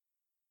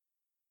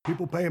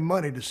People paying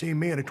money to see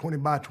me in a 20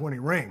 by 20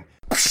 ring.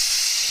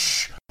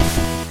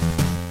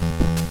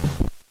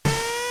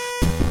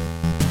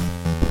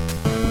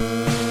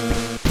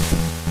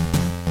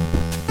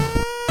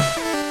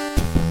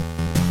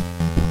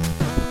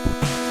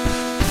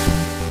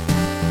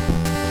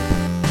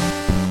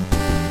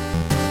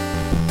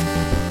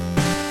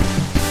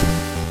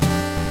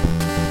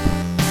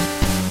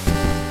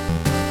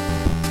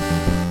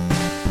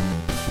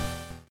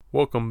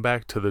 Welcome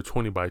back to the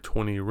 20 by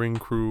 20 Ring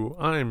Crew.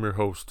 I am your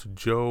host,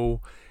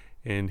 Joe,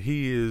 and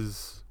he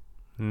is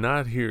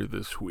not here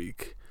this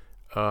week.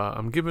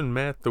 I'm giving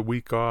Matt the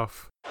week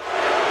off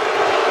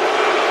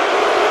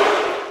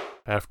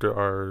after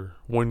our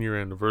 1-year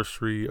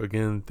anniversary.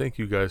 Again, thank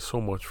you guys so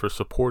much for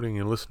supporting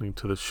and listening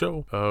to the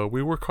show.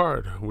 We work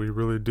hard. We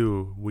really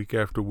do. Week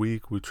after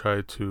week, we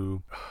try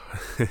to...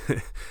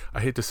 I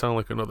hate to sound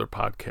like another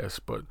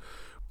podcast, but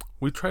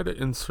we try to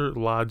insert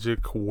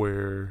logic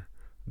where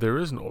there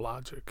is no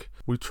logic.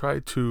 We try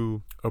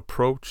to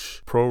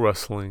approach pro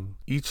wrestling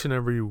each and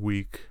every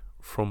week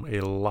from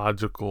a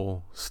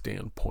logical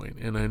standpoint.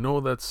 And I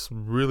know that's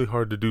really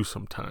hard to do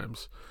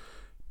sometimes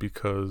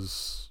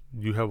because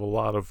you have a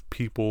lot of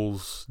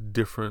people's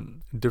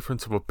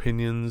difference of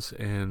opinions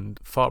and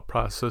thought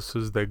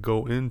processes that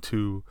go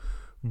into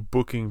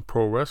booking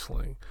pro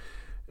wrestling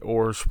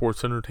or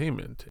sports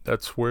entertainment.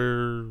 That's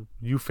where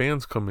you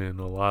fans come in.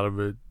 A lot of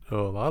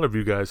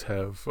you guys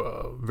have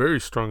very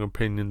strong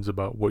opinions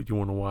about what you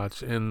want to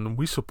watch, and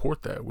we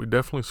support that. We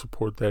definitely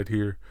support that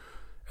here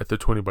at the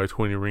 20 by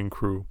 20 Ring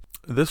Crew.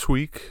 This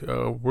week,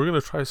 we're going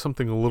to try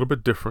something a little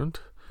bit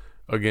different.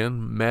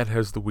 Again, Matt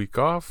has the week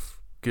off.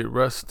 Get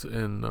rest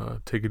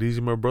and take it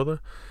easy, my brother.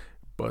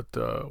 But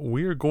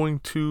we're going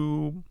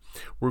to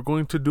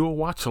do a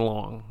watch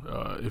along,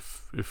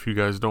 if you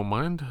guys don't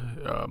mind.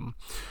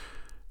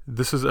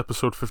 This is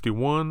episode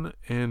 51,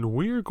 and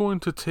we are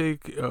going to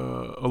take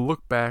a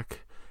look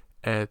back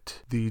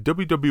at the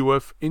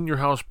WWF In Your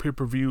House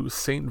pay-per-view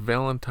St.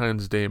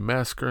 Valentine's Day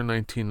Massacre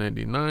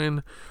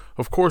 1999.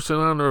 Of course, in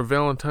honor of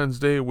Valentine's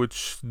Day,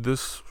 which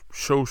this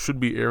show should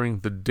be airing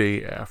the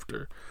day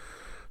after.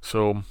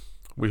 So,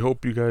 we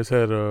hope you guys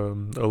had a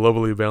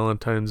lovely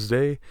Valentine's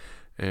Day,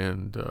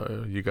 and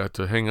you got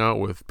to hang out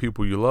with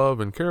people you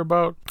love and care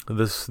about.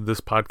 This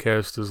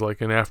podcast is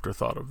like an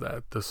afterthought of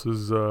that.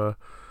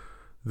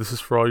 This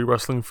is for all you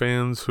wrestling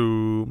fans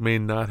who may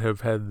not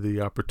have had the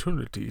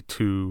opportunity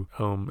to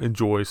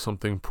enjoy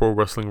something pro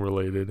wrestling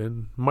related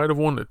and might have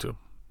wanted to.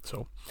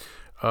 So,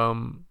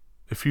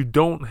 if you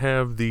don't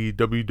have the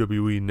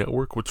WWE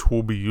Network, which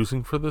we'll be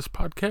using for this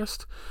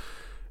podcast,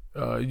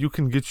 you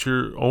can get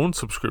your own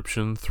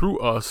subscription through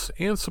us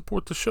and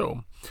support the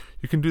show.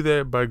 You can do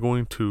that by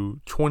going to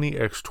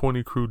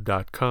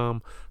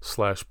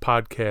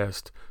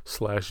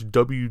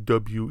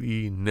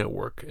 20x20crew.com/podcast/WWE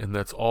Network. And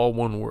that's all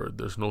one word.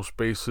 There's no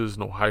spaces,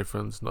 no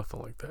hyphens, nothing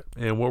like that.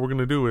 And what we're going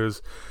to do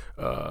is,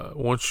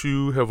 once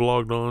you have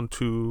logged on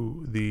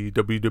to the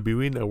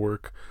WWE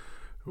Network,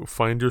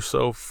 find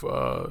yourself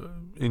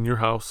in your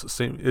house.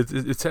 It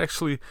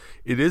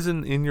is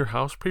an In Your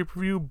House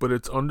pay-per-view, but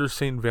it's under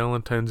St.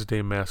 Valentine's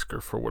Day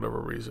Massacre for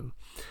whatever reason.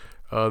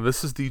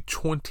 This is the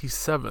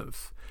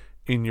 27th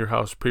In Your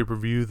House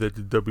pay-per-view that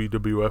the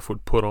WWF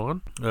would put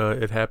on.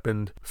 It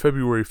happened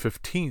February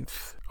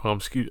 14th.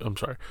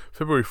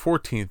 February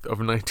 14th of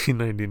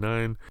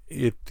 1999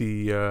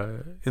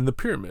 in the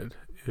Pyramid,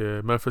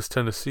 Memphis,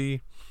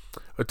 Tennessee.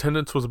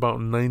 Attendance was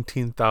about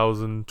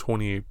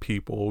 19,028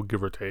 people,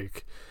 give or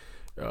take.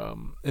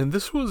 And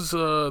this was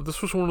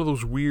one of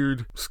those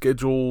weird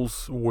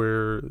schedules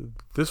where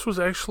this was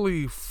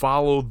actually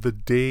followed the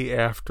day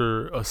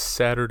after a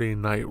Saturday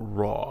Night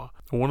Raw.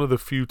 One of the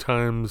few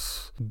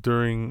times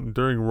during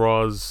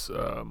Raw's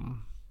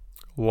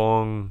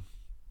long,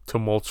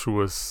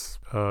 tumultuous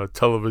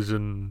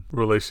television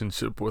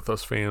relationship with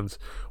us fans,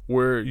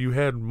 where you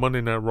had Monday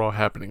Night Raw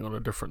happening on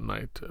a different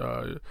night.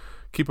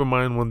 Keep in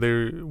mind when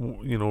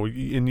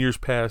in years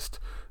past,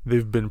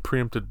 they've been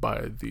preempted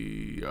by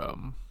the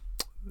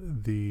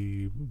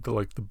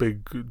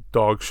big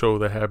dog show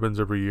that happens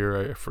every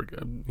year. I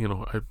forget,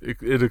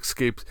 it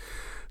escapes,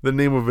 the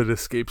name of it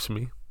escapes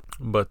me.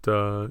 But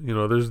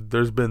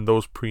there's been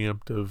those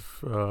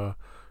preemptive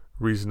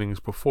reasonings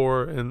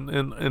before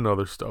and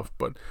other stuff.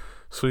 But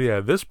so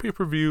yeah, this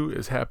pay-per-view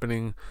is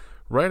happening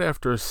right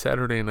after a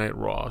Saturday Night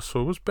Raw.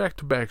 So it was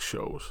back-to-back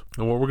shows.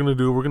 And what we're gonna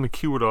do, we're gonna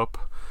queue it up.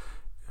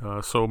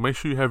 So make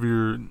sure you have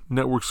your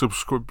network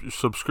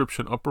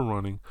subscription up and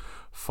running.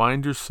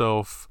 Find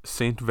yourself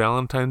St.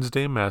 Valentine's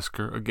Day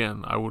Massacre.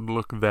 Again, I would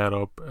look that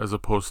up as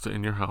opposed to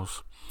In Your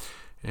House.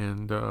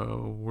 And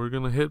we're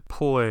going to hit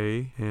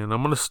play. And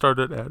I'm going to start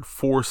it at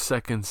 4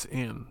 seconds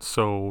in.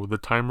 So the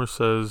timer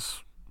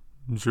says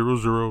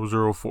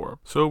 0004.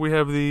 So we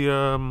have the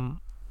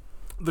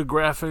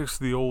graphics,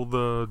 the old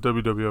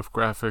WWF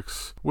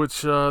graphics,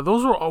 which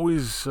those were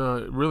always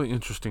really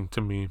interesting to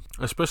me,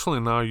 especially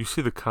now. You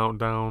see the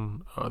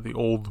countdown, the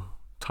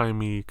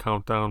old-timey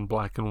countdown,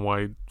 black and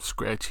white,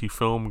 scratchy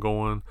film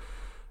going,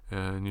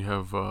 and you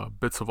have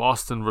bits of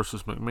Austin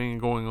versus McMahon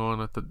going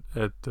on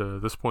at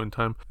this point in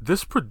time.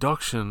 This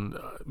production,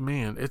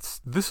 man,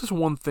 this is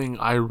one thing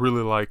I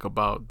really like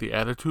about the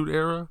Attitude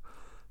Era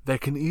that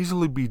can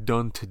easily be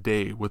done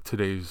today with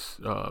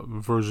today's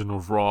version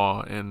of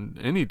Raw and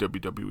any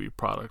WWE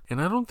product. And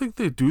I don't think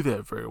they do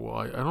that very well.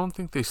 I don't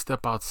think they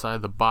step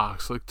outside the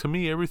box. Like, to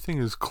me, everything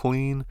is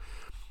clean,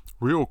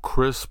 real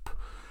crisp.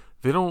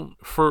 They don't,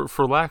 for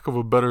lack of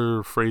a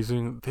better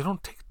phrasing, they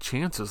don't take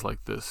chances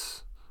like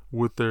this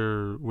with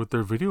their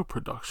video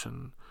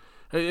production.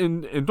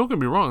 And don't get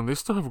me wrong, they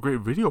still have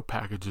great video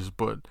packages,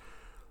 but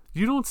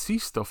you don't see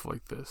stuff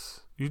like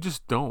this. You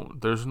just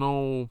don't. There's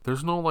no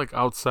like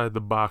outside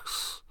the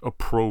box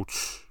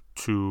approach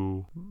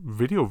to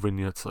video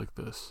vignettes like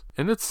this.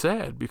 And it's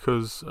sad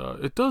because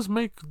it does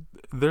make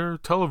their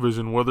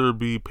television, whether it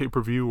be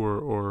pay-per-view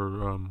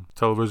or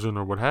television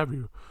or what have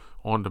you,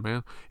 on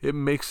demand, it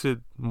makes it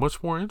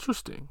much more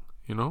interesting,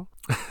 you know?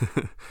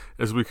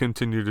 As we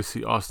continue to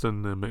see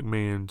Austin and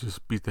McMahon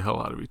just beat the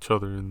hell out of each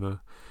other in the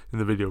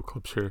video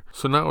clips here.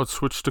 So now it's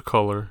switched to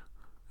color.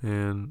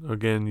 And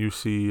again, you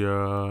see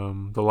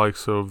the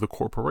likes of the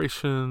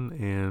Corporation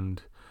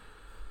and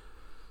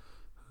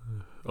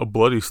a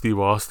bloody Steve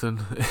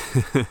Austin.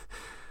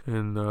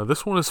 And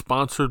this one is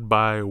sponsored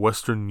by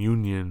Western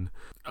Union.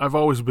 I've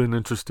always been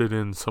interested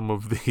in some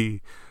of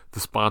the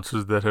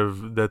sponsors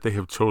that they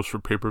have chose for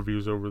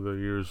pay-per-views over the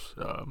years.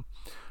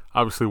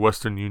 Obviously,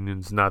 Western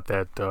Union's not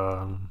that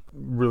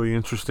really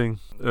interesting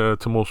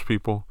to most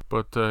people.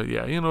 But,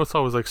 yeah, it's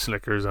always like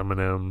Snickers,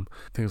 M&M,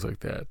 things like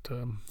that.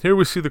 Here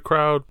we see the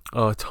crowd.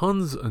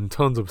 Tons and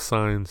tons of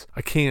signs.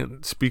 I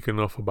can't speak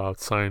enough about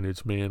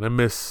signage, man.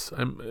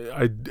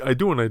 I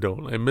do and I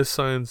don't. I miss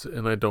signs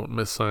and I don't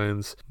miss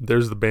signs.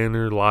 There's the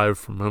banner live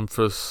from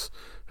Memphis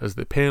as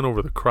they pan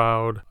over the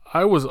crowd.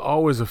 I was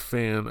always a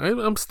fan,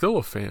 I'm still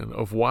a fan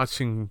of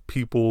watching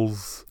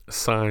people's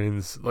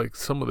signs, like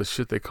some of the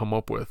shit they come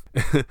up with.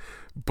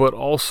 But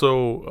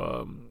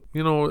also,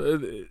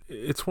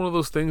 it's one of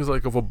those things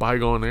like of a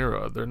bygone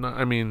era. They're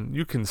not,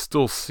 you can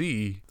still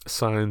see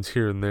signs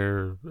here and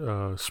there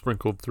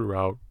sprinkled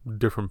throughout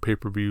different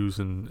pay-per-views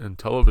and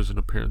television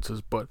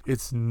appearances, but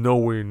it's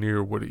nowhere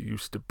near what it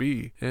used to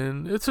be.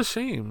 And it's a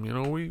shame,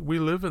 we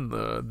live in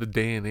the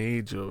day and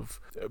age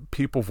of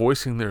people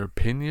voicing their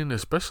opinion,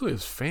 especially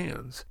as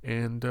fans,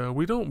 and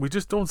we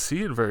just don't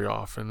see it very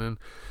often. And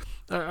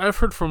I've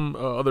heard from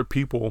other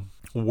people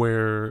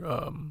where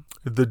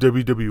the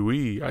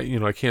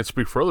WWE, I can't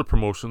speak for other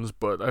promotions,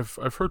 but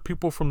I've heard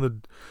people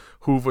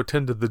who've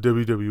attended the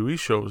WWE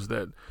shows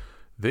that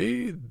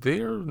they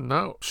are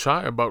not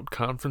shy about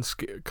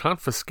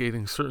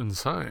confiscating certain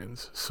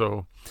signs.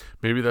 So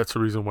maybe that's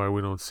the reason why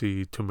we don't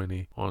see too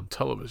many on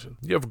television.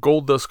 You have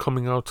Goldust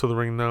coming out to the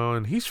ring now,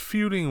 and he's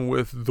feuding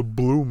with the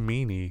Blue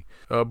Meanie.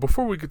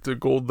 Before we get to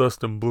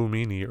Goldust and Blue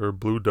Meanie, or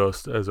Blue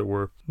Dust as it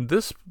were,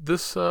 this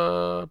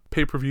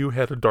pay-per-view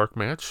had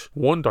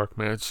one dark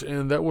match,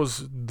 and that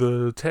was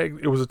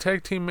it was a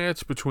tag team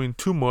match between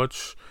Too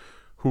Much,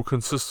 who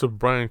consists of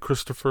Brian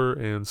Christopher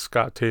and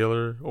Scott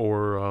Taylor,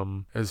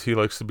 or as he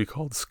likes to be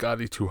called,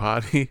 Scotty Too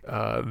Hotty.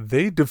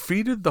 They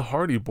defeated the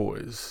Hardy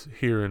Boys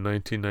here in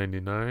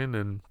 1999,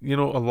 and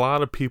a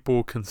lot of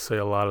people can say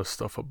a lot of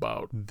stuff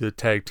about the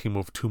tag team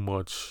of Too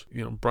Much.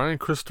 Brian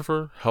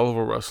Christopher, hell of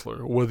a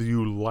wrestler, whether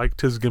you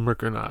liked his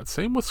gimmick or not.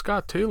 Same with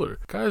Scott Taylor.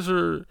 Guys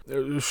are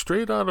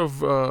straight out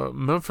of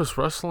Memphis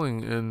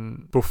wrestling,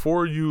 and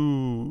before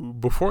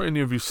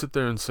any of you sit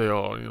there and say,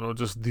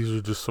 these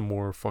are just some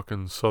more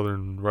fucking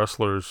Southern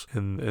wrestlers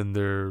and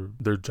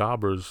they're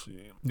jobbers,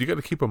 you got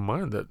to keep in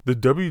mind that the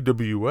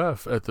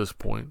WWF at this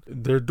point,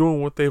 they're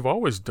doing what they've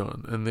always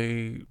done, and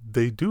they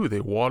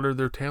water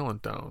their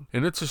talent down.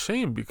 And it's a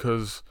shame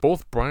because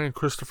both Brian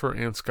Christopher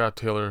and Scott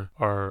Taylor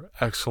are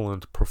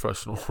excellent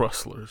professional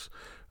wrestlers.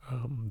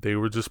 They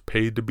were just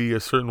paid to be a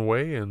certain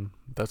way, and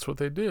that's what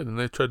they did, and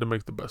they tried to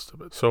make the best of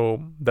it.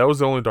 So that was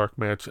the only dark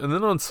match. And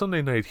then on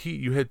Sunday Night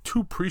Heat, you had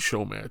two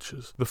pre-show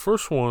matches. The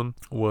first one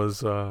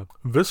was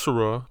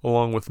Viscera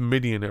along with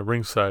Mideon at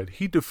ringside.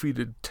 He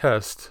defeated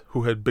Test,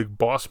 who had Big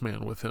Boss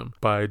Man with him,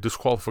 by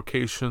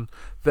disqualification.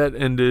 That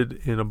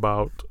ended in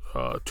about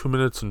 2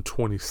 minutes and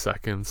 20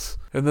 seconds.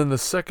 And then the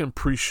second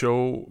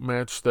pre-show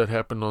match that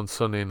happened on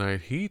Sunday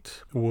Night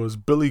Heat was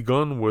Billy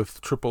Gunn with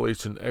Triple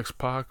H and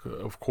X-Pac,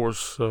 of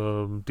course,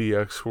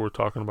 DX, who we're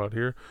talking about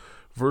here,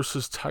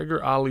 versus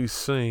Tiger Ali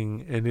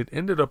Singh, and it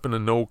ended up in a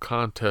no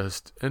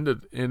contest, and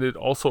it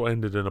also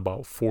ended in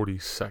about 40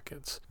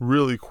 seconds.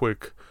 Really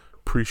quick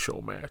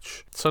pre-show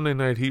match. Sunday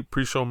Night Heat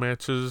pre-show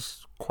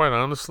matches, quite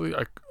honestly,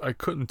 I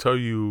couldn't tell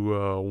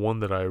you one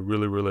that I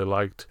really, really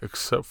liked,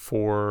 except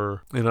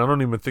for, and I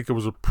don't even think it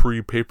was a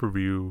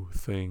pre-pay-per-view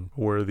thing,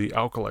 where the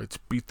Alkalites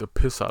beat the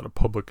piss out of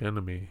Public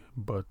Enemy,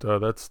 but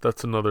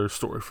that's another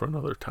story for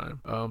another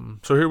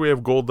time. So here we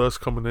have Goldust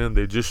coming in.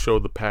 They just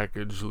showed the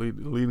package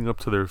leading up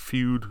to their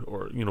feud,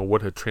 or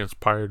what had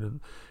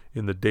transpired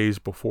in the days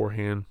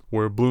beforehand,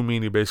 where Blue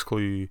Meanie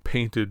basically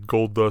painted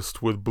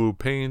Goldust with blue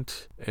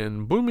paint,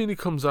 and Blue Meanie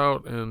comes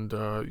out and,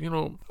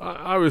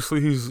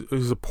 obviously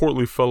he's a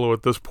portly fellow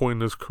at this point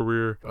in his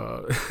career.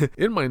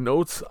 In my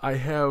notes, I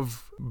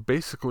have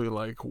basically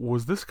like,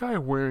 was this guy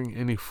wearing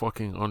any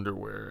fucking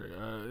underwear?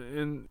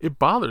 And it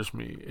bothers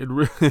me. It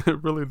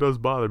really does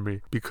bother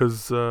me,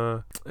 because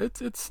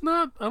it's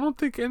not, I don't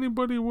think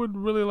anybody would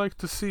really like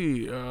to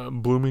see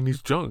Blue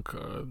Meanie's junk.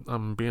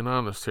 I'm being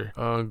honest here.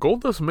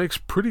 Goldust makes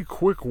pretty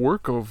quick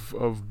work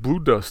of Blue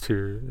Dust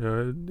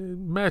here.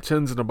 Match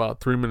ends in about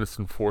 3 minutes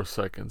and 4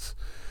 seconds.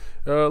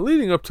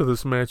 Leading up to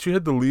this match, you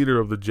had the leader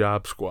of the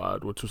Job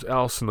Squad, which was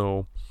Al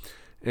Snow,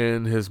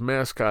 and his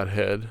mascot,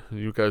 Head.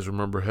 You guys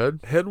remember Head?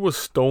 Head was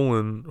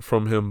stolen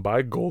from him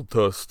by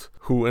Goldust,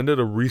 who ended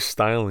up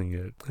restyling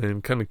it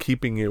and kind of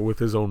keeping it with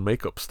his own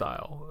makeup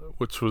style,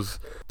 which was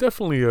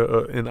definitely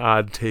an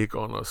odd take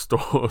on a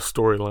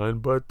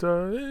storyline, but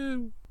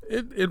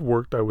it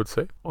worked, I would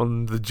say.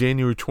 On the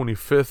January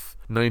 25th,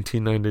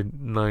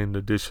 1999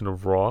 edition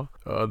of Raw,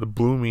 the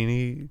Blue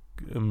Meanie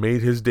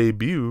made his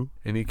debut,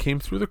 and he came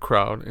through the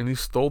crowd and he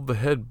stole the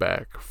head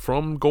back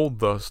from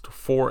Goldust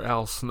for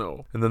Al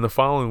Snow. And then the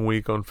following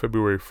week, on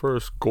February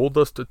 1st,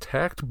 Goldust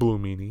attacked Blue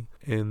Meanie,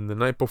 and the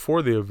night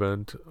before the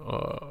event,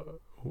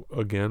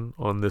 again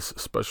on this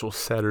special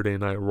Saturday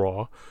Night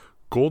Raw,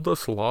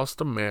 Goldust lost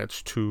a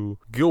match to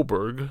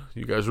Gillberg.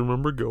 You guys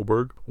remember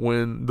Gillberg?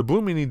 When the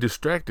Blue Meanie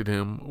distracted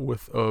him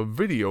with a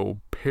video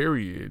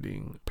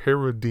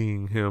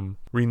parodying him,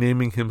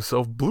 renaming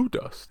himself Blue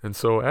Dust. And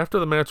so after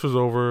the match was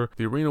over,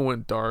 the arena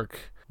went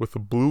dark with a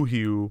blue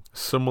hue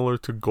similar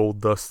to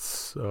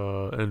Goldust's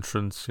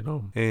entrance,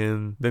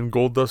 and then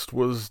Goldust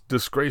was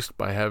disgraced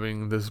by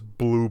having this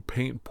blue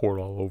paint poured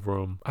all over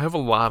him. I have a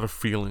lot of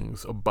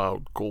feelings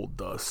about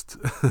Goldust.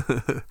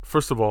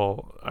 First of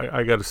all,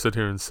 I gotta sit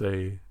here and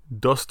say,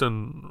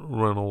 Dustin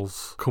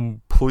Reynolds,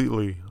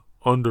 completely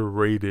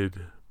underrated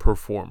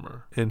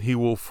performer, and he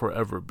will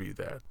forever be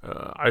that.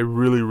 I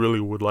really, really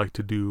would like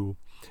to do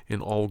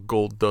an all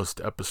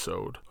Goldust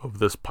episode of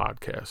this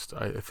podcast.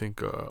 I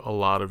think a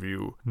lot of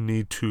you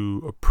need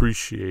to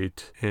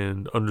appreciate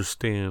and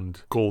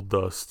understand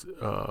Goldust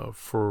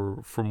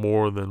for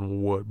more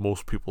than what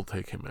most people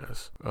take him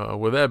as.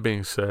 With that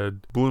being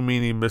said, Blue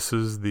Meanie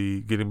misses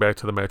getting back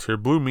to the match here,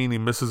 Blue Meanie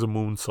misses a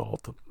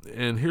moonsault,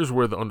 and here's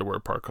where the underwear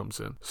part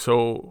comes in.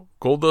 So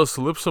Goldust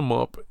lifts him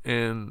up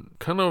and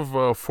kind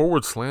of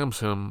forward slams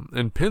him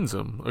and pins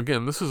him.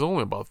 Again, this is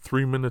only about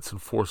 3 minutes and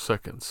 4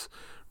 seconds.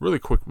 Really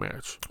quick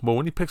match. But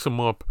when he picks him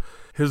up,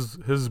 his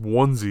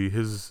onesie,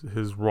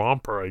 his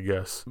romper, I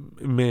guess,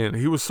 man,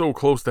 he was so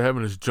close to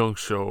having his junk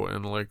show,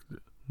 and like,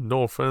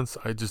 no offense,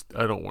 I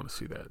don't want to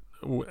see that.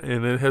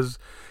 And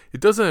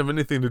it doesn't have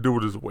anything to do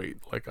with his weight.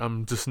 Like,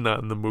 I'm just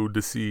not in the mood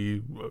to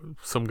see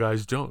some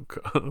guy's junk.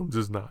 I'm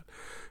just not.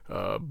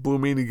 Blue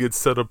Meanie gets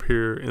set up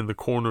here in the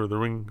corner of the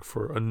ring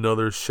for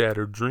another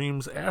Shattered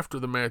Dreams after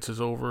the match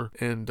is over,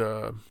 and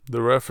the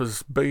ref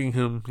is begging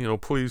him,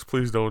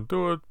 please don't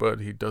do it, but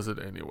he does it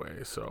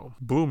anyway. So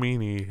Blue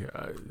Meanie,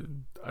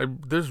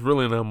 there's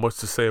really not much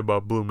to say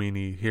about Blue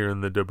Meanie here in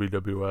the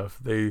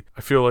WWF.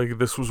 I feel like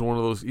this was one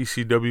of those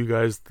ECW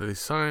guys that they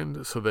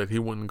signed so that he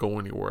wouldn't go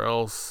anywhere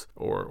else,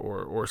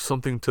 or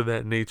something to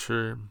that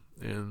nature.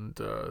 And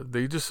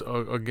they just, they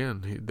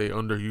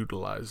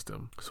underutilized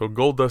him. So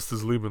Goldust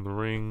is leaving the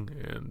ring,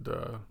 and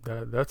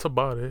that's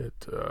about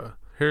it.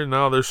 Here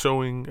now they're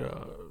showing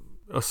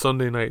a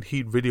Sunday Night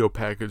Heat video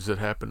package that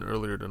happened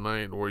earlier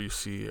tonight, where you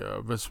see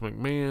Vince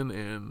McMahon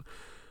and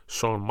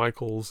Shawn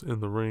Michaels in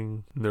the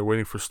ring, and they're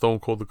waiting for Stone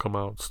Cold to come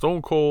out.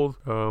 Stone Cold,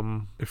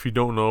 if you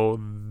don't know,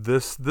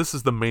 this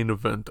is the main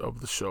event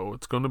of the show.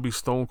 It's going to be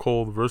Stone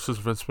Cold versus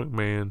Vince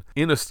McMahon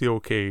in a steel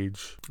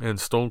cage, and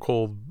Stone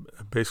Cold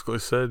basically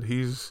said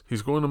he's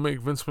going to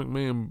make Vince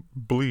McMahon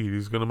bleed.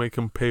 He's going to make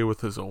him pay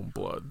with his own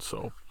blood.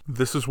 So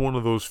this is one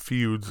of those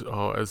feuds,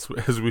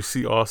 as we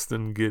see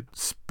Austin get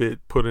spit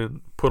put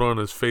on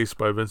his face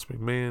by Vince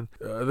McMahon.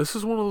 This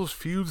is one of those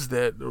feuds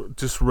that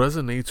just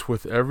resonates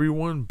with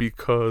everyone,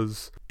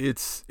 because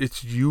it's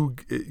you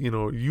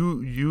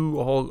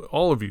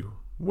all of you,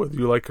 whether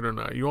you like it or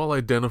not, you all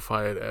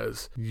identify it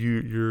as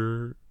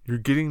you're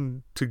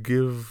getting to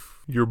give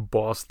your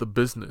boss the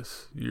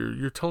business.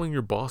 You're telling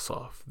your boss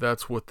off.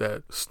 That's what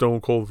that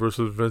Stone Cold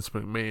versus Vince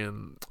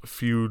McMahon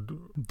feud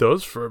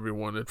does for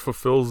everyone. It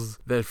fulfills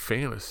that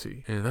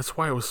fantasy, and that's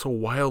why it was so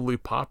wildly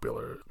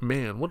popular.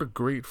 Man, what a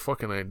great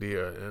fucking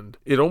idea. And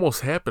it almost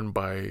happened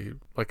by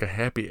like a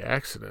happy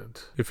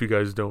accident. If you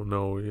guys don't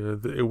know,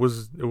 it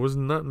was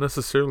not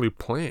necessarily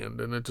planned,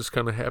 and it just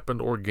kind of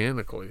happened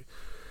organically,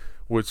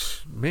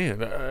 which,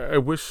 man, I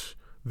wish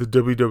the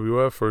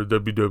WWF or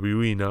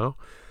WWE now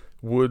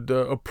would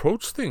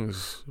approach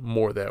things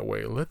more that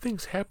way. Let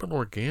things happen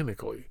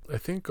organically. I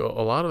think a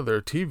lot of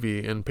their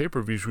TV and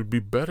pay-per-views would be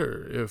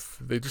better if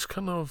they just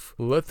kind of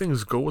let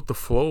things go with the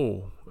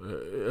flow,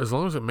 as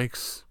long as it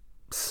makes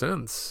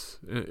sense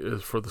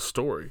for the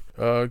story.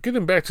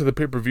 Getting back to the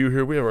pay-per-view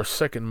here, we have our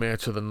second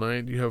match of the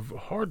night. You have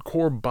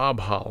Hardcore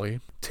Bob Holly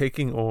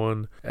taking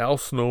on Al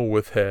Snow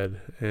with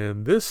Head,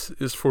 and this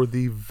is for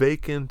the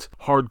vacant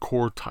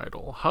Hardcore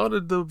title. How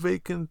did the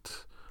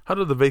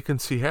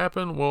vacancy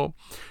happen? Well,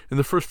 in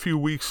the first few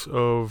weeks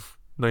of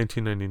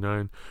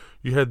 1999,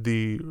 you had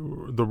the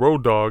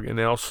Road Dogg and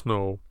Al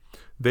Snow.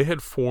 They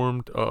had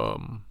formed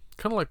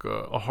kind of like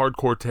a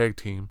hardcore tag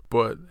team,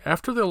 but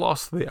after they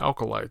lost to the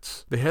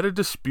Alkalites, they had a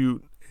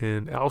dispute,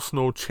 and Al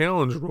Snow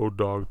challenged Road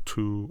Dogg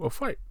to a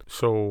fight.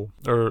 And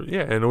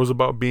it was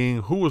about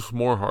being who was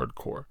more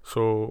hardcore.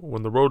 So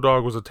when the Road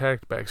Dogg was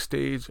attacked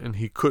backstage and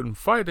he couldn't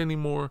fight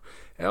anymore,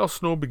 Al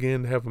Snow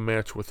began to have a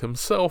match with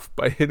himself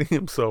by hitting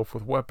himself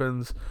with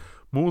weapons,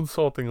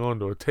 moonsaulting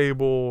onto a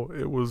table.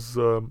 It was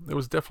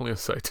definitely a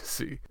sight to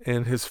see.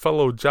 And his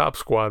fellow Job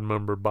Squad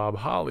member Bob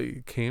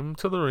Holly came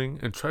to the ring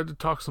and tried to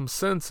talk some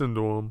sense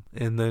into him,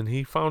 and then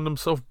he found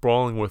himself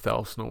brawling with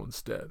Al Snow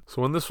instead.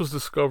 So when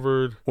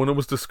it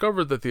was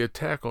discovered that the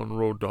attack on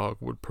Road Dogg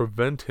would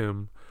prevent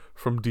him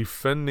from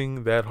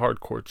defending that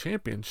hardcore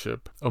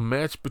championship, a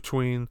match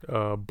between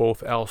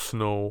both Al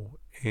Snow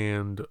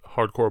and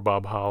Hardcore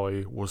Bob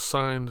Holly was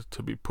signed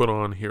to be put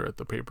on here at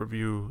the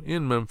pay-per-view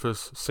in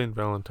Memphis, St.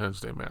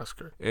 Valentine's Day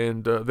Massacre.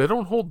 And they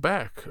don't hold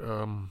back,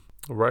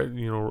 right?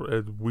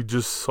 We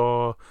just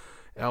saw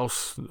Al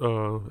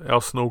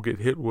Snow get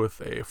hit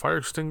with a fire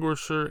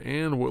extinguisher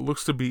and what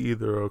looks to be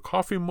either a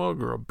coffee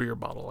mug or a beer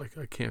bottle.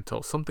 I can't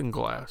tell. Something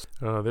glass.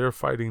 They're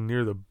fighting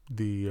near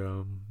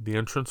the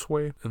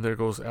entranceway, and there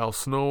goes Al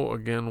Snow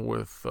again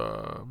with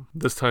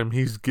this time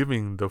he's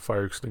giving the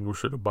fire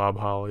extinguisher to Bob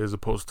Holly as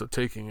opposed to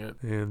taking it,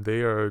 and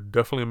they are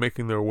definitely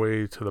making their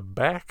way to the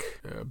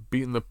back,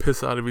 beating the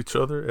piss out of each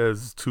other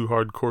as two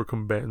hardcore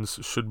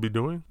combatants should be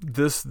doing.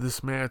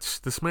 This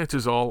match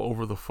is all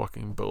over the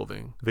fucking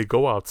building. They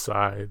go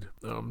outside.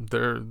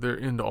 They're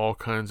into all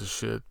kinds of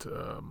shit.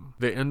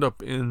 They end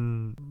up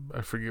in,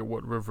 I forget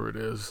what river it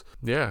is.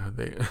 Yeah,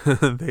 they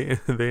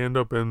they end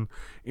up in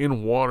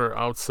water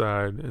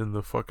outside in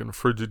the fucking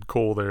frigid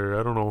cold air.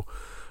 I don't know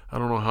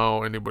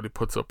how anybody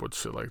puts up with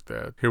shit like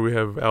that. Here we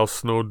have Al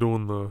Snow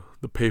doing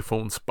the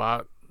payphone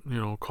spot,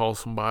 call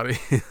somebody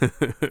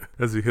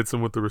as he hits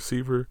him with the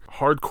receiver.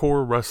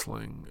 Hardcore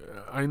wrestling.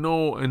 I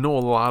know a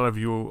lot of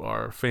you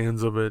are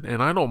fans of it,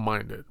 and I don't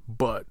mind it,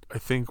 but I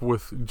think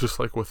just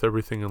like with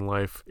everything in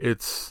life,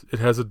 it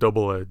has a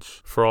double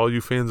edge. For all you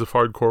fans of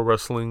hardcore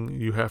wrestling,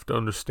 you have to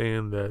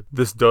understand that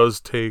this does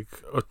take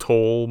a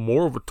toll,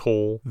 more of a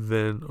toll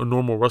than a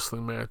normal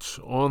wrestling match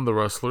on the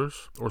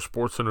wrestlers or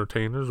sports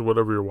entertainers,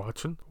 whatever you're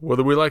watching.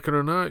 Whether we like it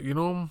or not,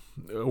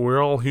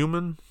 we're all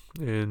human,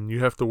 and you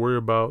have to worry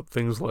about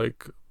things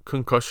like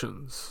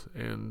concussions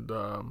and,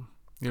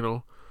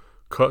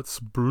 cuts,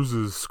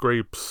 bruises,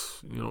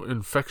 scrapes,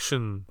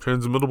 infection,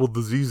 transmittable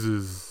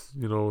diseases,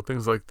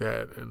 things like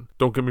that. And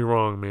don't get me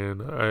wrong, man,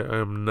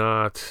 I'm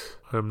not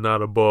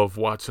above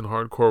watching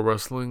hardcore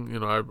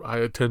wrestling. I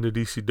attended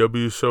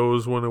ECW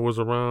shows when it was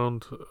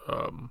around.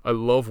 I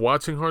love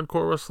watching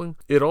hardcore wrestling.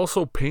 It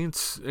also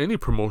paints any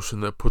promotion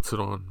that puts it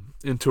on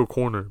into a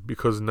corner,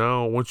 because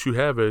now once you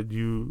have it,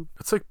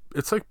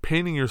 it's like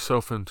painting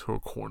yourself into a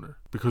corner,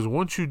 because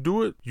once you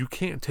do it, you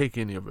can't take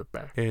any of it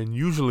back. And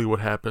usually what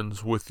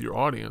happens with your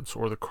audience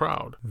or the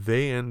crowd,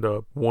 they end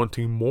up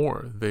wanting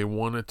more. They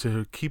want it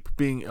to keep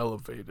being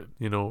elevated.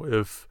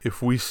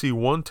 If we see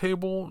one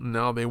table,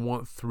 now they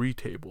want 3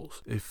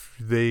 tables. If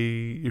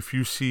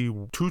you see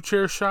 2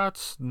 chair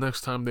shots,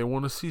 next time they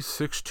want to see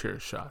 6 chair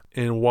shots.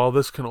 And while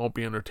this can all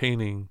be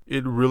entertaining,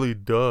 it really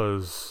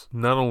does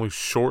not only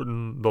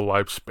shorten the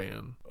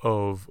lifespan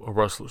of a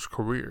wrestler's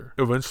career,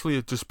 eventually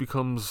it just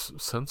becomes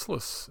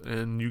senseless,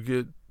 and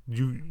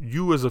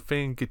you as a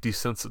fan get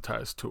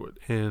desensitized to it.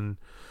 And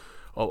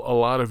a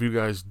lot of you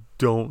guys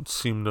don't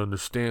seem to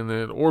understand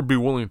that or be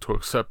willing to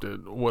accept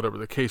it, whatever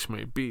the case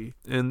may be.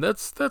 And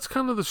that's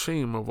kind of the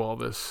shame of all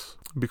this,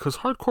 because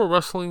hardcore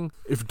wrestling,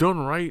 if done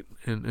right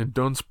and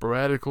done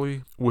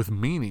sporadically with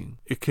meaning,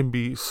 it can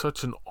be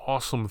such an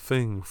awesome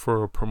thing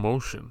for a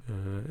promotion.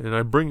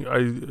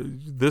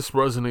 This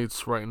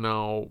resonates right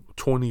now,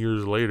 20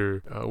 years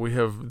later. We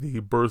have the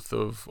birth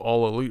of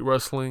All Elite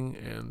Wrestling,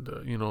 and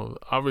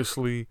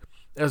obviously,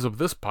 as of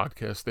this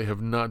podcast, they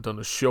have not done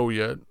a show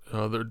yet.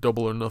 Their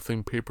Double or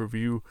Nothing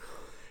pay-per-view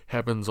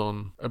happens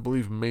on, I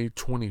believe, May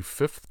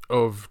 25th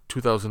of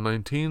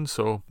 2019,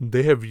 so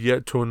they have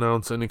yet to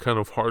announce any kind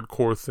of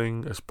hardcore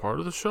thing as part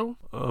of the show.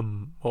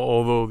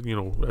 Although,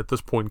 at this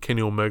point,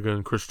 Kenny Omega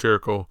and Chris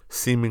Jericho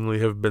seemingly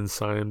have been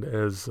signed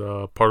as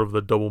part of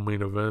the double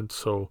main event,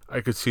 so I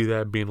could see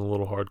that being a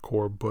little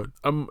hardcore. But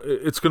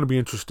it's going to be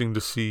interesting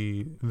to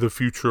see the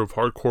future of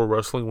hardcore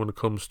wrestling when it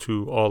comes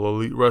to All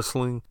Elite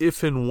Wrestling.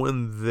 If and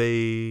when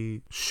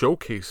they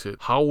showcase it,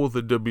 how will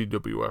the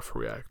WWF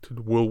react?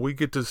 Will we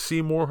get to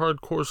see more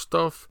hardcore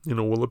stuff?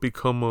 Will it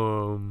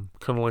become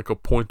kind of like a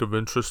point of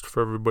interest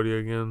for everybody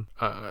again?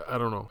 I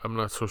don't know. I'm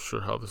not so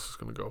sure how this is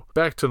going to go.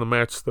 Back to the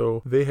match,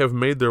 though. They have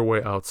made their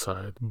way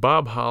outside.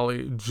 Bob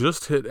Holly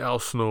just hit Al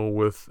Snow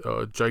with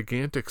a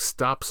gigantic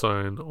stop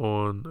sign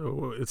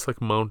on, it's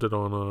like mounted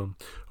on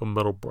a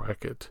metal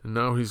bracket. And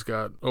now he's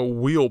got a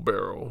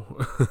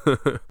wheelbarrow.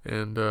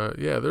 And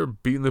they're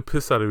beating the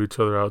piss out of each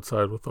other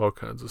outside with all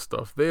kinds of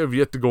stuff. They have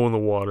yet to go in the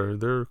water.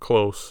 They're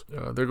close.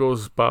 There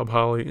goes Bob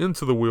Holly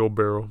into the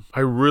wheelbarrow.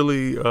 I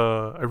really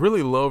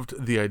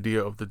loved the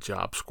idea of the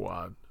Job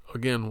Squad.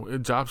 Again,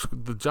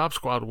 the Job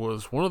Squad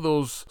was one of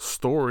those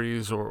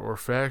stories or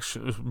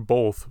factions,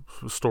 both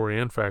story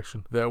and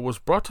faction, that was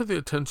brought to the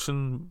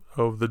attention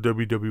of the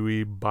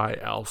WWE by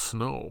Al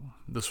Snow.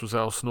 This was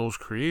Al Snow's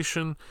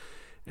creation,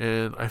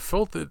 and I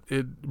felt that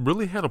it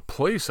really had a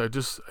place. I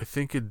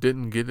think it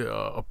didn't get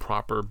a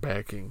proper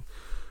backing.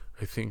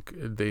 I think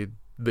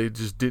they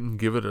just didn't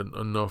give it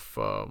enough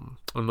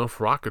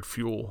rocket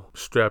fuel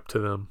strapped to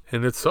them,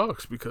 and it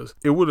sucks because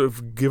it would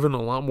have given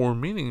a lot more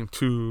meaning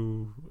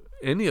to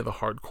any of the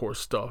hardcore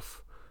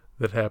stuff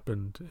that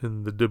happened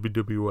in the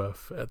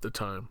WWF at the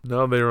time.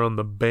 Now they're on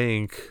the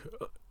bank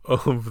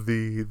of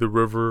the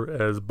river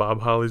as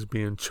Bob Holly's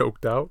being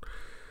choked out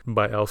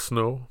by Al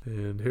Snow,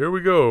 and here we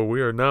go. We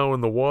are now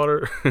in the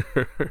water.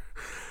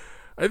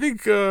 I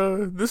think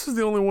this is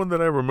the only one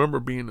that I remember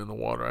being in the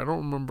water. I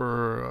don't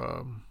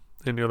remember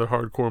any other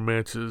hardcore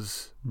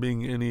matches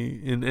being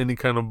in any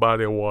kind of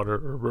body of water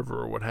or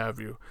river or what have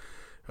you.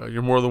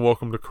 You're more than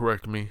welcome to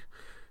correct me.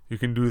 You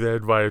can do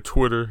that via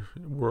Twitter.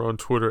 We're on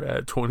Twitter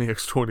at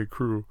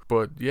 20x20crew.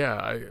 But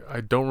yeah,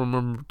 I don't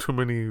remember too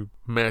many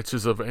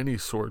matches of any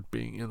sort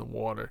being in the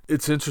water.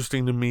 It's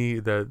interesting to me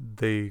that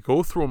they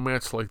go through a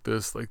match like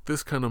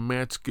this kind of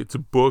match gets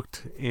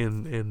booked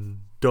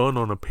and done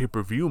on a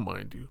pay-per-view,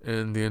 mind you.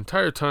 And the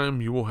entire time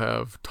you will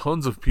have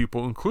tons of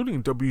people,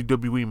 including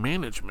WWE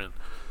management,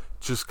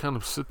 just kind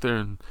of sit there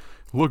and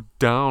look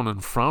down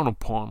and frown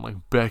upon like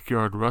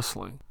backyard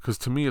wrestling. Because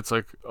to me, it's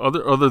like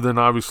other than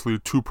obviously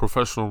two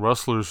professional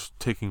wrestlers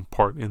taking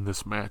part in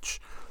this match,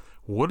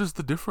 what is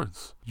the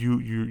difference?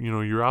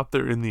 You're out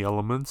there in the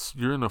elements.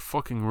 You're in a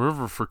fucking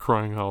river, for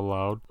crying out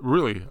loud.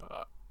 Really,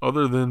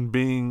 other than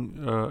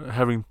being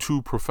having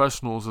two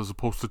professionals as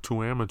opposed to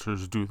two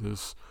amateurs do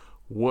this,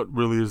 what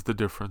really is the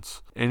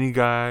difference? Any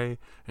guy,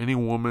 any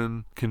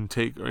woman can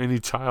take, or any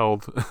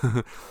child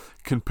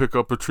can pick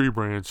up a tree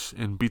branch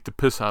and beat the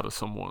piss out of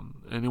someone.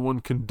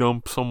 Anyone can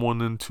dump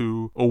someone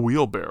into a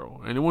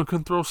wheelbarrow. Anyone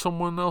can throw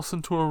someone else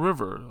into a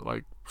river.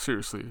 Like,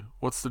 seriously,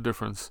 what's the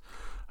difference?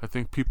 I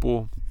think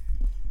people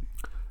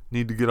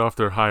need to get off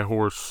their high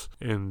horse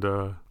and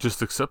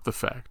just accept the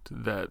fact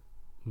that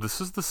this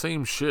is the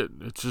same shit.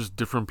 It's just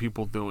different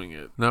people doing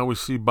it. Now we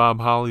see Bob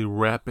Holly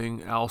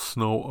wrapping Al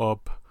Snow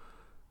up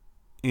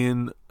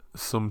in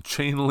some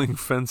chain link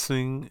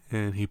fencing,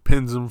 and he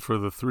pins him for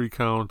the 3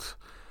 count.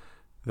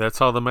 That's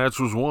how the match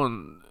was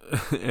won.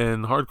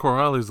 And Hardcore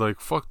Holly's like,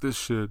 fuck this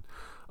shit,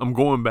 I'm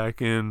going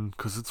back in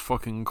because it's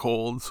fucking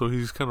cold. So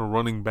he's kind of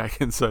running back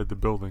inside the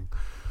building.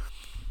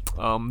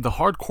 The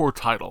Hardcore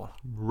title,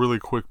 really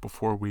quick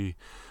before we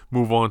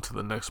move on to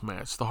the next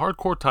match. The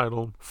Hardcore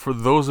title, for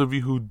those of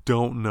you who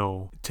don't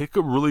know, take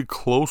a really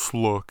close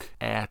look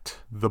at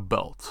the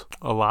belt.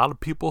 A lot of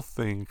people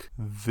think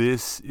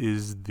this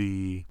is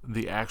the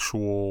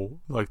actual,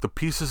 like the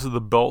pieces of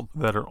the belt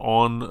that are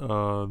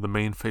on the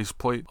main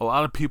faceplate. A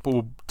lot of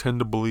people tend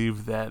to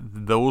believe that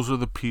those are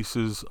the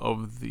pieces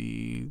of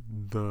the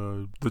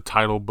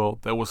title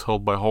belt that was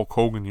held by Hulk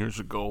Hogan years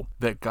ago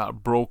that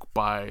got broke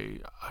by,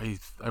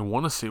 I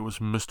want to say it was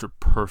Mr.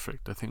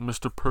 Perfect. I think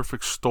Mr.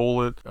 Perfect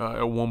stole it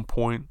at one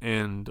point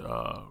and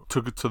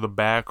took it to the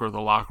back or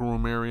the locker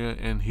room area,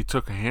 and he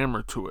took a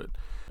hammer to it.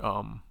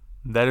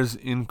 That is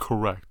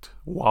incorrect.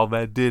 While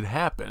that did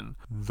happen,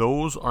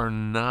 those are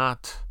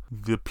not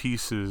the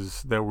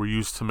pieces that were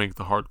used to make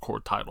the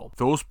Hardcore title.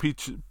 Those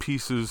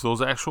pieces,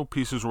 those actual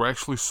pieces, were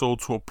actually sold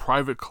to a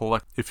private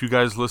collector. If you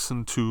guys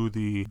listen to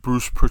the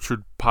Bruce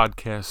Pritchard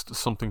podcast,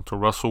 Something to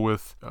Wrestle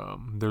With,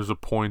 there's a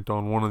point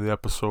on one of the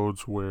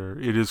episodes where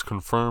it is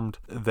confirmed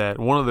that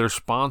one of their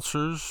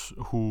sponsors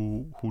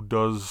who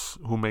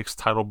makes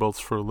title belts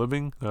for a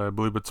living, I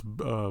believe it's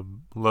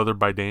Leather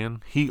by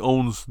Dan, he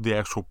owns the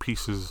actual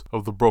pieces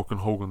of the broken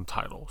Hogan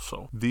title.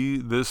 So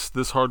this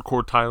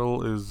Hardcore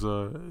title is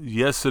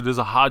yes, it is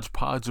a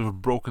hodgepodge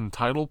of broken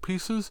title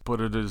pieces,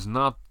 but it is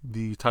not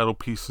the title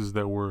pieces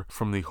that were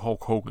from the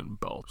Hulk Hogan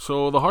belt.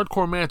 So the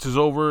Hardcore match is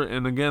over,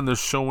 and again they're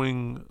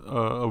showing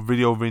a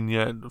video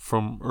vignette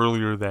from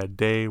earlier that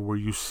day where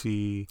you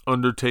see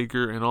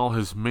Undertaker and all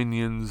his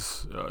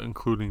minions,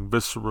 including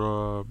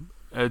Viscera,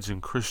 Edge,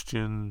 and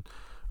Christian,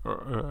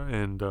 or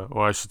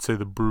I should say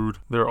the Brood.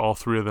 All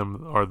 3 of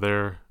them are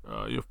there.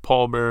 You have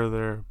Paul Bearer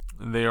there.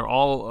 They are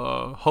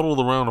all huddled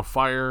around a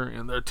fire,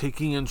 and they're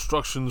taking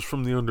instructions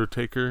from the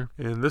Undertaker.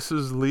 And this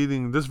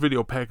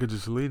video package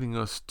is leading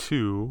us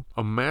to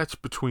a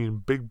match between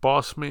Big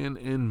Boss Man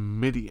and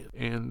Mideon.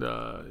 And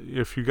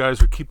if you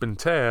guys are keeping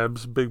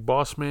tabs, Big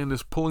Boss Man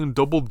is pulling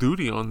double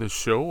duty on this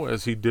show,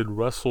 as he did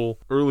wrestle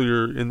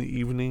earlier in the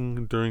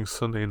evening during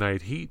Sunday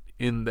Night Heat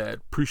in that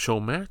pre-show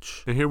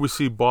match. And here we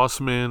see Boss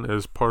Man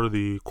as part of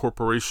the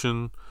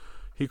corporation.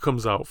 He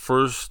comes out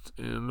first,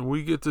 and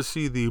we get to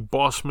see the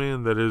Boss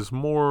Man that is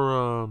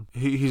more,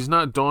 he's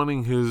not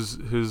donning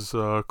his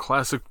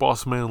classic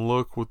Boss Man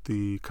look with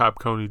the Cobb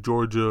County,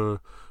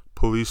 Georgia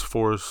police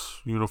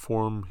force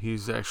uniform.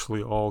 He's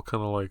actually all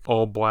kind of like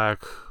all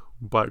black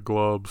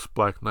gloves,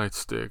 black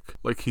nightstick.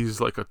 Like he's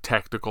like a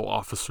tactical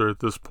officer at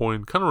this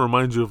point. Kind of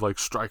reminds you of like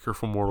Stryker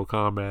from Mortal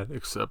Kombat,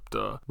 except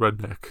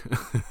redneck.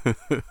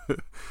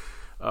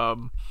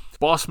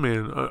 Boss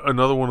Man,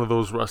 another one of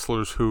those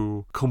wrestlers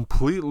who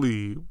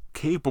completely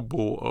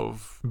capable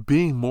of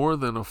being more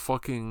than a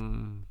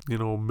fucking,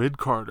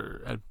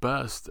 mid-carder at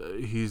best.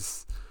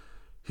 He's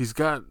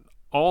got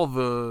all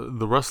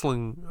the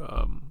wrestling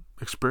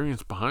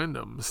experience behind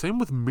him. Same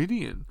with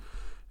Mideon.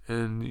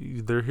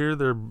 And they're here in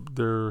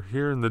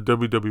the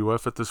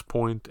WWF at this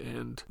point,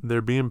 and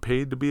they're being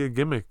paid to be a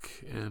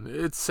gimmick. And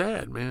it's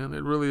sad, man.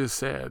 It really is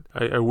sad.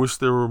 I wish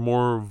there were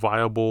more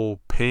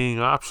viable paying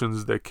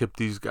options that kept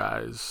these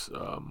guys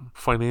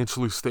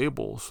financially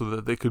stable so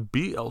that they could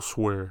be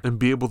elsewhere and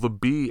be able to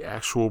be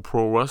actual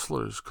pro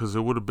wrestlers, because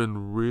it would have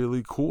been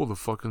really cool to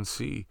fucking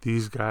see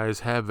these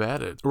guys have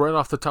at it. Right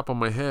off the top of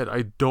my head,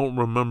 I don't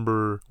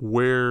remember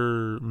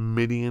where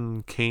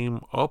Mideon came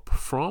up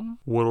from,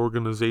 what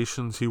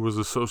organizations he was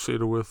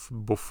associated with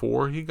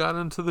before he got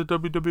into the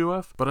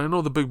WWF, but I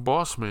know the Big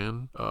Boss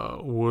Man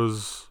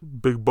was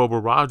Big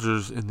Bubba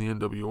Rogers in the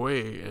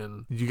NWA,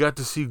 and you got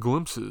to see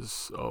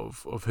glimpses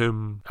of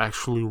him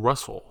actually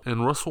wrestle,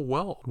 and wrestle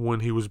well, when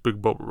he was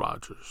Big Bubba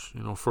Rogers. He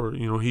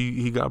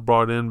got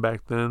brought in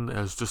back then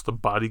as just a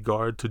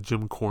bodyguard to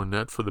Jim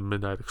Cornette for the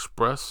Midnight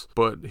Express,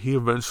 but he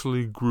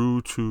eventually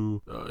grew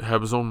to have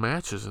his own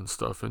matches and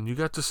stuff, and you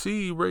got to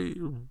see Ray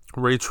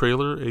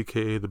Traylor,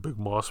 aka the Big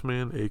Boss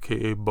Man,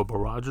 aka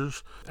Bubba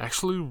Rogers,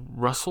 actually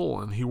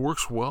wrestle, and he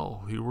works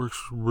well. He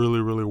works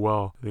really, really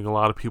well. I think a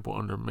lot of people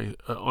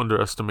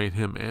underestimate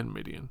him and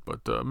Mideon.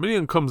 But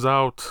Mideon comes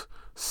out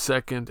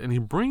second, and he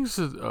brings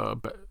it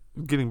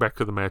getting back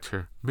to the match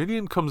here.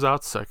 Mideon comes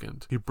out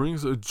second. He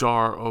brings a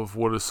jar of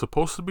what is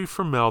supposed to be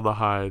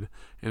formaldehyde,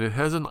 and it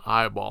has an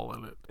eyeball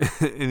in it.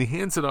 And he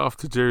hands it off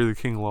to Jerry the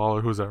King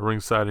Lawler, who's at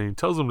ringside, and he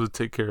tells him to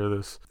take care of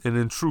this. And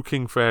in true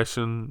King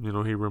fashion,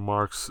 he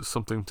remarks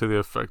something to the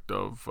effect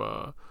of,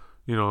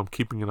 I'm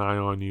keeping an eye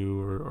on you,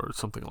 or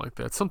something like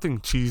that. Something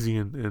cheesy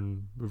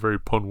and very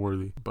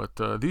pun-worthy. But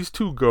these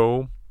two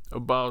go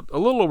about a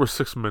little over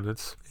 6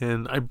 minutes,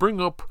 and I bring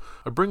up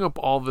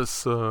all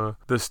this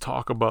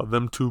talk about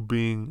them two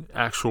being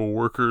actual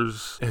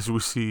workers, as we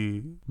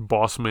see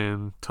Boss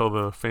Man tell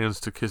the fans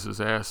to kiss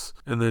his ass,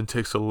 and then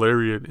takes a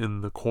lariat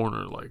in the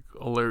corner, like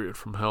a lariat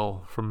from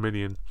hell from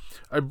Mideon.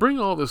 I bring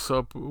all this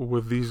up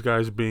with these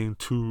guys being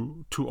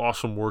two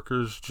awesome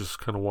workers, just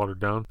kind of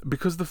watered down,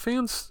 because the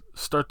fans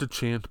start to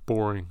chant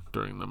boring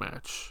during the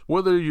match.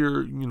 Whether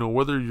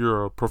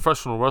you're a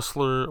professional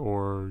wrestler,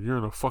 or you're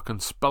in a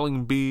fucking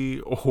spelling bee,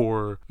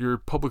 or you're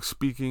public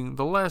speaking,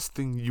 the last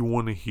thing you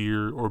want to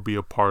hear or be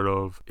a part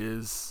of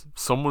is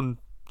someone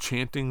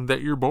chanting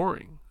that you're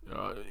boring.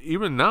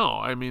 Even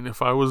now,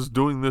 if I was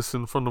doing this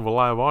in front of a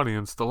live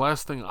audience, the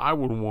last thing I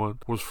would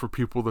want was for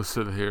people to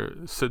sit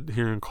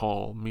here and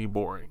call me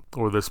boring,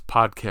 or this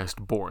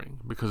podcast boring,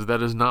 because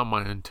that is not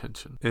my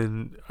intention.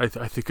 And I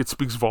think it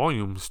speaks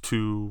volumes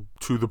to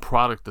the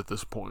product at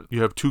this point.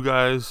 You have two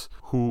guys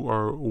who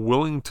are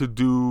willing to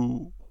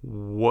do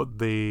what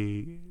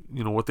they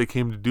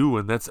came to do,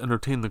 and that's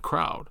entertain the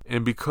crowd.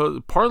 And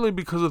partly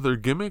because of their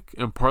gimmick,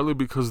 and partly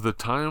because of the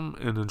time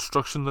and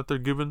instruction that they're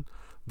given,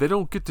 they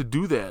don't get to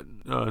do that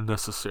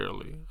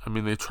necessarily.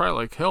 They try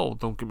like hell,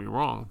 don't get me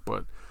wrong,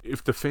 but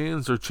if the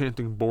fans are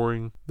chanting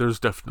boring, there's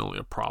definitely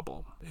a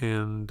problem.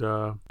 And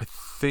I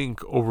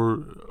think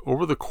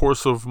over the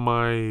course of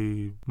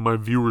my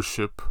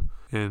viewership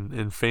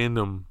and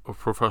fandom of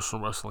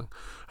professional wrestling,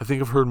 I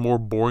think I've heard more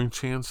boring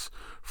chants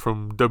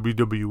from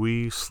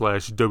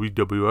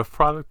WWE/WWF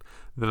product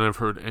than I've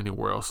heard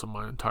anywhere else in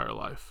my entire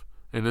life.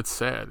 And it's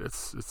sad.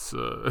 It's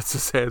a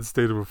sad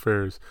state of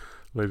affairs,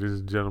 ladies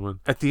and gentlemen.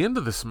 At the end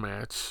of this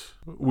match,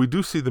 we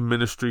do see the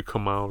Ministry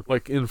come out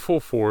like in full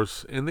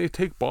force, and they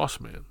take Boss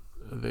Man.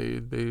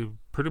 They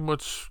pretty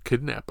much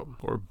kidnap him,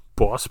 or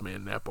Boss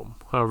Man nap him,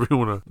 however you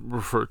want to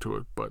refer to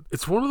it. But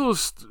it's one of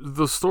those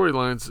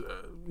storylines.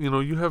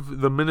 You have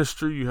the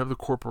Ministry, you have the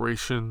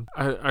corporation.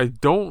 I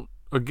don't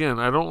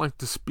like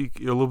to speak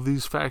ill of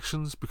these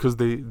factions, because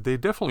they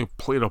definitely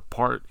played a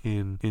part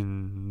in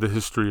the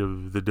history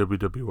of the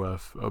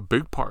WWF,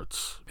 big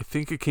parts. I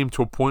think it came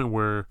to a point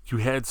where you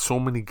had so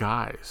many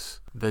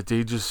guys that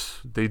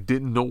they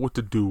didn't know what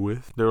to do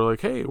with. They were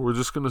like, hey, we're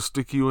just gonna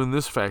stick you in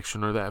this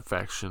faction or that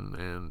faction,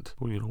 and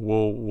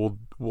we'll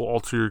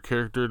alter your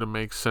character to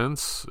make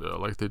sense,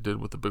 like they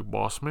did with the Big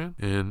Boss Man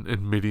and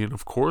Midian,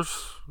 of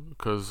course,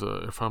 because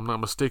if I'm not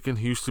mistaken,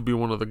 he used to be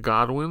one of the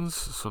Godwins,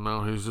 so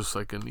now he's just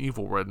like an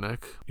evil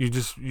redneck.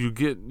 You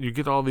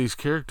get all these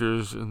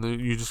characters, and then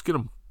you just get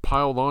them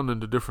piled on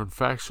into different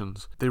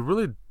factions. They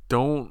really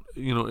don't,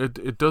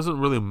 it doesn't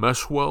really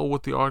mesh well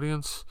with the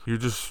audience.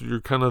 You're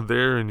kind of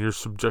there and you're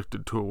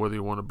subjected to it whether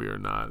you want to be or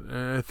not.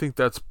 And I think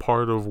that's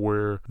part of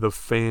where the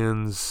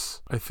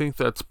fans'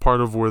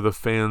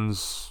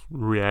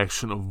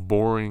 reaction of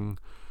boring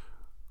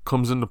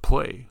comes into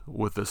play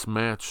with this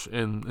match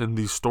and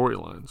these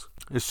storylines.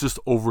 It's just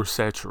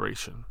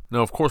oversaturation.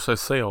 Now, of course, I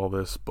say all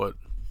this, but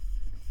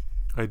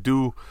I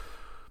do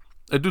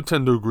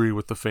tend to agree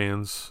with the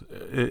fans.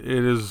 It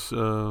is,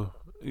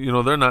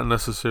 they're not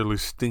necessarily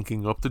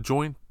stinking up the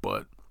joint,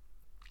 but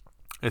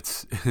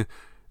it's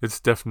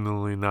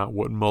definitely not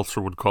what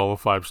Meltzer would call a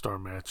 5-star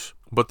match.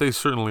 But they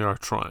certainly are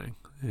trying,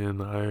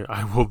 and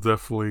I will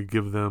definitely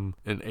give them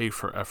an A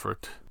for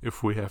effort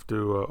if we have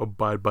to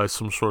abide by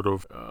some sort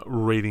of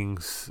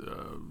ratings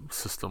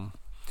system.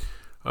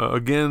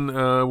 Again,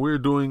 we're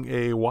doing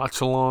a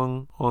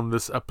watch-along on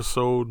this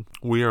episode.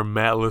 We are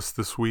Mattless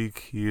this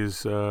week. He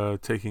is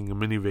taking a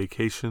mini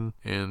vacation.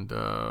 And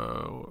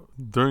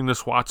during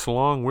this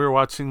watch-along, we're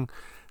watching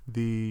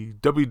the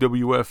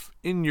WWF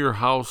In Your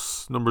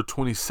House number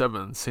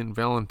 27, St.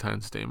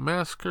 Valentine's Day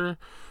Massacre.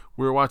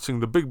 We're watching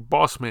the Big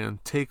Boss Man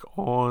take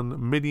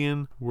on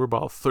Midian. We're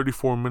about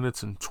 34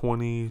 minutes and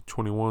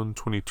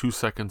 22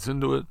 seconds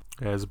into it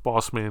as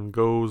Boss Man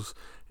goes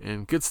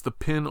and gets the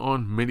pin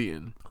on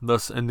Midian,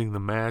 thus ending the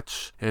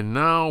match. And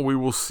now we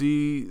will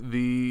see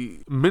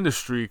the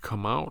Ministry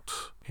come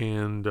out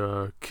and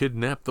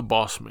kidnap the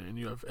Boss Man.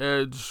 You have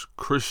Edge,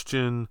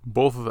 Christian,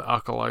 both of the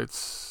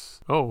Acolytes.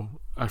 Oh,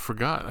 I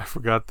forgot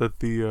that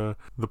the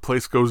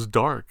place goes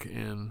dark,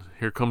 and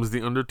here comes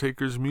the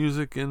Undertaker's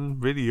music and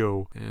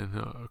video, and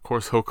of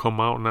course he'll come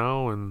out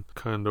now and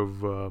kind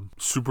of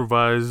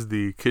supervise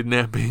the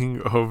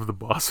kidnapping of the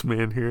Boss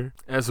Man here.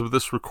 As of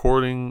this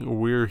recording,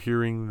 we're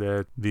hearing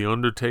that the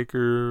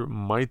Undertaker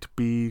might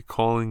be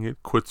calling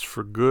it quits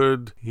for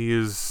good. He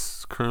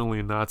is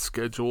currently not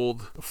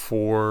scheduled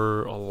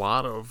for a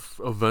lot of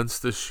events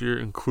this year,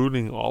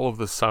 including all of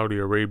the Saudi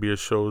Arabia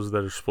shows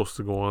that are supposed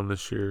to go on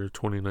this year,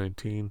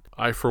 2019.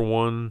 I, for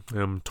one,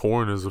 am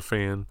torn as a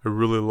fan. I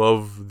really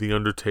love The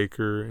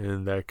Undertaker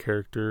and that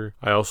character.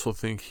 I also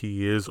think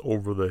he is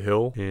over the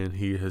hill, and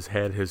he has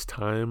had his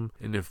time,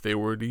 and if they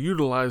were to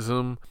utilize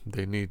him,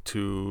 they need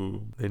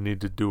to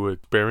do it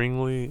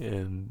sparingly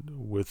and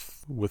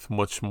with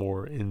much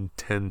more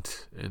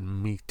intent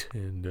and meat,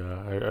 and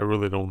I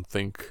really don't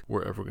think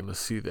we're ever going to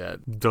see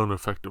that done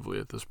effectively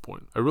at this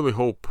point. I really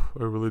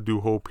do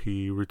hope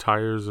he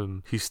retires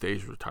and he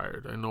stays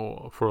retired. I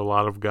know for a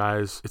lot of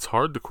guys, it's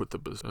hard to quit the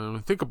business. I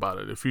mean, think about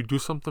it. If you do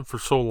something for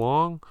so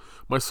long,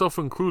 myself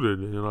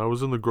included, I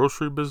was in the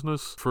grocery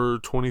business for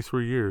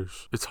 23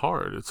 years. It's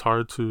hard. It's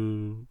hard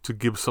to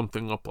give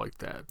something up like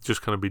that.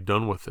 Just kind of be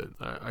done with it.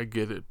 I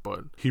get it,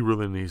 but he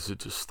really needs to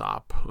just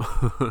stop.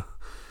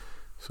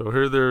 So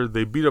here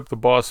they beat up the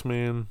Boss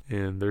Man,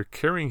 and they're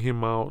carrying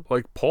him out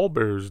like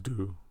pallbearers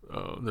do.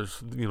 There's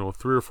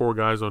 3 or 4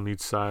 guys on each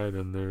side,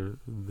 and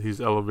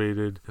he's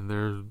elevated, and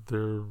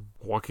they're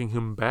walking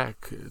him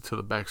back to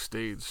the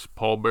backstage.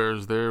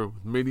 Pallbearers there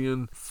with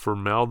Midian,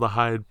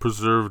 formaldehyde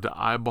preserved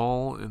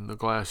eyeball in the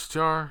glass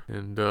jar,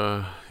 and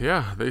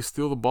they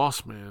steal the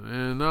Boss Man.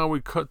 And now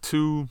we cut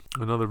to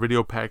another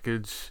video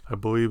package. I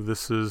believe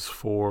this is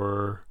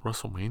for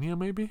WrestleMania,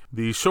 maybe?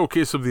 The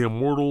Showcase of the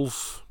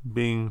Immortals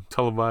being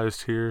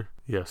televised here.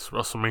 Yes,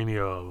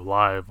 WrestleMania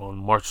live on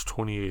March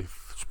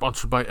 28th.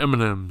 Sponsored by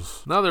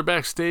M&M's. Now they're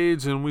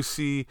backstage, and we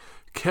see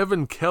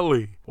Kevin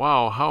Kelly.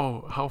 Wow,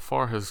 how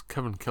far has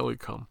Kevin Kelly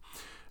come?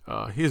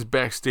 He is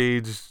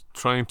backstage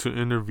trying to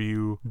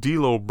interview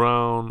D'Lo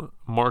Brown,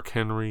 Mark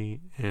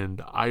Henry,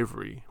 and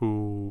Ivory,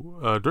 who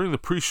during the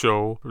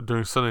pre-show,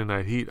 during Sunday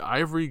Night Heat,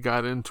 Ivory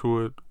got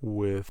into it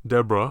with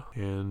Deborah,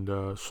 and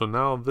so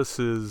now this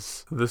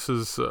is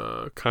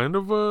kind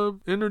of a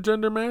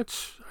intergender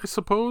match, I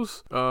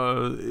suppose.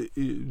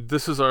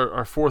 This is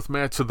our 4th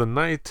match of the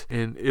night,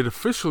 and it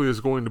officially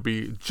is going to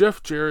be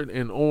Jeff Jarrett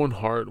and Owen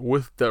Hart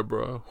with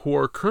Deborah, who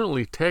are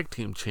currently tag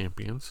team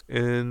champions,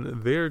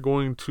 and they're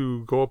going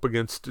to go up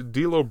against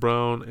D'Lo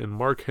Brown and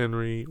Mark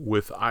Henry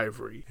with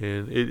Ivory,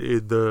 and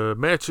the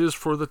match is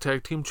for the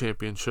tag team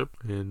championship,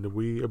 and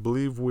I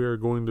believe we are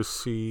going to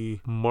see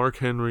Mark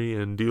Henry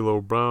and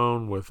D'Lo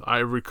Brown with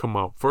Ivory come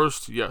out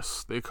first.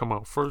 Yes, they come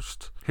out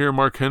first. Here,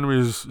 Mark Henry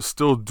is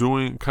still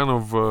doing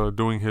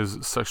his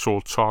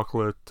sexual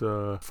chocolate.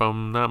 If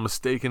I'm not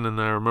mistaken and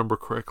I remember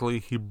correctly,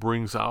 he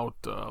brings out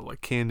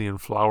like candy and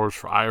flowers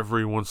for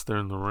Ivory once they're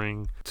in the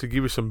ring. To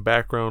give you some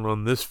background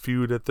on this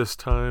feud at this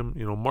time,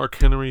 Mark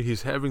Henry,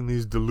 he's having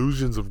these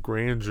delusions of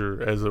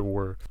grandeur, as it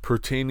were,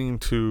 pertaining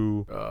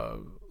to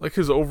like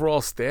his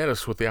overall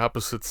status with the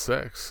opposite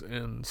sex.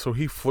 And so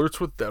he flirts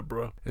with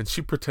Deborah, and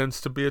she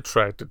pretends to be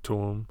attracted to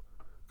him,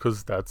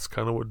 because that's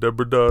kind of what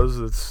Deborah does.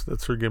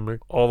 That's her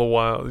gimmick. All the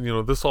while,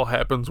 this all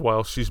happens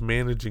while she's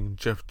managing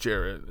Jeff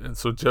Jarrett. And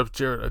so Jeff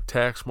Jarrett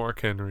attacks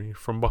Mark Henry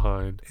from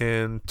behind.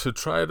 And to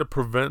try to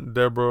prevent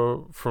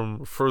Deborah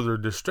from further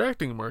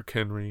distracting Mark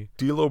Henry,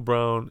 D'Lo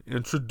Brown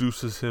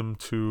introduces him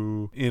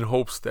in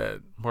hopes that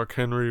Mark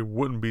Henry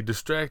wouldn't be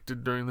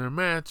distracted during their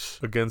match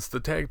against the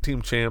tag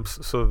team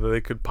champs, so that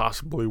they could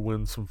possibly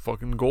win some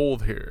fucking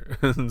gold here.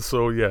 And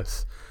so,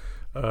 yes.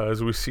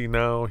 As we see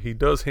now, he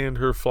does hand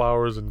her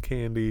flowers and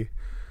candy,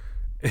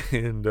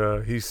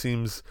 and he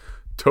seems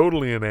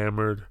totally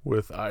enamored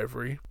with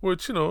Ivory,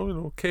 which,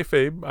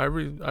 kayfabe.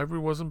 Ivory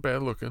wasn't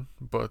bad looking,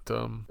 but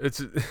it's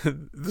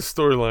the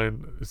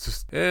storyline. It's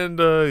just, and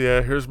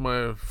here's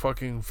my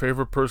fucking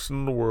favorite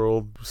person in the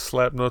world,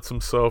 Slapnuts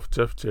himself,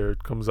 Jeff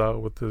Jarrett, comes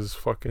out with his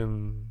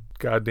fucking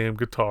goddamn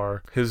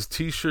guitar. His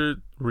t-shirt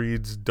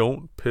reads,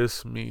 "Don't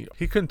piss me."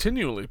 He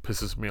continually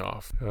pisses me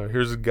off.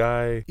 Here's a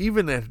guy,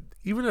 even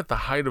at the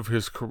height of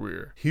his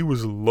career, he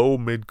was low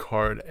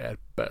mid-card at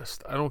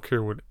best. I don't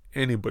care what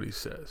anybody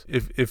says.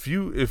 If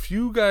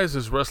you guys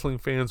as wrestling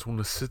fans want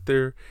to sit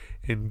there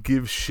and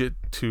give shit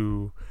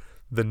to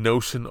the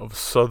notion of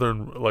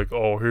Southern, like,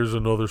 oh, here's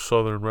another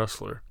Southern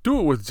wrestler, do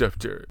it with Jeff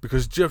Jarrett,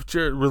 because Jeff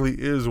Jarrett really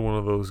is one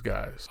of those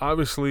guys.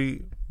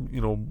 Obviously,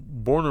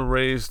 born and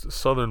raised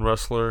Southern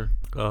wrestler,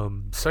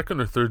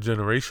 second or third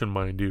generation,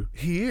 mind you.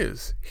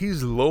 He's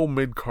low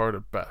mid-card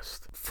at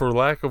best. For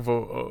lack of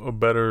a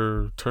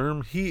better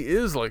term, he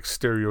is like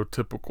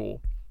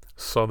stereotypical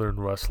Southern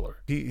wrestler.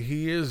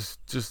 He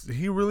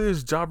really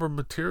is jobber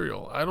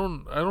material. I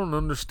don't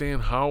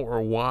understand how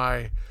or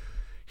why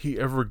he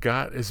ever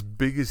got as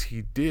big as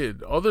he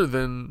did, other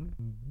than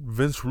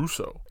Vince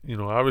Russo.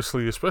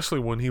 Obviously, especially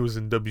when he was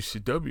in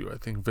WCW, I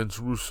think Vince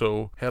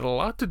Russo had a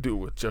lot to do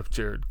with Jeff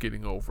Jarrett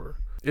getting over.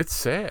 It's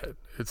sad.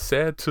 It's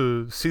sad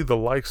to see the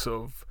likes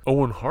of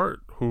Owen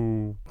Hart,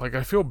 who, like,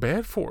 I feel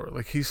bad for.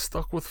 Like, he's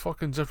stuck with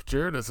fucking Jeff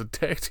Jarrett as a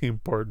tag team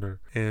partner.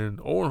 And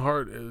Owen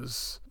Hart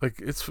is,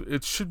 like,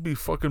 it should be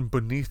fucking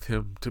beneath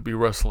him to be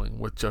wrestling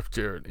with Jeff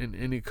Jarrett in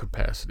any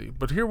capacity.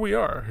 But here we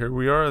are,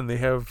 and they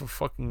have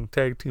fucking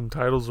tag team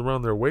titles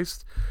around their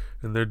waist,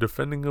 and they're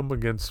defending them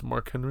against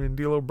Mark Henry and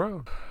D'Lo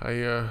Brown.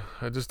 I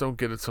just don't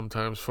get it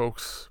sometimes,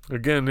 folks.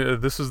 Again,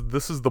 this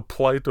is the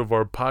plight of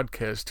our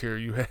podcast here.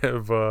 You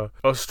have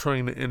us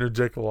trying to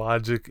interject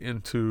logic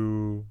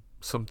into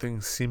something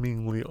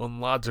seemingly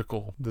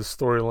unlogical. This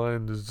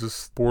storyline is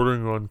just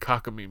bordering on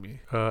cockamamie.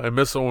 I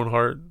miss Owen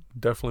Hart.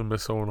 Definitely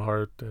miss Owen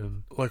Hart.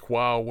 And, like,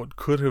 wow, what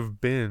could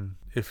have been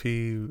if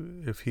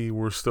he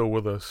were still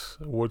with us?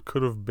 What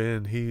could have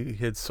been? He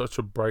had such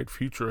a bright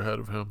future ahead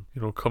of him.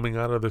 Coming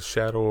out of the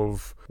shadow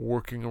of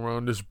working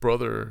around his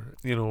brother,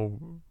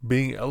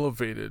 being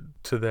elevated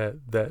to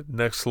that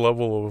next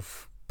level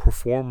of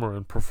performer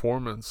and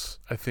performance.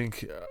 I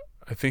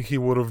think he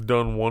would have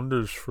done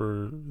wonders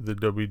for the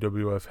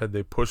WWF had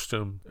they pushed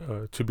him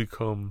to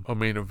become a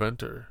main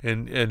eventer.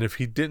 And if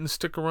he didn't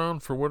stick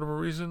around for whatever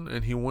reason,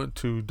 and he went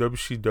to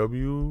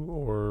WCW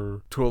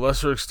or to a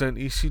lesser extent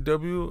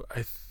ECW,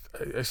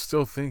 I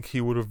still think he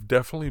would have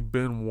definitely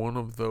been one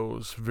of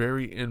those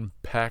very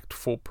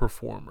impactful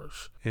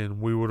performers,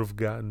 and we would have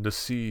gotten to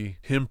see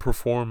him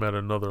perform at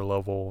another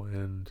level.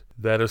 And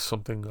that is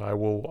something I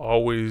will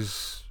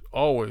always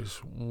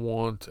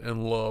want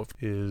and love,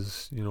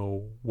 is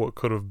what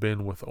could have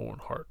been with Owen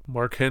Hart.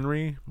 Mark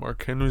Henry's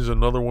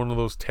another one of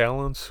those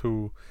talents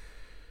who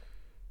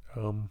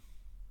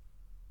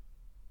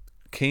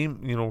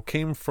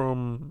came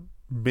from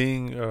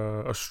being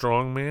a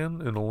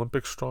strongman, an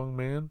Olympic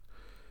strongman,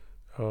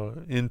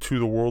 into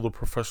the world of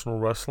professional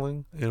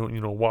wrestling.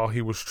 And while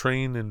he was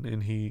trained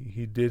and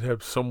he did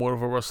have somewhat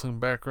of a wrestling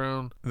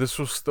background, this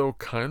was still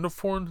kind of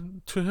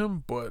foreign to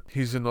him. But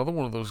he's another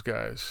one of those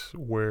guys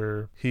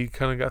where he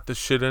kind of got the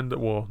shit end.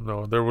 Well,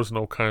 no, there was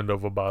no kind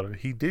of about it.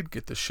 He did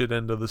get the shit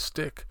end of the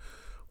stick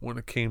when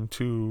it came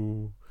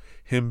to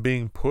him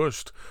being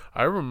pushed.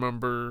 I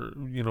remember,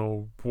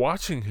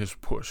 watching his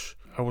push.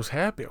 I was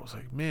happy. I was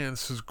like, man,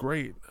 this is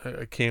great.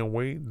 I can't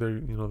wait. They're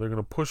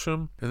gonna push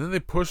him. And then they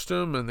pushed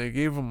him and they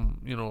gave him,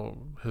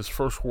 his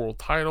first world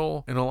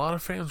title. And a lot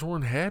of fans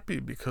weren't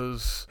happy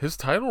because his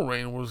title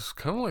reign was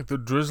kind of like the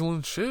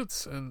drizzling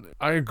shits. And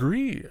I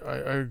agree.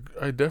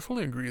 I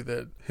definitely agree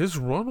that his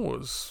run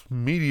was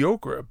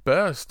mediocre at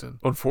best. And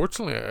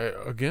unfortunately,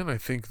 I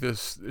think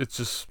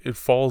it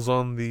falls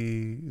on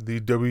the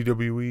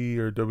WWE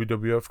or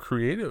WWF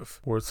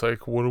creative, where it's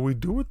like, what do we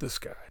do with this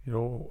guy?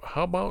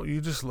 How about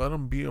you just let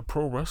him be a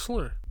pro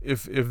wrestler?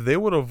 If they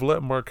would have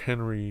let Mark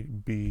Henry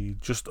be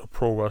just a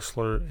pro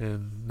wrestler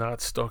and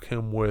not stuck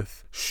him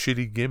with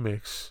shitty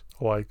gimmicks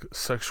like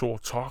sexual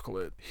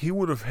chocolate,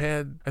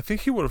 I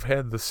think he would have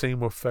had the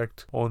same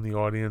effect on the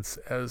audience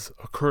as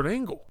a Kurt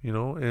Angle,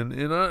 and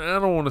I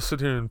don't want to sit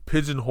here and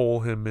pigeonhole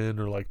him in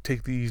or like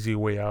take the easy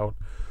way out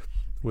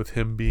with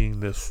him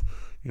being this,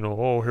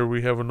 here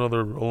we have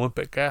another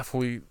Olympic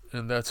athlete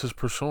and that's his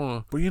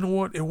persona. But you know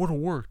what? It would have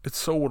worked. It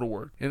so would have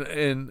worked.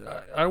 And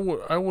I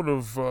would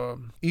have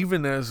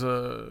even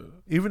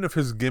if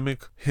his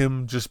gimmick,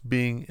 him just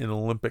being an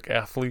Olympic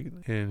athlete,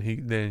 and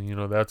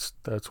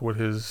that's what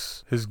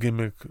his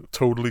gimmick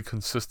totally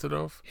consisted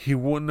of. He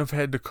wouldn't have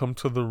had to come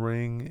to the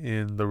ring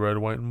in the red,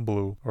 white, and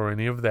blue or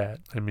any of that.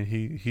 I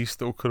mean, he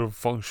still could have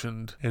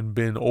functioned and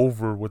been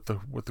over with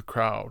the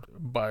crowd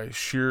by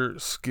sheer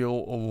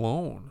skill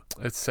alone.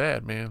 It's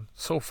sad, man.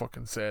 So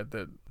fucking sad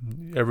that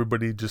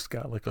everybody just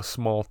got like a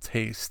small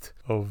taste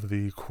of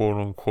the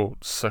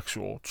quote-unquote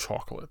sexual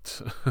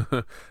chocolate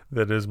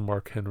that is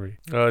Mark Henry.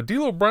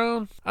 D'Lo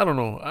Brown, I don't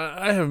know.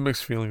 I have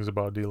mixed feelings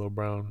about D'Lo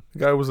Brown. The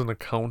guy was an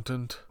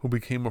accountant who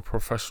became a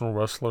professional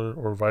wrestler,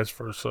 or vice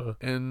versa.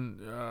 And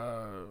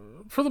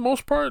for the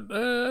most part,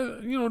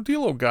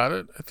 D'Lo got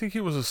it. I think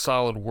he was a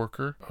solid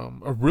worker. I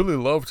really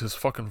loved his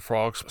fucking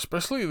frogs,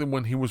 especially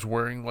when he was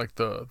wearing like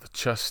the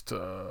chest.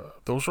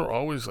 Those are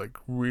always like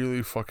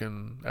really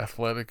fucking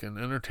athletic and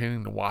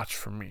entertaining to watch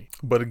for me.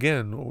 But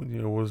again,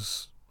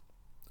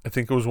 I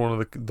think it was one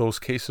of those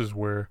cases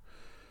where,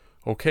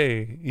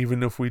 okay,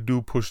 even if we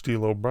do push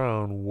D'Lo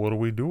Brown, what do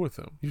we do with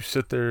him? You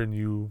sit there and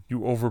you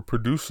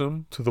overproduce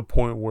him to the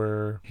point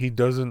where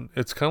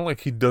it's kind of like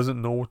he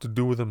doesn't know what to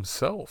do with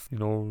himself.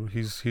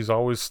 He's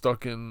always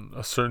stuck in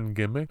a certain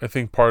gimmick. I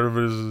think part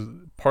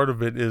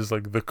of it is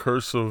like the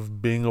curse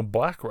of being a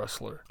black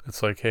wrestler.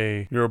 It's like,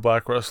 hey, you're a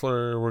black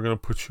wrestler, we're going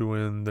to put you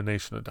in the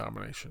Nation of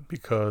Domination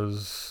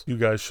because you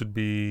guys should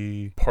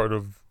be part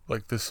of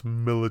like this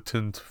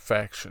militant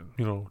faction,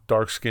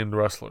 dark-skinned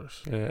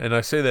wrestlers. And I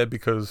say that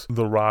because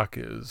The Rock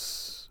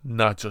is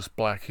not just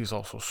black, he's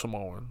also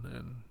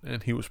Samoan,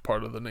 and he was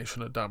part of the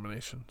Nation of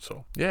Domination.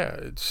 So yeah,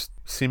 it's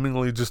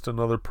seemingly just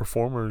another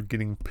performer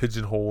getting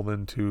pigeonholed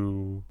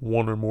into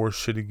one or more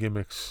shitty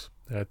gimmicks.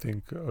 I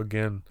think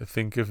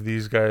if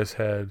these guys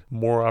had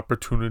more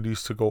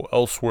opportunities to go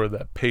elsewhere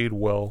that paid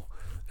well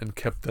and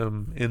kept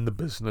them in the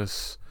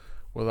business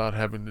without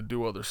having to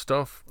do other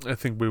stuff, I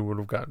think we would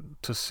have gotten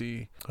to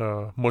see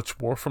much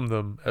more from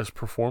them as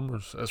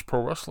performers, as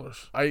pro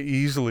wrestlers. I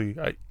easily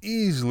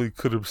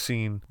could have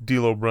seen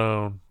D'Lo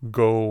Brown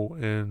go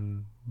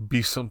and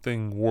be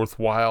something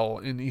worthwhile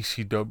in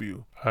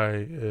ECW.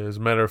 As a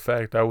matter of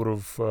fact, I would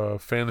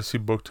have fantasy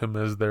booked him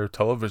as their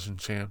television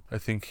champ. I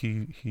think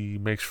he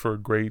makes for a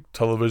great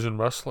television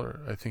wrestler.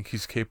 I think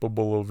he's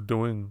capable of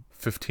doing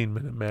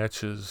 15-minute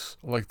matches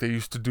like they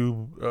used to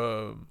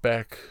do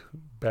back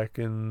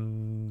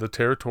in the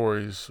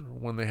territories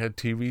when they had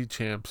TV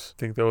champs. I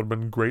think that would have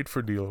been great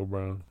for D'Lo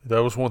Brown.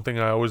 That was one thing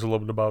I always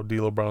loved about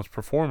D'Lo Brown's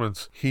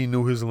performance. He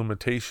knew his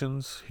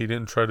limitations. He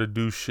didn't try to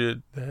do shit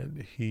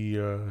that he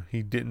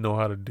didn't know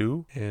how to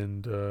do.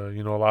 And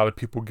a lot of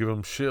people give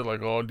him shit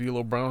like, oh,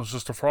 D'Lo Brown's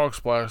just a frog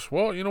splash.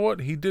 Well, you know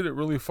what? He did it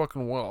really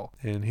fucking well.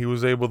 And he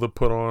was able to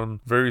put on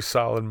very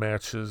solid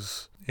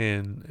matches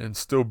and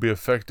still be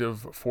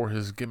effective for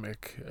his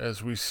gimmick,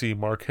 as we see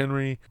Mark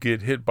Henry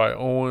get hit by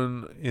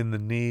Owen in the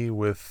knee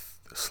with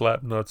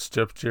Slapnuts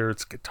Jeff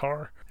Jarrett's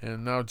guitar.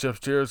 And now Jeff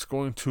Jarrett's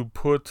going to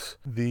put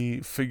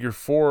the figure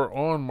 4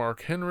 on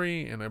Mark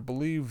Henry, and I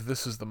believe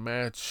this is the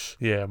match.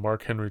 Yeah,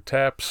 Mark Henry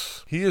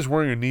taps. He is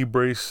wearing a knee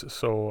brace,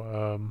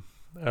 so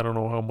I don't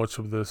know how much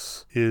of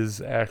this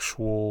is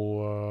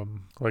actual,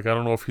 I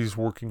don't know if he's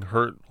working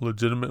hurt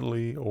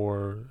legitimately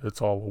or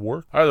it's all a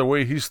work. Either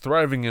way, he's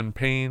thriving in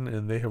pain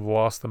and they have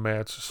lost the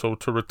match. So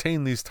to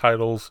retain these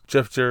titles,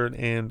 Jeff Jarrett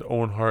and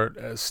Owen Hart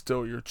as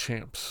still your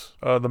champs.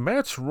 The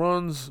match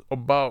runs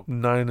about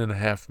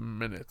 9.5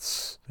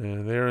 minutes.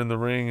 And they're in the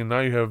ring, and now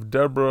you have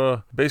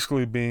Deborah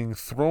basically being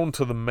thrown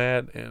to the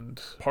mat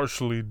and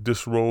partially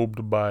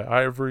disrobed by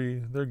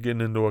Ivory. They're getting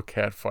into a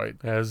cat fight,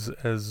 as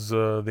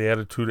the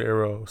Attitude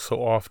Era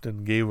so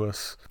often gave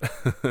us.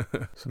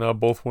 So now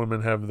both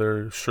women have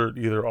their shirt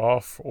either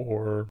off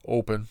or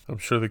open. I'm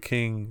sure the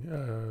King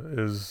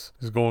is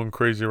going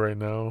crazy right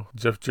now.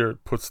 Jeff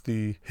Jarrett puts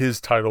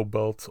his title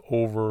belt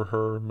over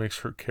her, makes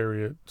her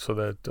carry it so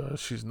that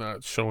she's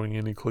not showing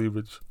any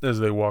cleavage as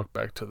they walk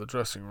back to the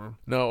dressing room.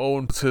 Now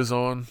Owen puts his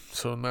on,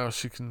 so now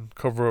she can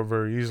cover up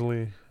very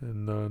easily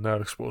and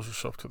not expose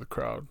herself to the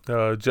crowd.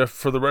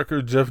 For the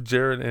record, Jeff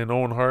Jarrett and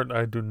Owen Hart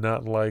I do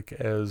not like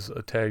as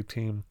a tag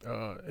team.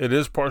 It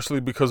is partially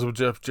because of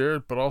Jeff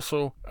Jarrett, but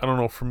also, I don't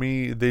know, for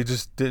me, they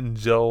just didn't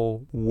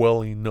gel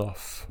well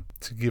enough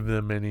to give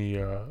them any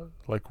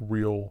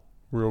real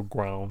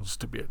grounds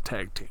to be a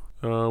tag team.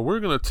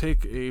 We're gonna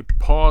take a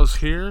pause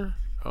here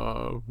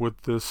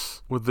with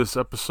this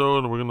episode,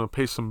 and we're gonna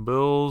pay some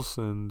bills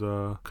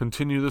and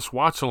continue this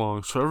watch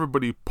along. So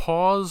everybody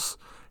pause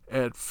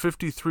at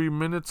 53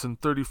 minutes and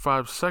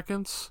 35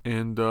 seconds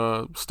and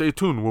stay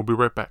tuned. We'll be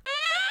right back.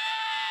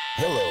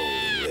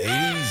 Hello,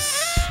 ladies.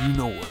 You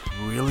know what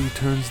really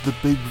turns the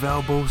Big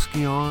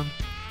Valboski on?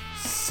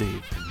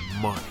 Saving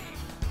money.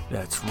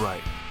 That's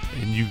right.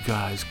 And you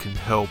guys can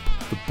help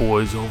the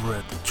boys over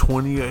at the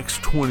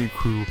 20x20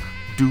 crew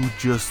do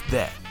just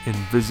that and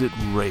visit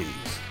Raise.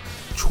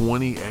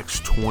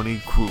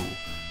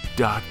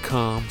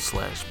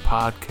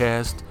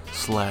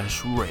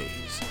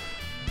 20x20crew.com/podcast/raise.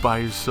 buy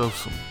yourself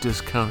some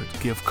discounted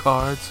gift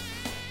cards,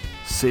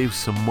 save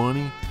some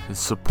money, and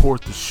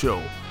support the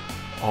show,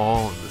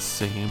 all in the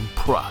same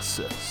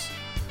process.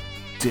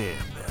 Damn,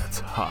 that's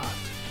hot.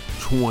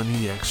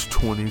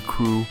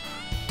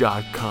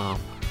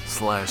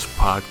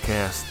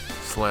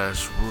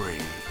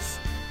 20x20crew.com/podcast/raise.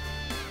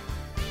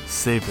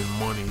 Saving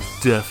money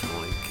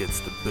definitely gets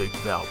the Big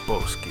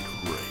Valboski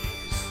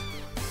raise.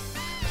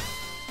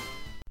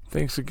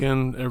 Thanks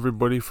again,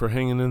 everybody, for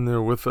hanging in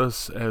there with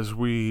us as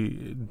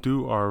we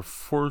do our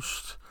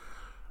first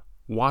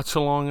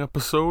watch-along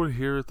episode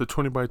here at the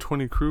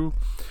 20x20 crew.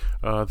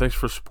 Thanks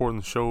for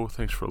supporting the show.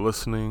 Thanks for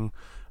listening.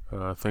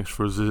 Thanks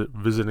for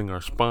visiting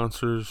our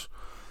sponsors.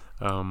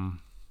 We're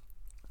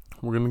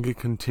going to get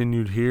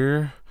continued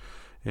here.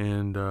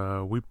 And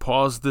we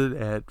paused it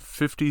at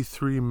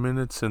 53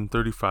 minutes and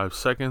 35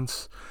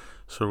 seconds.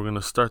 So we're going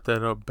to start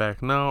that up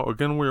back now.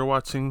 Again, we are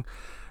watching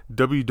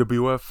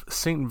WWF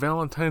St.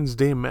 Valentine's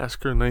Day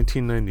Massacre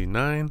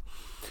 1999.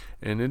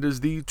 And it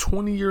is the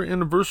 20-year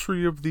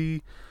anniversary of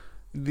the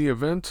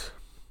event.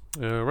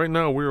 Right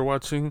now we are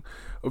watching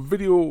a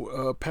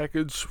video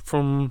package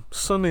from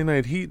Sunday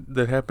Night Heat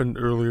that happened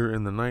earlier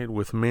in the night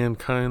with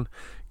Mankind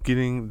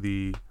getting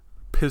the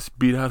piss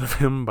beat out of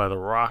him by The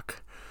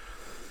Rock.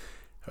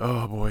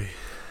 Oh boy,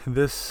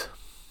 this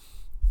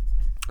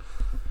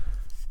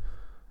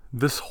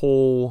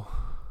whole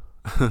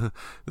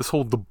this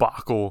whole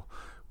debacle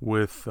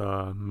with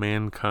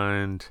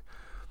Mankind,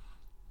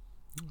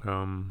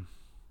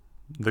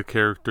 the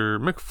character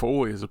Mick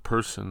Foley as a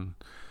person,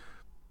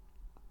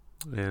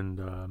 and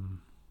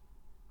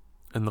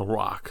The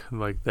Rock,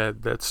 like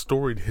that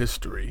storied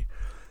history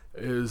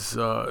is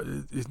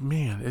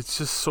it's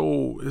just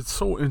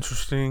so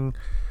interesting.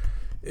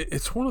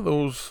 It's one of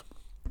those.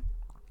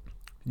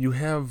 You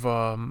have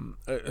I'll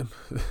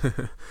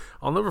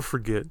never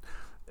forget,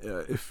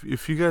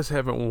 if you guys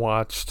haven't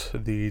watched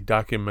the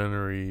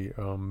documentary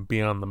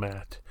Beyond the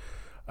Mat,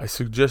 I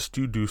suggest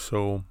you do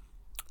so.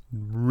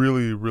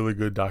 Really, really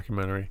good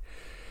documentary.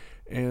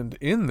 And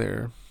in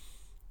there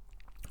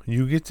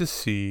you get to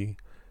see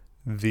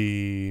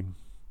the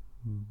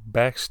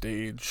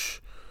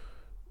backstage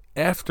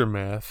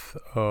aftermath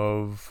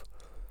of,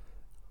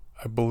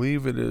 I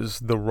believe it is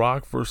The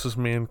Rock versus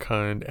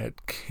Mankind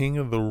at King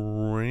of the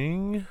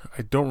Ring.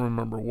 I don't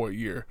remember what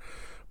year,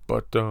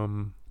 but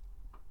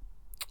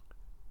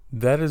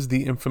that is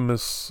the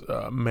infamous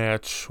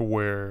match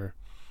where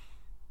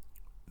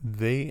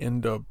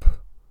The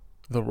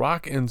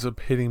Rock ends up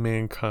hitting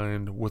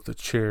Mankind with a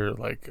chair,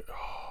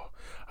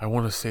 I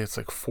want to say it's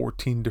like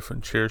 14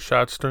 different chair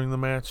shots during the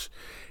match,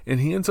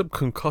 and he ends up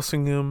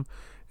concussing him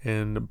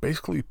and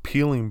basically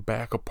peeling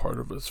back a part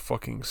of his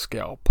fucking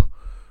scalp.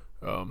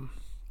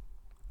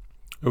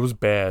 It was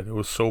bad. It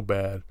was so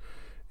bad.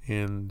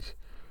 And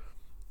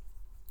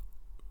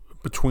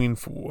between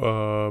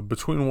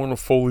one of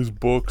Foley's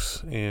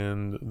books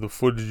and the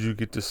footage you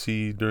get to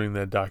see during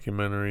that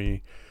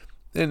documentary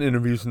and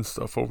interviews and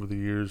stuff over the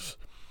years,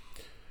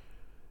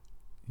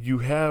 you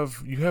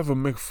have a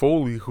Mick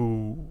Foley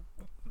who,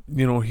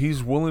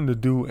 he's willing to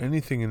do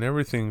anything and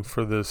everything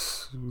for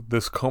this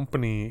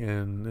company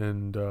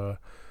and to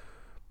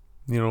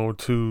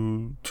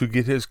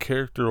get his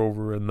character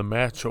over and the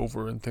match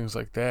over and things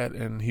like that.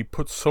 And he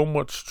puts so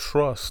much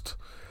trust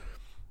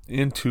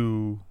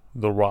into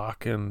The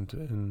Rock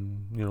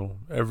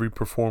and every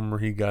performer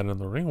he got in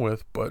the ring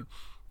with. But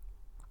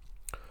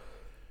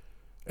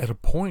at a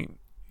point,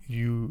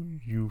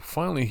 you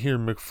finally hear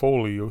Mick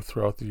Foley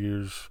throughout the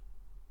years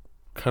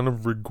kind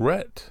of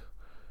regret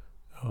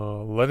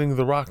letting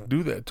The Rock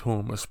do that to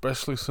him,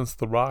 especially since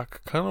The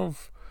Rock kind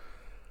of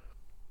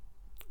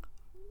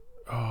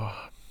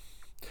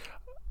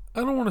I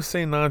don't want to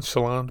say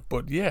nonchalant,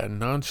 but yeah,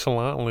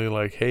 nonchalantly,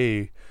 like,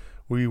 hey,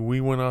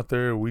 we went out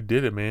there, we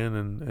did it, man,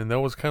 and that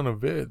was kind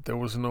of it. There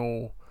was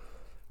no,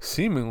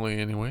 seemingly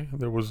anyway,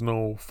 there was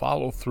no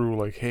follow through,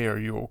 like, hey, are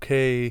you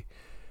okay,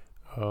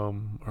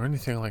 or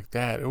anything like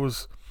that. It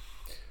was,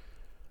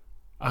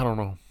 I don't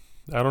know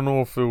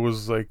if it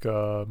was like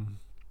a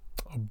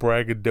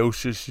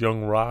braggadocious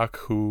young Rock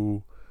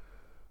who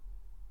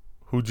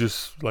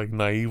just like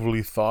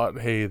naively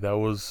thought, hey, that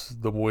was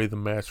the way the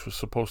match was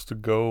supposed to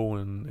go,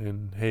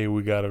 and hey,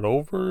 we got it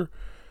over,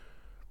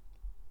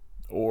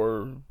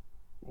 or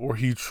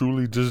he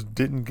truly just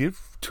didn't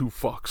give two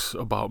fucks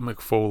about Mick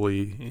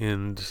Foley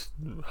and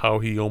how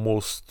he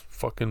almost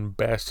fucking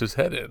bashed his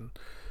head in,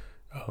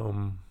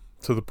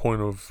 to the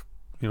point of,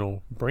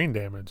 brain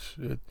damage.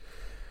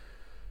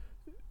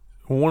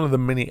 One of the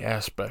many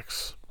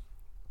aspects,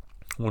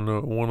 one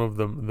of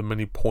the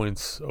many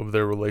points of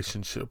their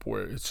relationship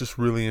where it's just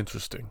really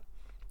interesting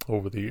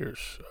over the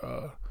years.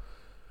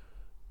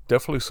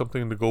 Definitely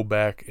something to go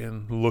back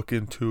and look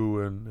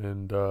into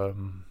and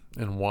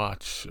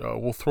watch.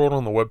 We'll throw it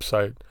on the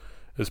website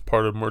as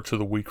part of Merch of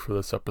the Week for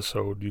this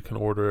episode. You can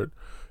order it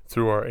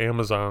through our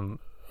Amazon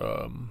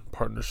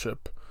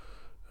partnership.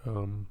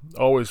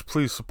 Always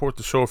please support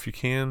the show if you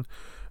can.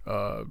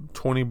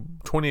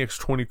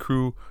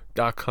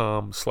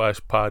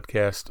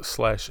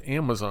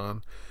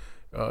 20x20crew.com/podcast/Amazon.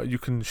 You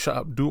can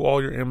do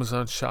all your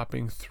Amazon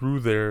shopping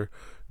through there.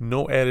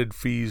 No added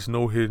fees,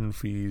 no hidden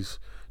fees,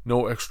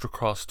 no extra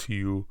cost to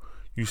you.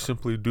 You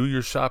simply do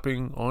your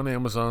shopping on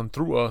Amazon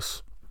through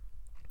us,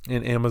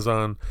 and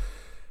Amazon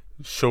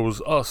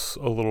shows us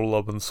a little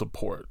love and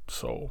support.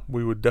 So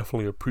we would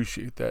definitely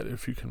appreciate that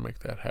if you can make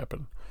that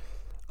happen.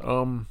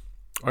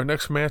 Our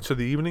next match of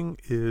the evening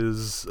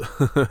is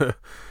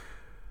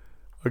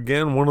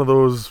again one of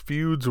those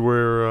feuds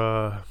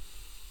where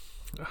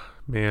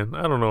man,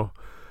 I don't know.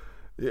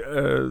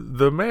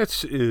 The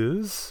match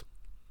is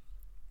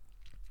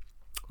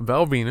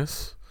Val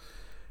Venis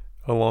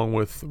along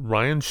with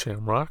Ryan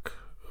Shamrock,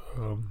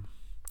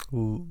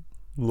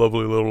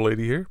 lovely little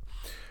lady here,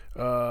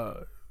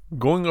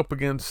 going up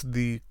against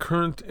the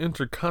current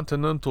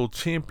Intercontinental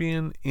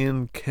Champion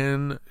in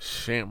Ken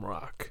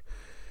Shamrock.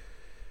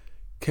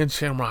 Ken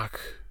Shamrock,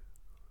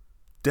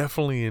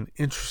 definitely an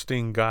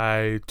interesting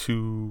guy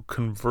to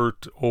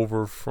convert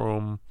over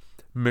from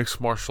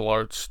mixed martial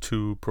arts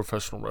to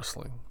professional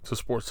wrestling, to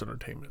sports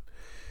entertainment.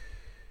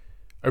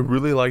 I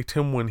really liked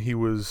him when he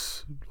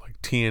was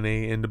like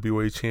TNA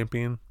NWA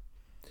champion,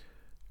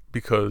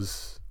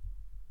 because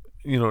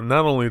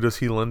not only does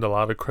he lend a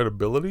lot of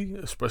credibility,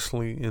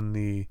 especially in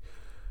the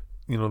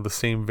the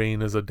same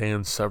vein as a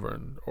Dan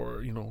Severn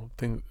or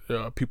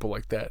people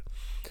like that,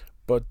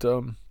 but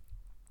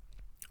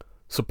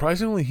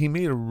surprisingly he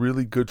made a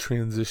really good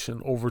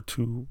transition over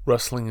to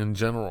wrestling in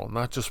general,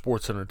 not just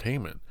sports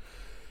entertainment.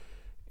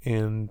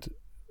 And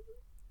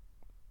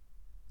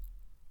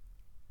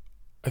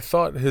I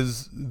thought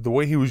the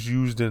way he was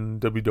used in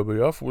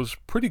WWF was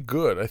pretty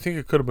good. I think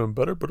it could have been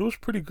better, but it was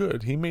pretty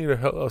good. He made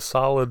a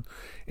solid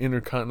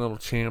Intercontinental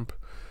champ,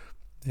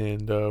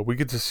 and we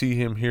get to see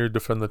him here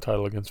defend the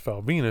title against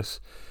Val Venis.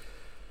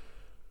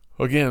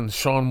 Again,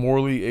 Sean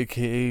Morley,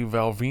 a.k.a.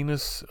 Val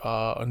Venis,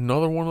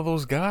 another one of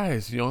those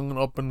guys, young and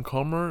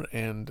up-and-comer,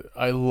 and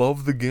I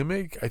love the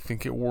gimmick. I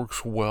think it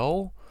works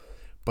well,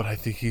 but I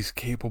think he's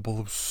capable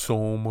of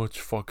so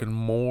much fucking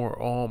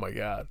more. Oh, my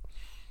God.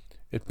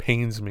 It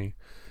pains me.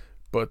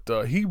 But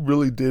he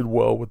really did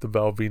well with the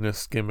Val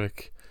Venis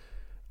gimmick.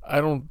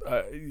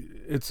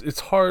 It's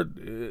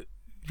hard.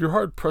 You're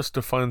hard-pressed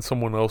to find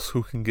someone else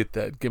who can get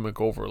that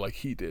gimmick over like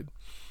he did.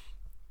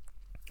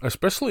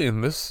 Especially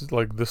in this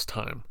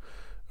time,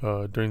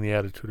 during the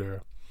Attitude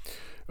Era.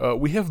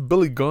 We have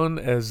Billy Gunn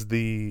as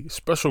the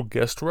special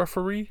guest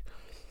referee.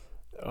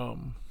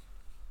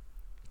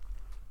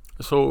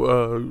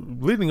 So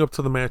leading up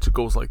to the match, it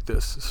goes like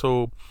this.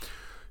 So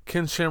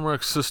Ken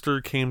Shamrock's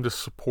sister came to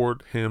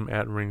support him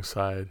at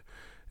ringside,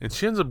 and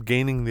she ends up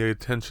gaining the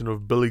attention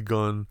of Billy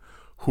Gunn,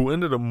 who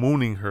ended up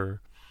mooning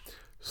her.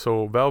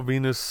 So Val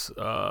Venis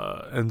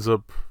ends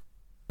up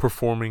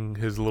performing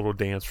his little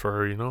dance for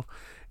her,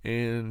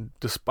 and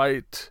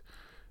despite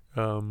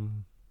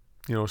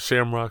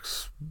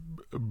Shamrock's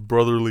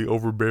brotherly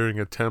overbearing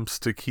attempts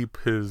to keep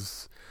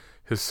his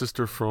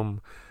sister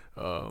from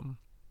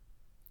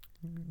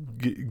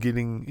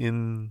getting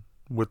in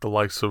with the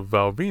likes of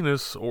Val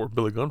Venis, or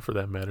Billy Gunn for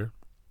that matter,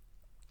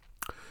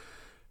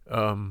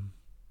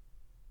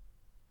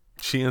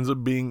 she ends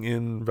up being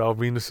in Val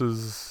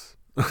Venis's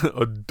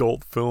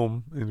adult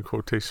film, in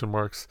quotation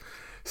marks,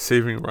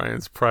 Saving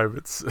Ryan's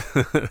Privates.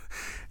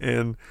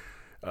 And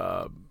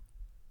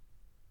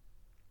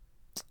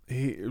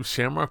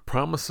Shamrock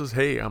promises,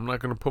 hey, I'm not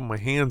going to put my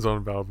hands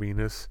on Val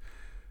Venis.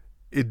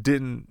 It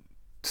didn't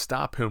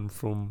stop him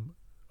from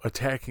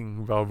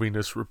attacking Val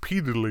Venis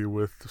repeatedly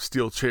with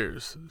steel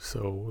chairs.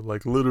 So,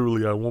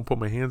 literally, I won't put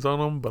my hands on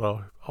him, but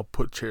I'll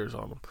put chairs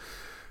on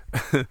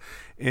him.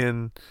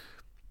 And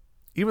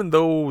even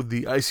though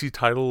the IC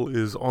title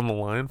is on the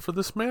line for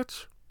this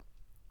match,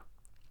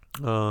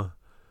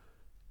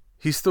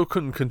 he still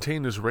couldn't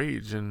contain his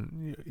rage,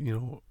 and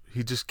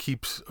he just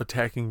keeps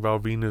attacking Val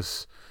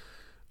Venis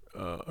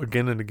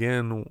again and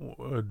again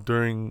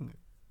during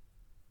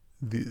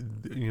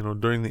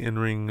in-ring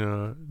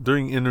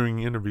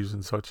interviews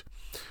and such.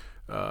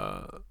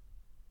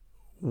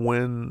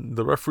 When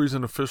the referees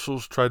and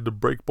officials tried to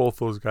break both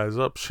those guys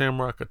up,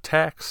 Shamrock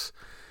attacks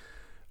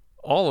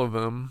all of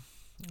them,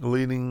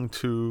 leading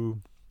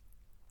to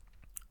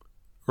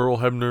Earl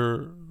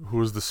Hebner, who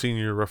was the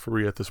senior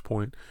referee at this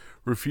point,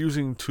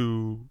 refusing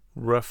to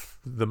ref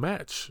the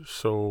match.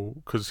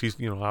 So, because he's,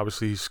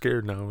 obviously he's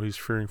scared now. He's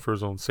fearing for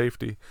his own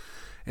safety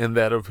and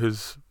that of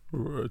his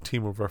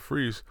team of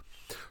referees.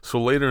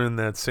 So later in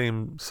that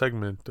same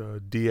segment,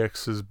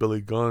 DX's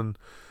Billy Gunn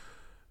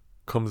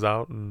comes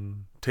out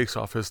and takes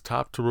off his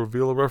top to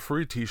reveal a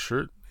referee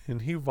t-shirt,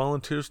 and he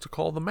volunteers to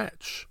call the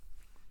match.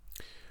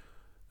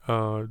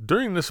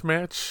 During this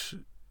match,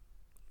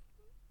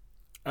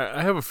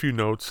 I have a few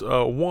notes.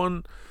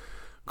 One,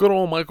 good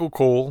old Michael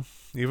Cole,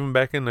 even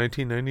back in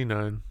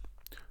 1999,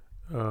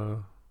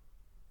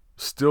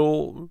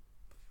 still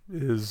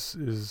is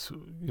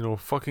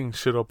fucking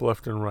shit up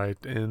left and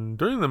right. And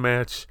during the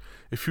match,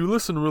 if you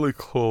listen really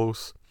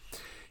close,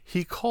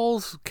 he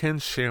calls Ken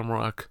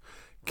Shamrock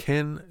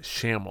Ken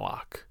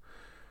Shamlock.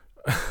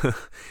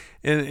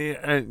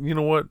 And you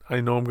know what?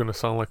 I know I'm going to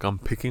sound like I'm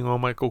picking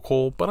on Michael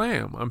Cole, but I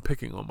am. I'm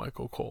picking on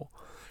Michael Cole.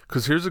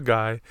 Because here's a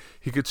guy,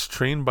 he gets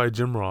trained by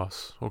Jim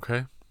Ross,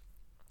 okay?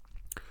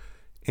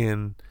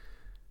 And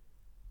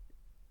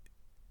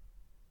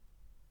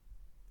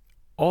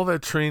all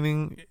that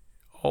training,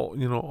 all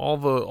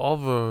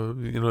the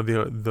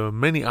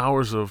many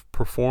hours of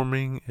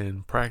performing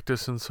and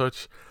practice and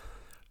such,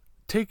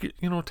 take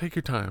your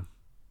time.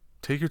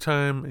 Take your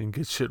time and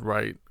get shit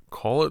right.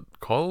 Call it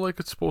like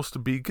it's supposed to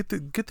be. Get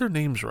their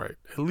names right.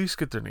 At least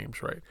get their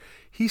names right.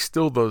 He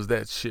still does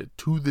that shit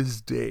to this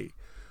day,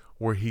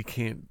 where he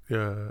can't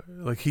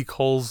he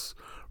calls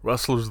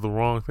wrestlers the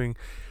wrong thing,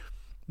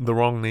 the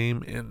wrong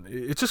name, and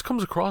it just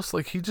comes across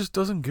like he just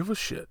doesn't give a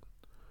shit.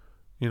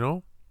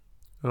 When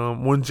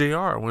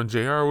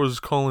JR was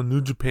calling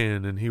New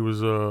Japan and he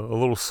was a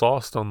little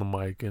sauced on the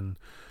mic, and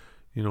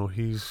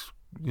he's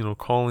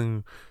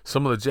calling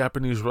some of the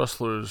Japanese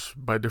wrestlers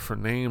by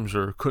different names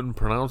or couldn't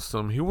pronounce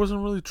them. He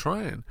wasn't really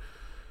trying.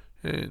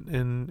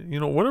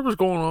 And whatever's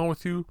going on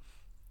with you,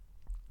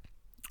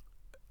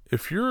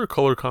 if you're a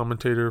color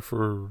commentator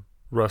for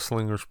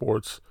wrestling or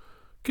sports,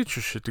 get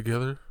your shit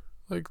together.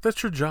 Like,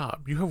 that's your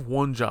job. You have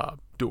one job.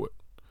 Do it.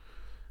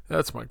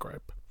 That's my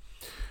gripe.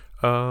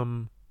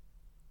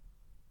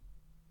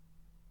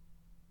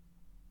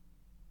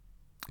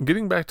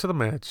 Getting back to the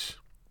match,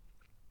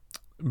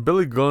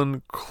 Billy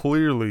Gunn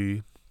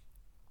clearly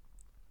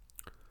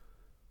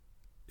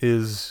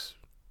is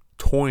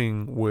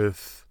toying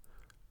with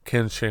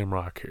Ken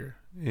Shamrock here.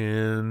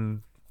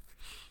 And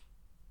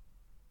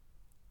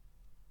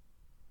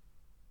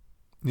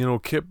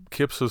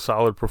Kip's a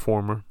solid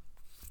performer.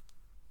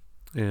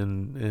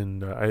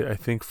 And I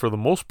think for the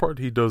most part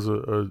he does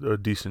a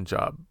decent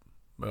job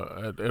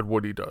at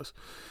what he does.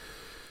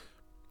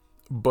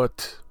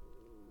 But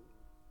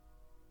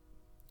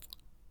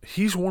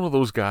he's one of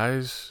those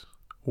guys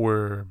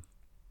where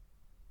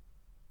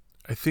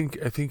I think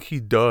he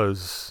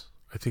does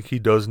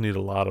need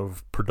a lot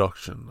of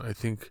production. I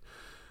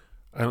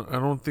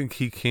don't think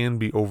he can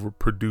be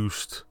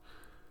overproduced.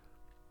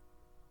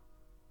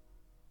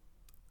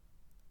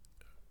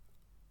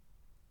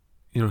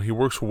 He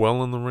works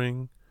well in the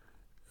ring,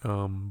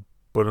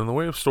 but in the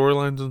way of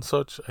storylines and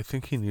such, I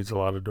think he needs a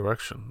lot of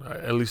direction.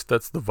 At least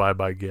that's the vibe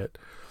I get.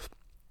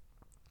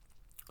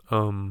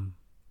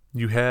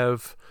 You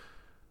have,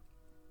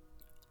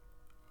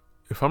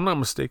 if I'm not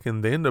mistaken,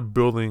 they end up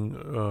building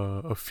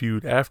a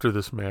feud after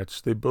this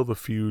match. They build a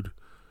feud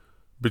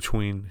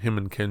between him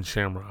and Ken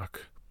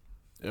Shamrock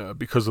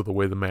because of the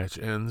way the match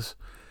ends,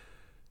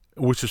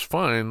 which is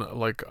fine.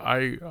 Like,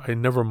 I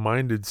never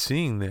minded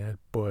seeing that,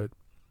 but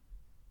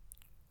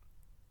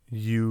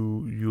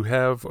you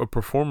have a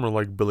performer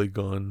like Billy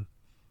Gunn,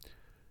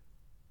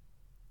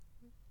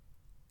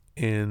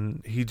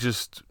 and he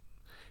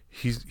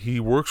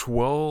works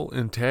well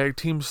in tag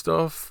team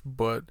stuff,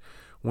 but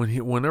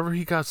whenever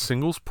he got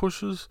singles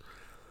pushes,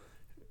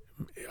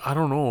 I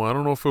don't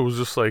know if it was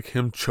just like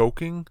him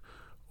choking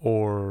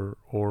or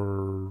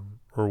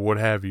what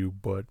have you,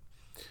 but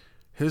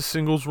his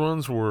singles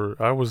runs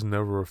I was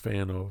never a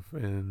fan of,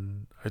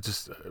 and I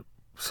just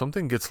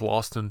something gets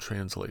lost in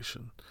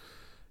translation.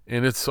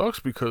 And it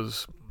sucks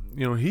because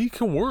he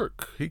can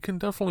work. He can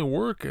definitely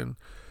work, and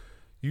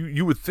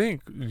you would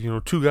think,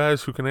 two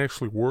guys who can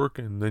actually work,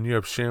 and then you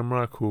have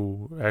Shamrock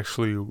who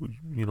actually,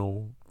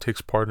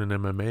 takes part in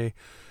MMA.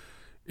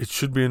 It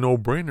should be a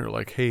no-brainer.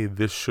 Like, hey,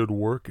 this should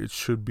work. It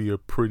should be a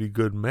pretty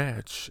good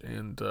match.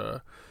 And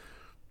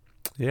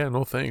yeah,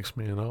 no thanks,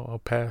 man.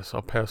 I'll pass.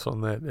 I'll pass on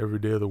that every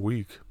day of the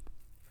week.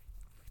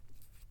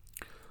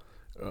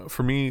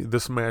 For me,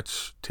 this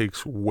match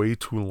takes way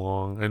too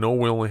long. I know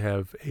we only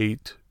have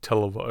 8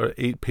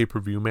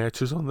 pay-per-view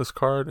matches on this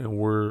card, and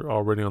we're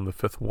already on the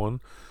 5th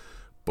one.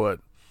 But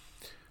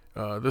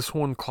this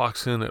one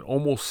clocks in at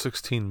almost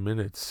 16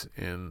 minutes,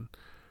 and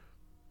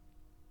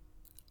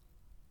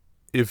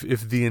if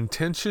the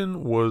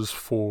intention was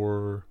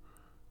for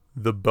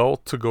the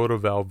belt to go to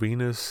Val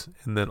Venis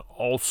and then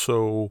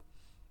also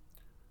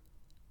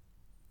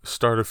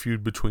start a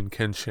feud between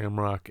Ken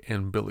Shamrock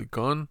and Billy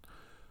Gunn,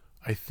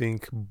 I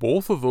think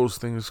both of those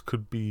things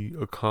could be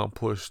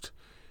accomplished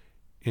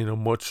in a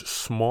much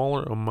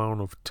smaller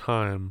amount of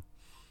time.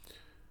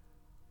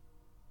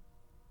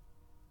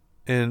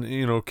 And,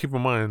 keep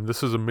in mind,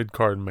 this is a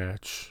mid-card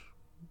match,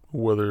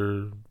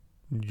 whether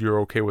you're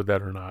okay with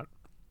that or not.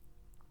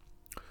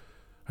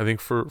 I think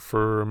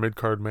for a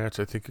mid-card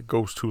match, I think it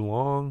goes too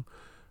long.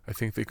 I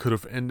think they could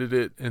have ended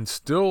it and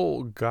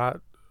still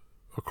got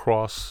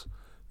across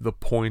the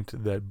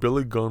point that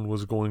Billy Gunn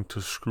was going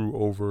to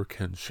screw over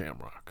Ken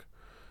Shamrock.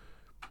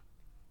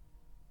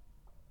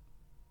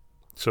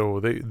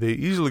 So they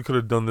easily could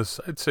have done this,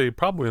 I'd say,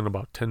 probably in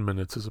about 10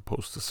 minutes as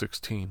opposed to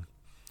 16.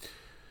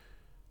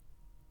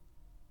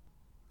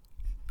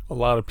 A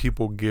lot of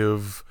people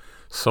give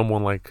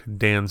someone like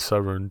Dan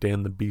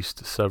the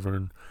Beast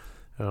Severn,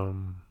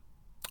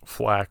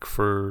 flack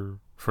for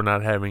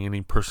not having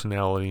any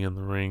personality in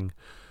the ring,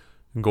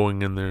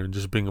 going in there and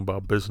just being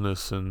about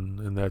business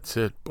and that's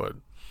it. But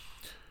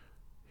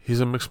he's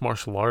a mixed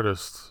martial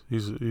artist.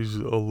 He's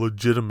a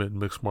legitimate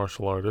mixed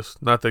martial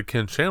artist. Not that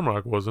Ken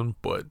Shamrock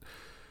wasn't, but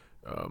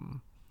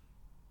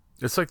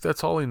it's like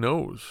that's all he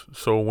knows.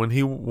 So when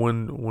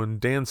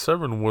Dan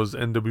Severn was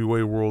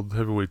NWA World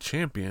Heavyweight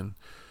Champion,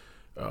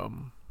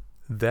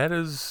 that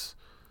is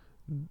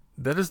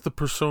the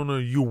persona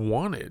you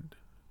wanted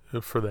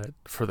for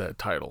that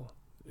title.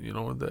 You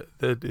know, that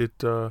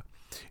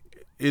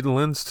it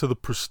lends to the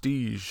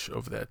prestige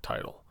of that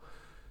title.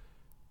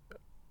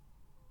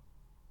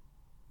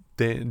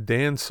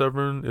 Dan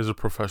Severn is a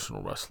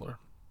professional wrestler,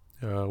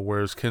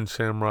 whereas Ken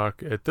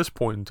Shamrock at this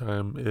point in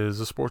time is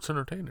a sports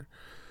entertainer.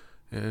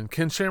 And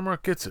Ken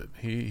Shamrock gets it.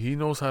 He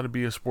knows how to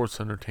be a sports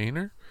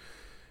entertainer,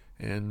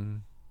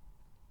 and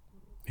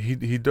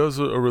he does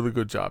a really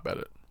good job at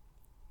it.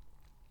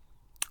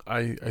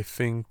 I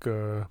think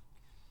Dan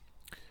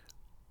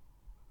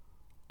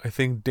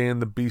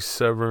the Beast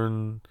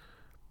Severn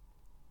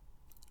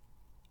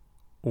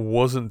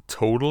wasn't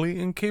totally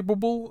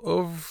incapable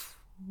of,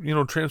 you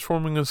know,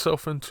 transforming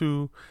himself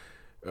into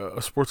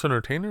a sports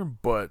entertainer,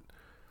 but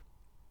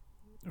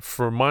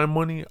for my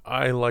money,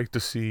 I like to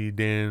see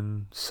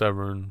Dan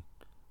Severn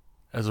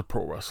as a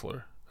pro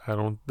wrestler.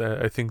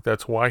 I think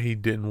that's why he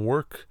didn't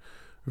work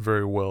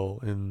very well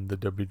in the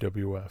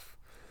WWF.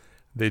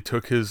 They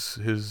took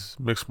his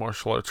mixed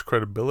martial arts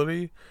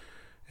credibility,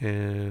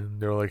 and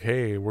they're like,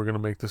 "Hey, we're gonna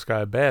make this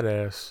guy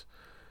badass,"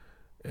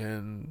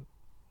 and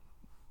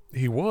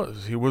he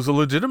was a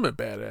legitimate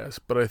badass,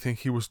 but I think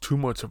he was too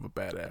much of a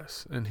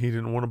badass, and he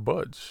didn't want to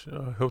budge.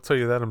 He'll tell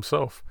you that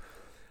himself.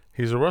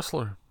 He's a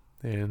wrestler,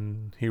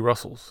 and he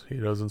wrestles. He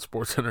doesn't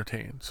sports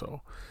entertain.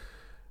 So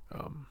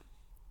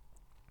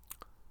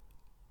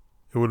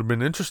it would have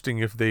been interesting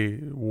if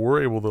they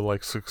were able to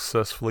like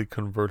successfully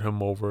convert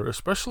him over,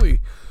 especially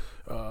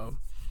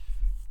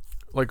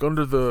like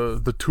under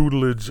the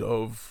tutelage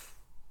of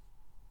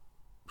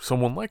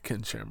someone like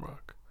Ken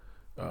Shamrock.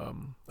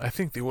 I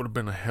think they would have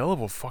been a hell of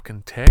a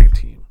fucking tag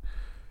team.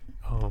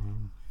 I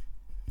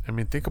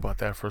mean, think about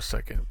that for a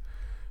second.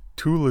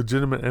 Two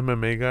legitimate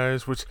MMA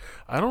guys, which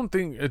I don't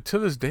think, to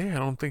this day, I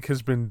don't think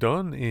has been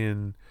done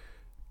in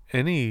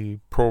any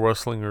pro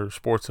wrestling or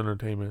sports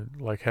entertainment.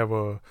 Like, have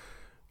a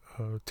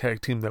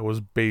tag team that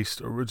was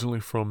based originally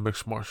from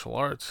mixed martial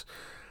arts.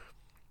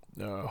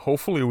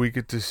 Hopefully we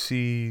get to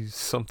see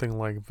something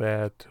like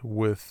that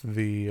with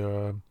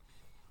the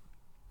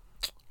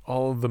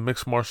all of the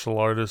mixed martial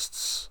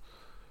artists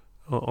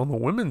on the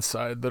women's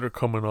side that are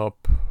coming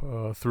up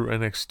through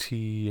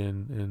NXT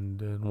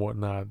and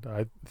whatnot.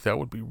 That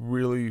would be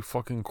really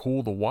fucking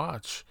cool to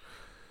watch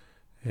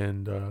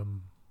and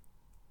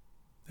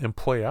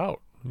play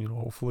out. You know,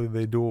 hopefully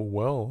they do it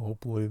well.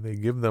 Hopefully they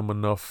give them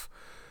enough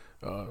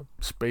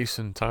space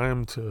and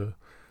time to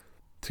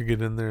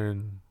get in there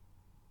and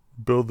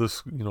build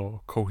this, you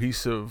know,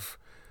 cohesive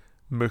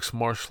mixed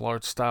martial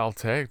arts style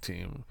tag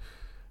team.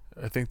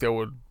 I think that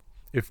would,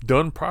 if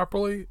done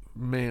properly,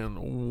 man,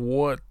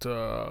 what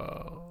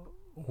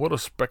a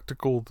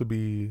spectacle to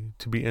be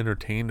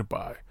entertained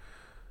by.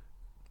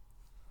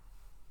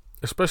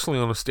 Especially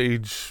on a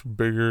stage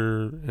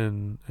bigger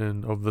and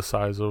of the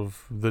size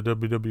of the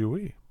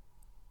WWE.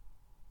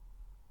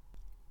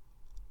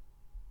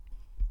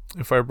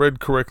 If I read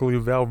correctly,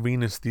 Val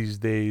Venus these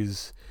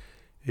days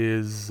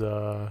is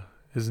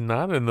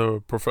not in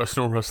the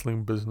professional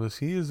wrestling business.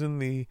 He is in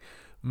the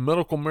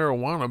medical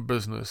marijuana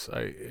business.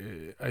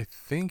 I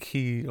think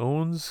he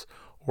owns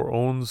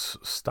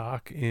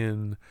stock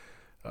in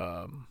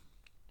an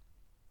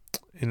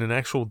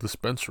actual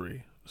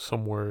dispensary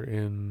somewhere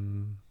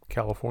in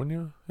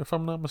California, if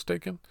I'm not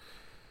mistaken.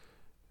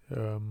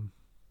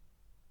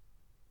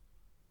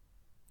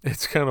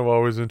 It's kind of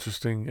always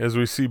interesting as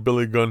we see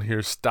Billy Gunn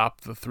here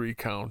stop the 3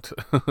 count,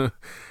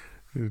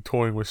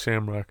 toying with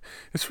Shamrock.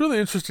 It's really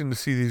interesting to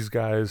see these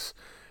guys,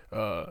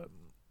 you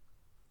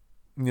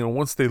know,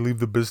 once they leave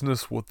the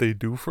business, what they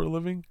do for a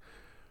living.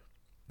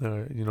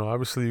 You know,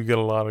 obviously you get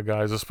a lot of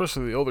guys,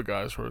 especially the older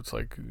guys, where it's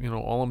like, you know,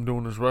 all I'm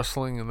doing is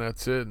wrestling and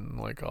that's it, and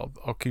like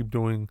I'll keep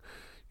doing,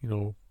 you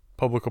know,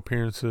 public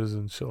appearances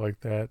and shit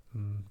like that,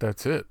 and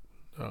that's it.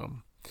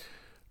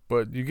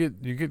 But you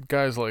get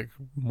guys like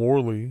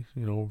Morley,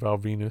 you know, Val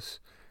Venus,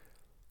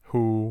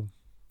 who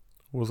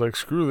was like,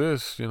 screw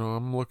this, you know,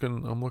 I'm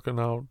looking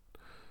out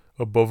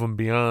above and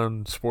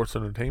beyond sports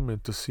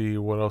entertainment to see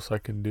what else I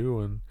can do,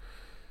 and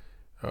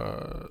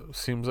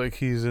seems like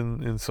he's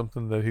in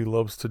something that he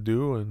loves to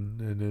do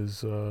and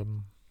is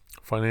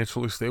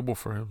financially stable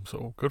for him.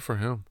 So good for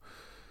him.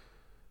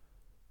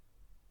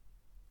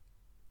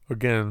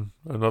 Again,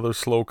 another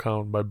slow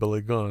count by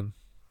Billy Gunn.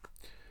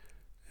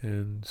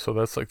 And so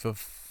that's like the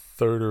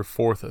 3rd or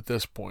 4th at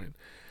this point.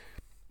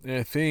 And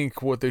I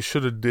think what they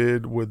should have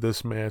did with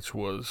this match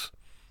was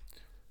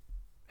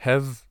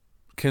have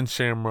Ken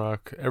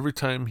Shamrock, every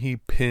time he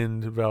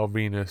pinned Val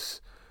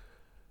Venus,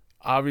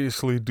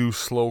 obviously do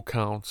slow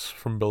counts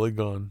from Billy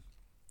Gunn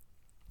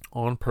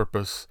on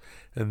purpose,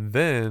 and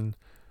then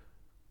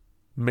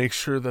make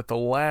sure that the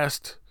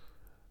last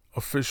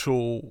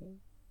official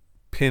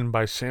pin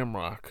by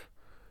Shamrock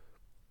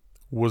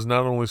was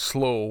not only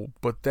slow,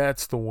 but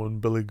that's the one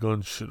Billy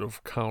Gunn should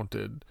have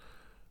counted.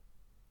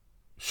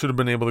 Should have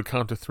been able to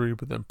count to 3,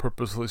 but then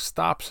purposely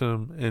stops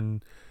him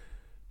and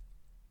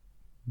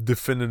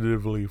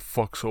definitively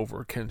fucks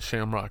over Ken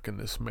Shamrock in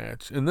this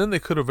match. And then they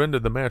could have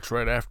ended the match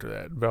right after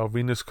that. Val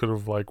Venus could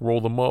have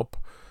rolled him up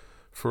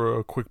for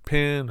a quick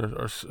pin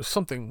or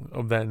something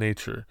of that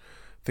nature.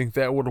 I think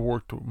that would have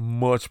worked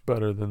much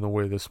better than the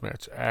way this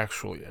match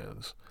actually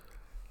ends.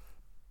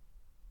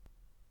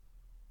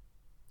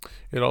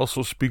 It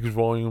also speaks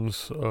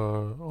volumes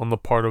on the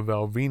part of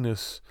Val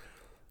Venus,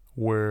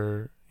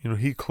 where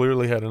he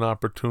clearly had an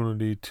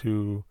opportunity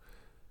to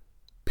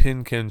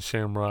pin Ken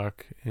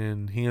Shamrock,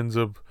 and he ends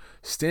up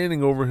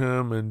standing over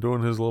him and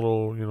doing his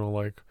little,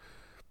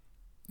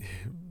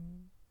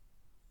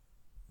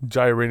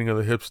 gyrating of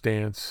the hips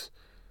dance,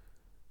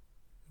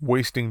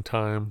 wasting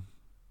time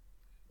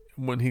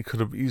when he could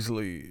have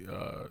easily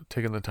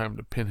taken the time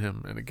to pin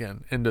him, and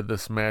again ended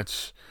this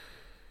match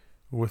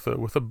with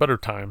a better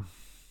time.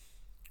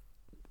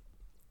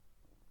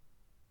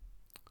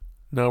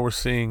 Now we're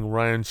seeing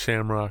Ryan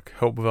Shamrock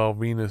help Val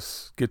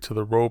Venus get to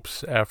the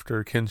ropes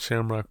after Ken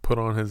Shamrock put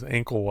on his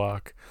ankle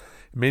lock.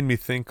 It made me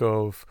think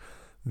of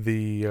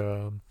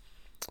the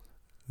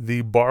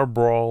bar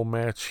brawl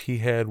match he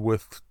had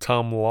with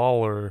Tom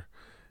Lawler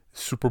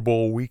Super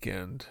Bowl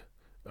weekend.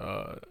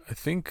 I'm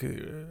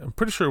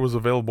pretty sure it was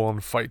available on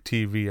Fight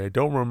TV. I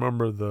don't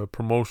remember the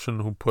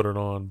promotion who put it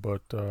on,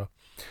 but you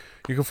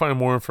can find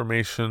more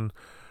information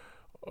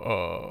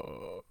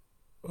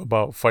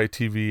about Fight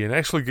TV and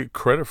actually get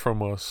credit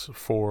from us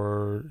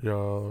for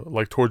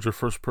towards your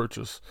first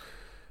purchase.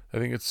 I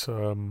think it's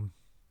 $15.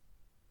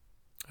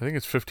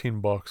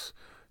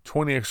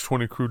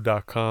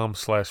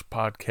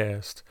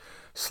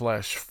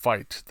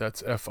 20x20crew.com/podcast/fight.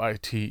 That's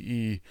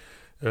FITE.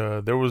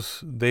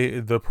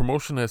 The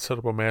promotion had set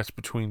up a match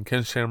between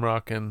Ken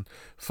Shamrock and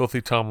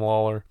Filthy Tom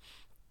Lawler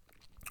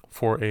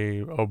for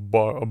a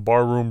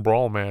barroom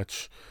brawl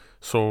match.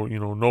 So,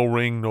 no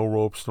ring, no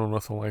ropes, no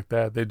nothing like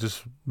that. They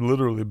just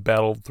literally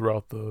battled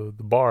throughout the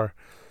bar.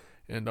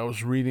 And I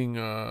was reading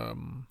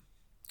an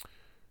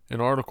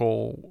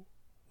article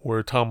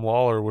where Tom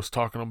Lawler was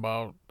talking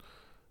about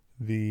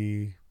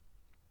the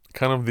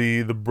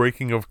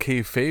breaking of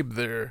kayfabe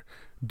there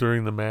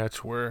during the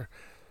match, where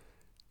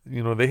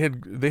they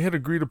had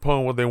agreed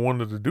upon what they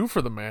wanted to do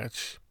for the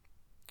match,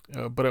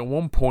 but at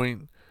one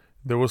point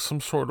there was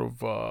some sort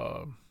of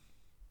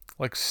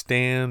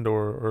stand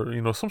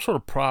or some sort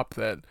of prop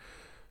that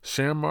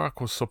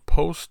Shamrock was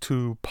supposed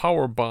to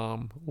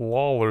powerbomb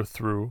Lawler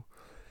through,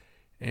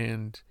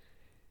 and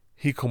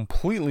he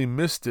completely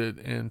missed it,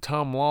 and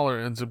Tom Lawler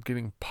ends up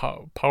getting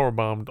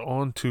powerbombed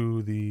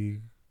onto the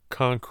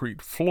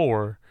concrete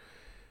floor,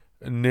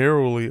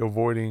 narrowly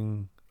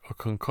avoiding a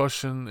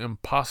concussion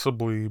and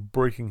possibly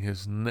breaking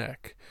his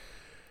neck.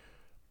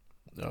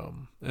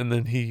 And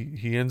then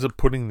he ends up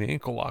putting the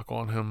ankle lock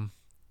on him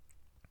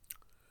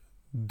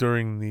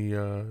during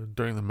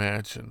the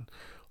match, and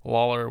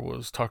Lawler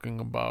was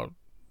talking about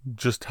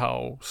just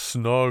how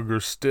snug or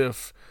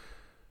stiff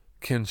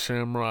Ken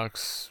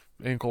Shamrock's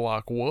ankle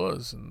lock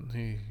was, and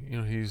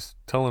he's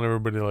telling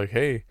everybody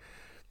hey,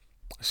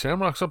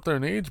 Shamrock's up there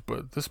in age,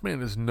 but this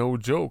man is no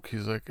joke.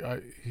 He's like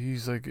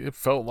it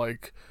felt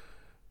like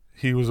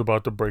he was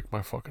about to break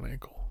my fucking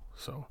ankle.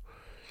 So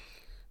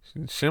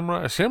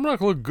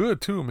Shamrock looked good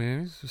too,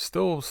 man. He's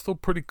still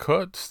pretty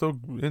cut, still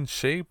in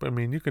shape. I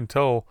mean, you can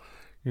tell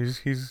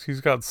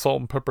he's got salt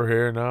and pepper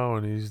hair now,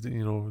 and he's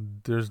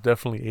there's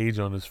definitely age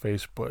on his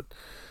face, but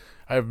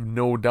I have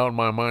no doubt in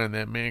my mind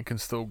that man can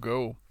still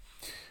go.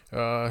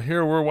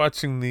 Here we're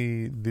watching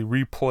the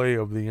replay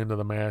of the end of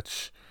the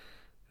match.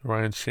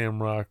 Ryan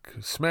Shamrock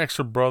smacks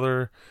her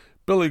brother.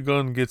 Billy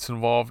Gunn gets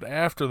involved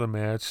after the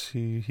match.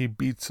 He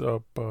beats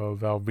up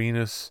Val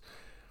Venus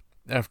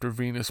after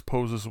Venus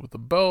poses with the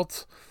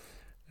belt.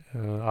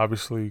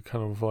 Obviously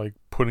kind of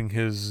putting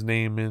his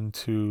name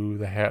into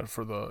the hat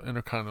for the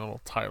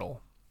Intercontinental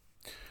title.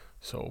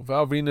 So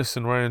Val Venus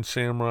and Ryan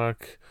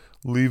Shamrock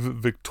leave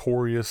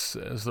victorious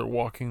as they're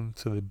walking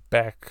to the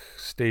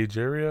backstage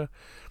area.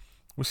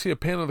 We see a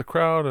pan of the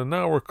crowd, and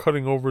now we're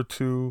cutting over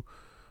to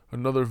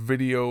another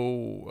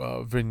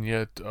video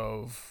vignette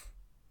of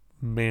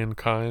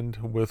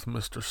Mankind with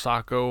Mr.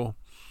 Socko.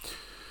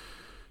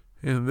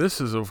 And this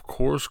is, of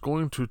course,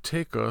 going to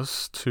take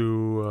us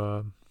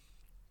to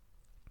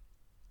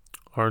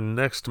our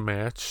next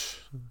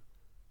match.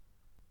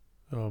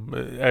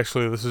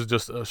 Actually, this is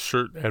just a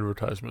shirt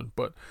advertisement,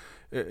 but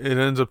it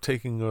ends up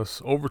taking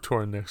us over to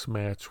our next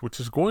match, which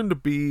is going to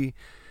be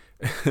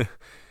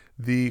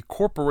the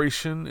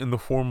Corporation in the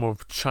form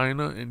of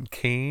Chyna and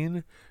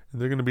Kane.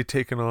 And they're going to be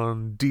taking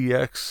on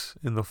DX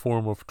in the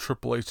form of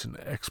Triple H and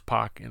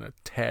X-Pac in a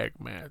tag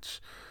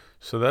match.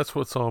 So that's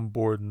what's on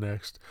board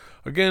next.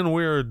 Again,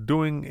 we are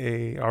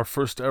doing our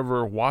first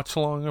ever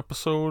watch-along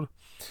episode.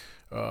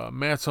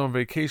 Matt's on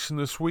vacation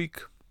this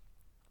week.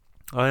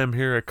 I am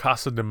here at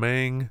Casa de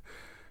Mang,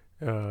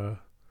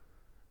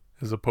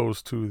 as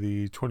opposed to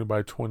the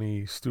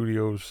 20x20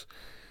 studios.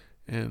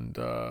 And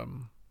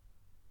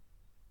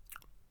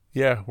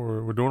yeah,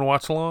 we're doing a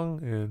watch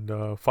along,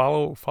 and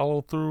follow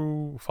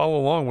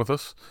along with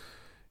us.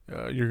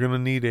 You're gonna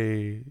need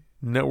a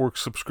network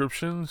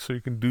subscription, so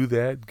you can do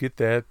that, get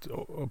that,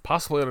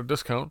 possibly at a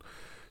discount.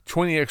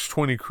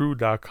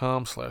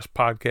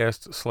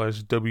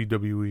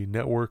 20x20crew.com/podcast/WWE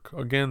network.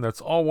 Again,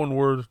 that's all one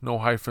word, no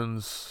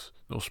hyphens,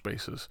 no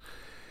spaces.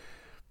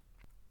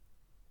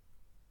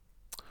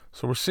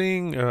 So we're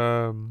seeing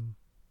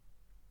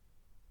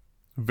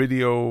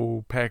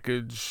video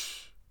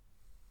package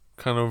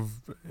kind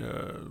of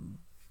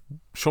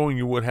showing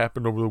you what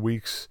happened over the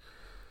weeks.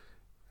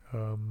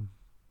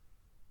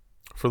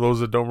 For those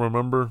that don't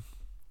remember,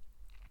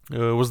 it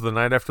was the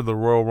night after the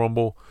Royal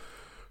Rumble.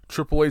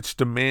 Triple H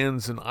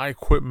demands an I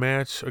Quit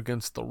match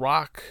against The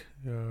Rock,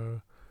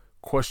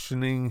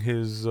 questioning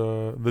his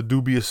the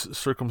dubious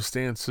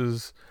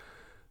circumstances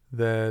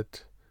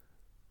that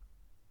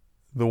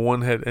the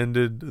one had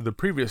ended the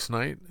previous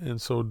night.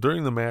 And so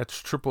during the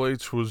match, Triple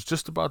H was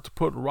just about to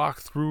put Rock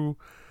through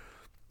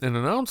an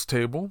announce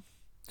table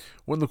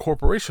when the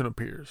corporation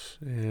appears,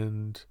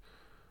 and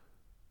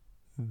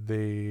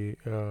they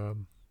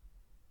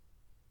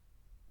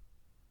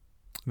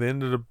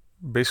ended up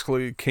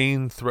basically,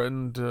 Kane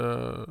threatened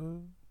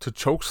to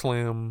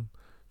chokeslam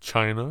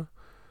China,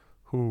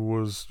 who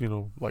was,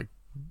 like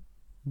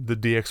the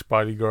DX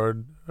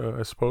bodyguard,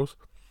 I suppose,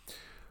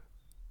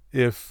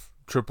 if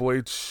Triple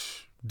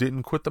H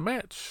didn't quit the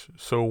match.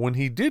 So when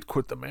he did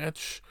quit the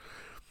match,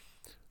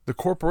 the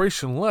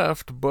corporation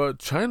left, but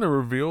China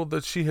revealed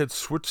that she had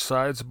switched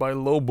sides by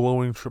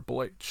low-blowing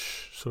Triple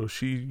H. So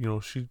she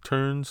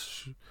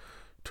turns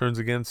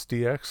against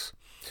DX.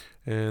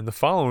 And the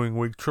following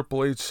week,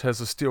 Triple H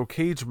has a steel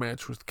cage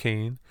match with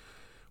Kane,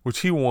 which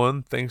he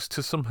won thanks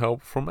to some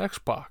help from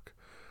X-Pac,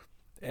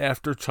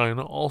 after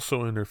China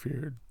also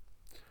interfered.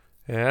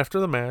 And after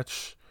the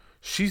match,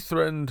 she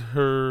threatened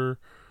her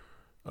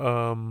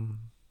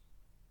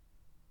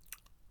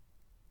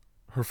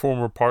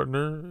former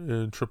partner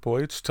in Triple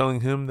H,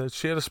 telling him that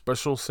she had a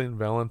special St.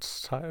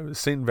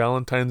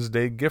 Valentine's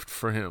Day gift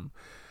for him.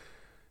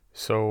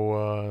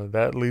 So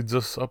that leads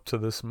us up to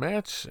this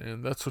match,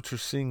 and that's what you're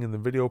seeing in the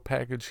video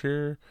package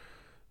here,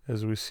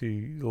 as we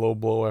see low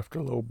blow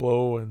after low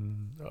blow,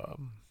 and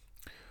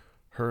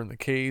her in the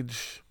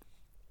cage.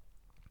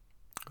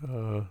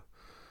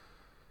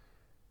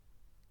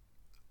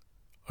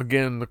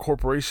 Again, the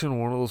corporation,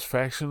 one of those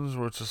factions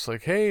where it's just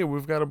like, hey,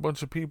 we've got a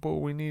bunch of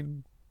people we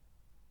need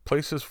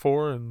places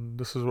for, and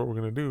this is what we're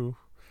going to do.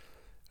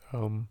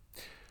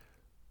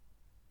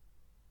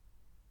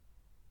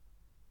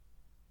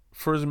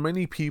 For as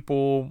many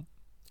people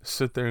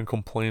sit there and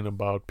complain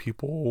about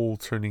people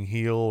turning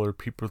heel or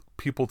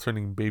people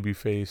turning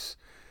babyface,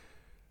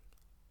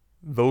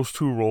 those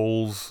two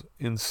roles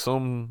in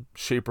some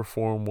shape or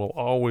form will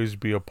always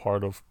be a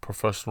part of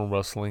professional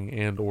wrestling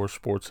and or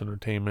sports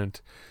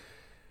entertainment.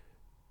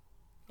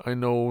 I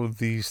know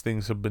these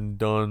things have been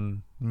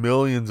done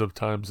millions of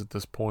times at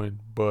this point,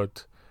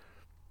 but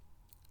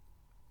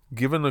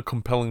given a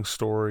compelling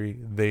story,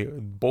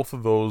 both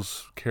of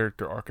those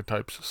character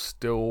archetypes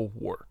still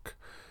work.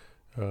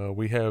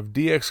 We have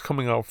DX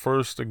coming out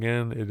first.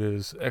 Again, it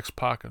is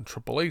X-Pac and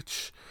Triple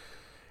H.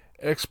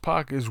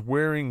 X-Pac is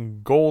wearing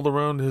gold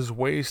around his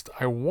waist.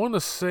 I want to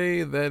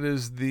say that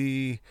is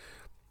the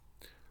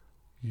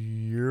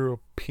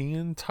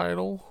European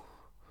title.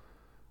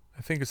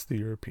 I think it's the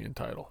European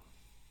title.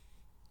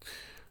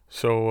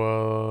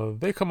 So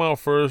they come out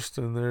first,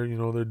 and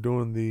they're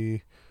doing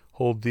the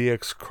whole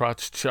DX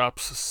crotch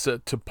chops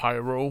set to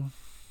pyro.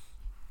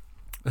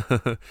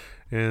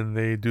 And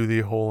they do the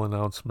whole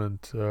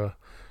announcement,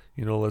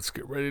 let's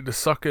get ready to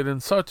suck it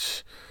and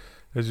such,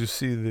 as you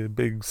see the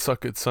big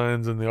suck it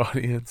signs in the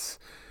audience.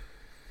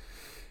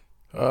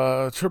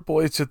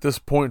 Triple H at this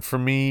point, for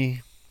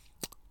me,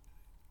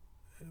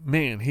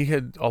 man, he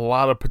had a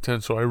lot of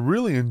potential. I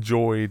really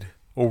enjoyed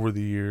over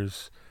the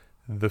years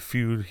the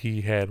feud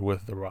he had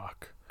with The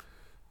Rock.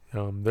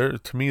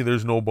 To me,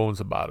 there's no bones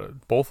about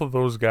it. Both of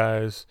those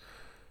guys,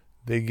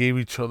 they gave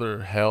each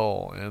other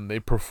hell, and they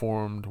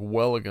performed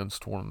well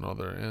against one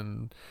another.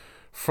 And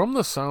from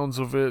the sounds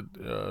of it,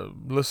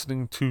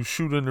 listening to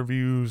shoot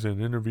interviews,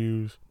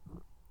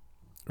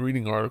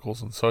 reading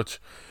articles and such,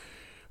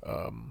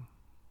 at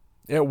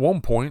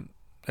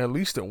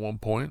least at one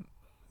point,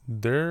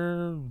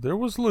 there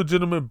was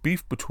legitimate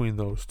beef between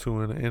those two,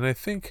 and I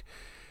think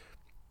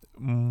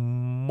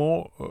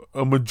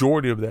a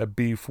majority of that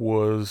beef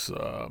was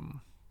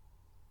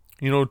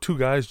two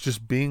guys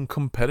just being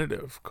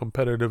competitive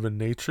in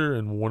nature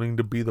and wanting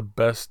to be the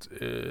best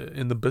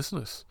in the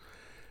business.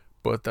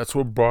 But that's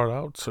what brought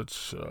out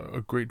such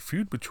a great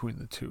feud between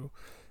the two,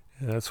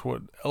 and that's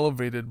what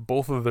elevated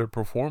both of their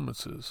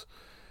performances.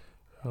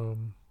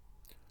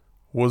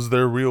 Was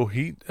there real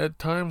heat at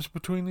times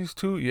between these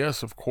two?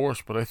 Yes, of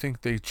course, but I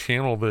think they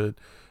channeled it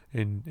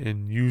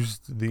and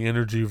used the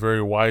energy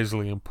very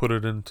wisely and put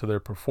it into their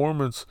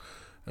performance,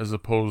 as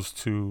opposed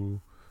to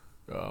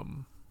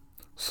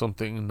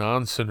something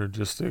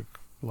non-synergistic,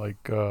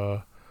 like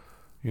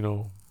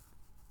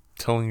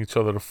telling each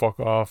other to fuck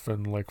off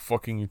and like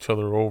fucking each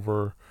other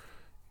over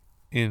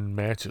in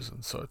matches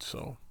and such.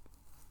 So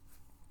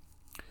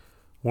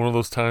one of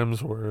those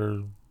times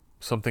where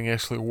something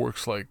actually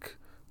works like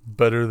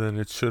better than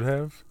it should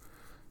have.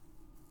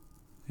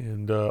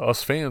 And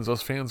us fans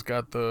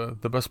got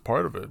the best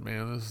part of it,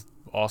 man. There's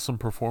awesome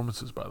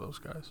performances by those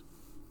guys.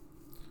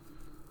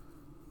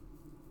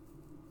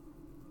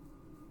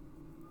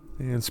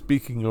 And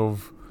speaking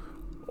of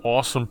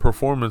awesome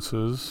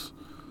performances,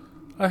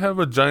 I have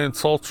a giant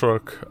salt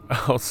truck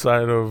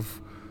outside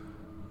of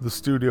the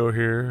studio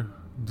here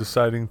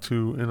deciding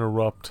to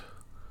interrupt.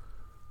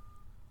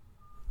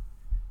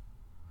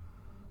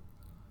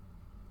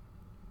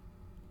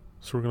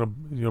 So we're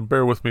gonna,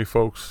 bear with me,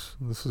 folks.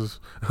 This is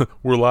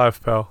we're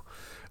live, pal.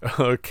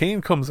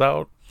 Kane comes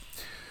out.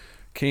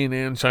 Kane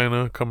and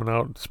China coming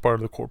out as part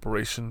of the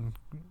corporation.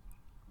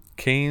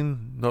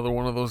 Kane, another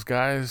one of those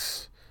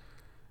guys.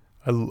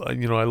 I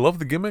love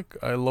the gimmick.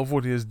 I love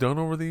what he has done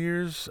over the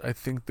years. I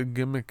think the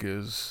gimmick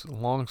is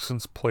long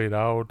since played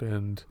out,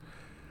 and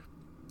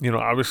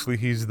obviously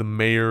he's the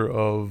mayor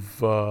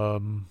of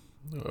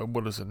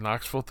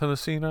Knoxville,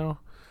 Tennessee now.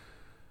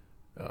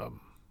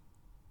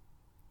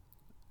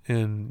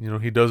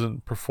 And he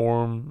doesn't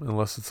perform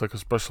unless it's like a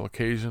special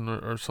occasion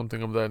or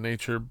something of that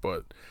nature.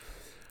 But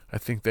I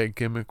think that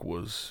gimmick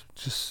was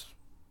just.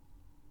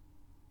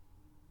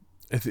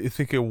 I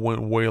think it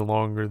went way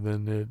longer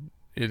than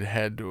it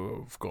had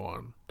to have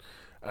gone.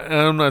 And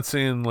I'm not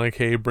saying like,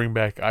 hey, bring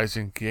back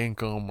Isaac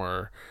Yankem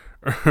or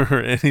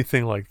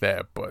anything like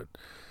that, but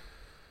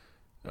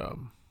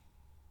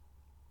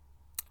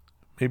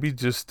maybe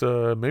just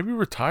maybe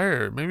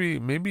retire,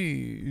 maybe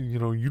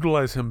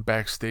utilize him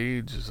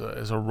backstage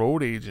as a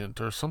road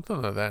agent or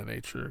something of that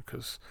nature.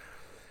 Because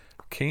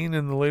Kane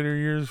in the later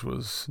years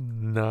was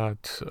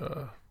not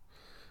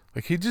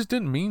like, he just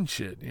didn't mean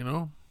shit. He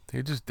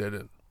just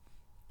didn't.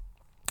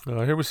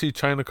 Here we see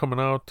China coming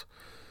out,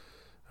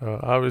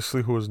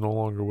 obviously, who is no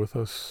longer with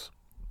us,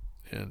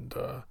 and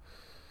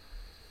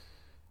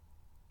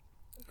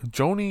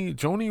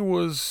Joni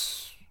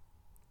was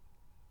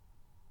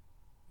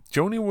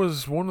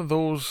one of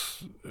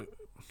those. It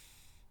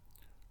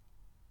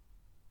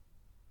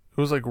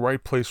was like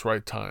right place,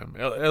 right time.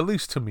 At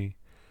least to me,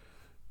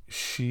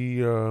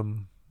 she,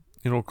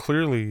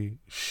 clearly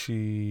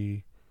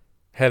she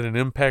had an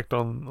impact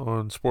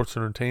on sports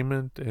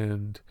entertainment,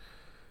 and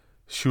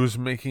she was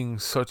making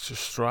such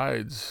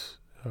strides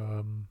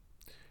in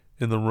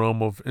the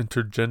realm of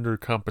intergender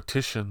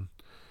competition.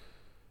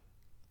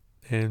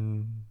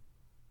 And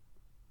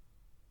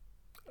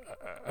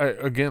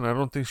I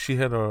don't think she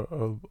had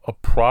a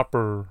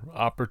proper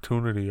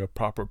opportunity, a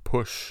proper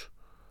push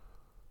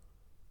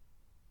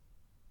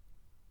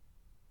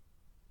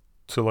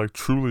to like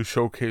truly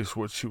showcase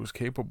what she was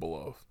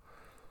capable of.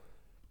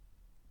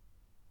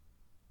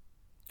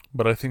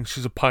 But I think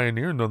she's a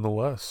pioneer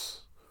nonetheless.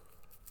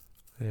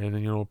 And,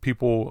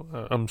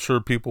 I'm sure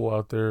people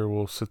out there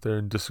will sit there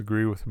and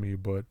disagree with me,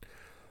 but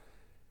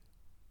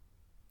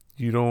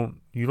you don't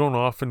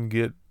often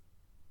get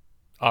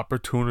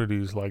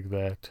opportunities like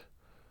that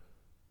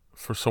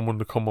for someone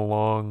to come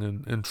along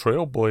and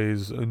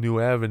trailblaze a new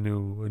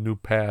avenue, a new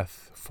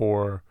path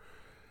for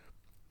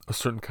a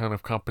certain kind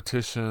of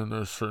competition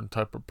or a certain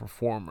type of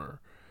performer.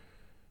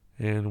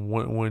 And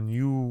when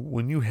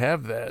you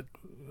have that,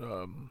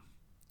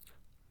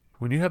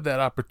 when you have that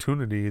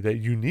opportunity, that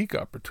unique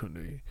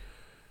opportunity,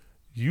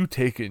 you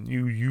take it and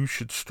you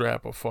should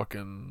strap a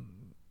fucking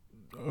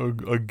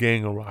a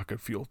gang of rocket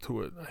fuel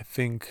to it. I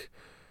think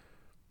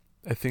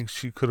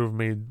she could have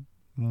made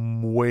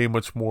way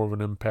much more of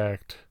an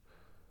impact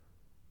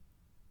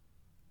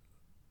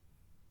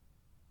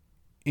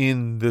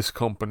in this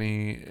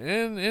company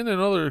and in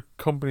other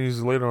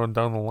companies later on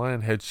down the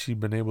line, had she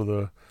been able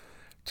to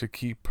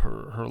keep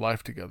her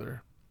life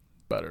together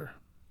better.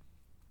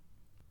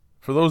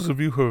 For those of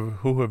you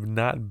who have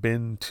not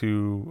been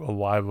to a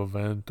live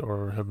event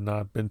or have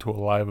not been to a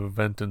live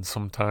event in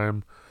some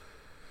time,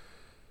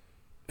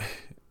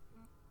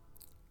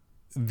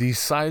 the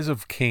size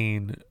of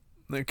Kane,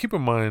 now keep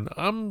in mind,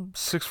 I'm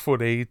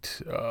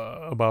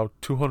 6'8", about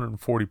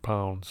 240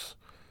 pounds.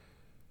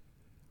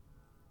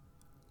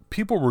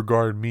 People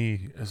regard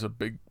me as a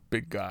big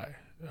guy.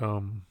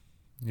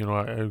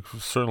 I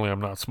certainly I'm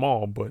not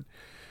small, but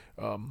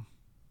I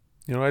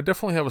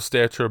definitely have a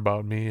stature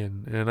about me,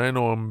 and I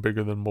know I'm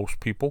bigger than most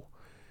people,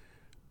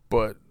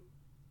 but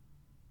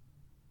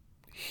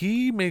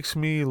he makes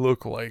me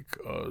look like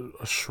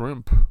a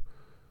shrimp.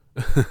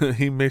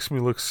 He makes me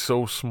look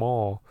so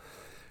small.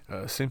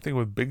 Same thing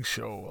with Big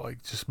Show,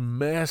 like just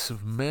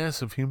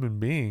massive human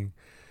being.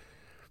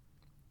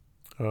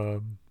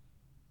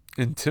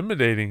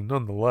 Intimidating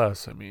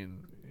nonetheless. I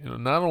mean,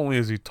 not only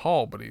is he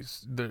tall, but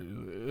he's,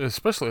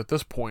 especially at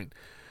this point,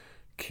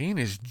 Kane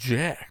is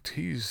jacked.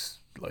 He's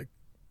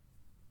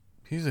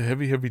a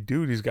heavy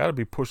dude. He's got to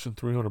be pushing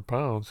 300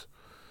 pounds.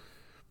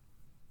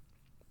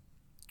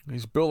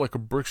 He's built like a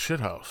brick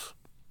shithouse.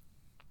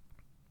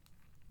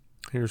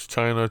 Here's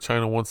China.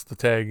 China wants to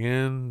tag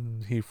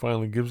in. He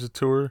finally gives it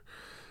to her.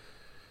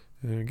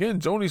 And again,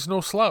 Joni's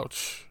no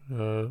slouch.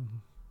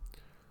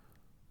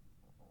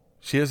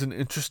 She has an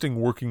interesting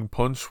working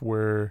punch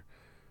where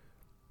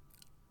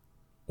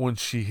when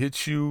she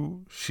hits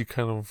you, she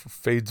kind of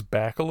fades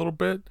back a little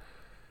bit.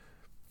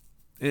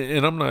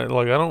 And I'm not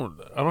like I don't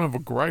have a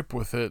gripe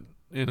with it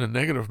in a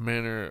negative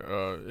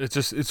manner.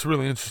 It's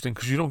really interesting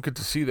because you don't get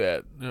to see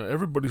that.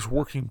 Everybody's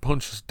working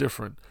punch is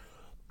different.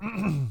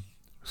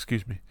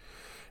 Excuse me.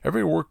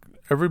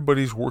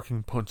 Everybody's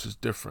working punch is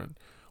different.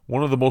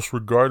 One of the most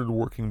regarded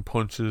working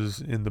punches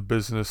in the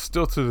business,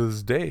 still to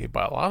this day,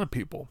 by a lot of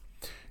people,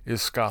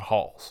 is Scott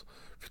Hall's.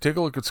 If you take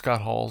a look at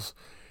Scott Hall's,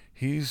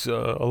 there's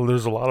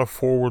a lot of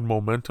forward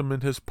momentum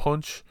in his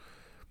punch,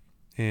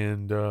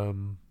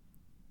 and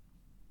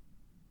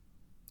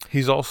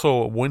he's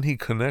also, when he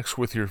connects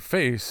with your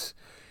face,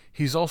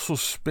 he's also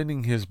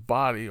spinning his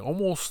body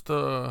almost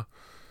like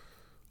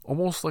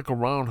a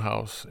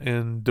roundhouse.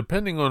 And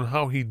depending on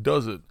how he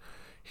does it,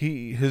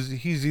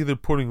 he's either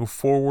putting a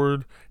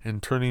forward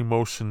and turning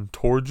motion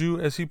towards you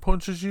as he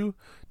punches you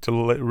to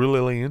really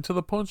lay into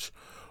the punch,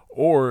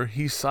 or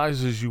he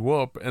sizes you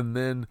up and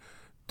then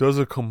does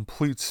a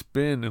complete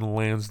spin and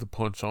lands the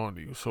punch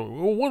onto you. So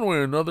one way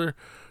or another,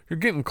 you're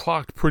getting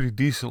clocked pretty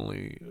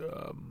decently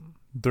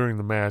during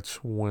the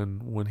match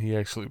when he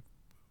actually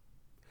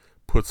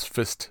puts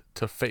fist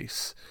to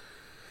face.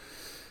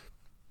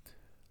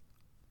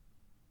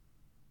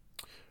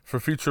 For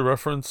future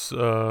reference,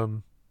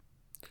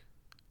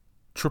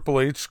 Triple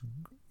H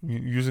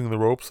using the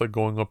ropes, like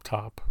going up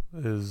top,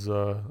 is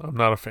I'm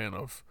not a fan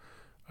of.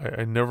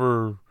 I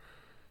never,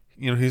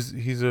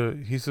 he's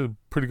a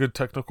pretty good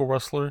technical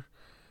wrestler,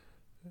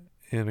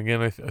 and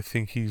again, I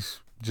think he's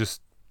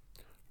just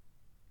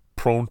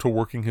prone to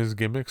working his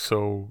gimmick,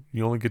 so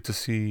you only get to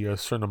see a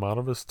certain amount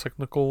of his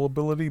technical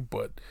ability.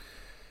 But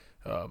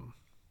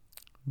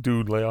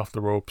dude, lay off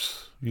the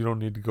ropes. You don't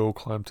need to go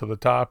climb to the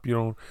top. You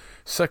don't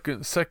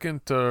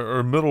second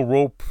or middle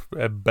rope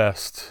at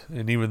best,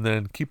 and even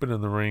then, keep it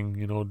in the ring.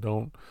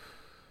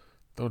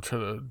 Don't try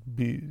to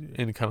be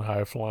any kind of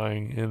high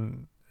flying.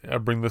 And I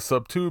bring this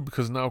up too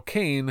because now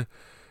Kane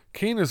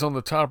is on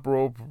the top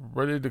rope,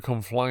 ready to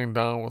come flying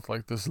down with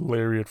like this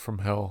lariat from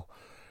hell,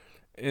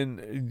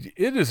 and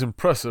it is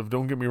impressive.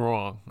 Don't get me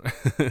wrong.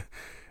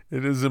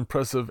 It is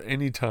impressive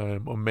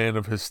anytime a man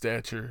of his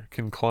stature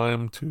can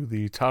climb to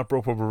the top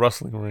rope of a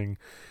wrestling ring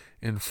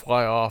and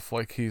fly off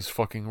like he's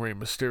fucking Rey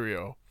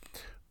Mysterio.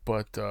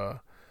 But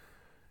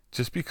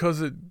just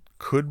because it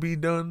could be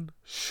done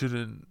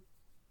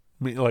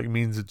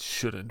means it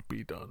shouldn't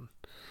be done.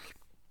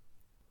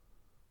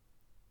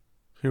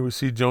 Here we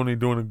see Johnny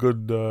doing a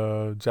good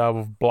job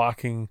of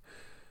blocking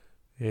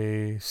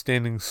a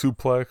standing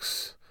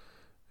suplex,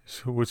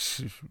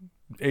 which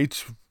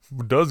H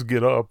does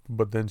get up,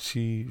 but then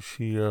she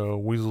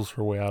weasels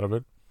her way out of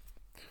it,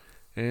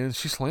 and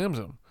she slams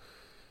him.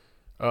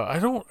 I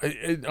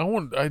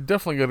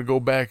definitely got to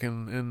go back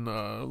and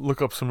look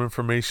up some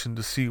information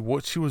to see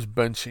what she was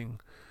benching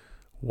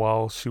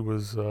while she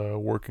was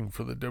working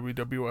for the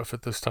WWF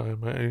at this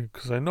time,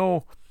 because I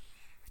know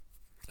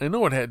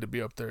it had to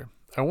be up there.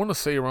 I want to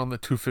say around the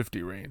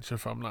 250 range,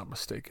 if I'm not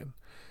mistaken.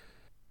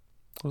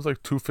 It was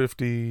like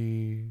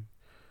 250.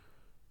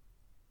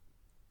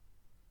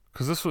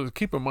 Because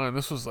keep in mind,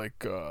 this was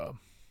like,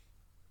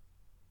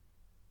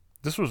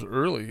 this was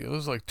early. It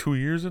was like 2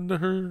 years into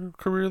her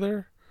career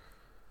there.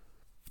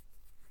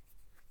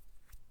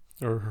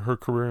 Or her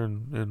career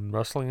in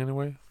wrestling,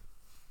 anyway.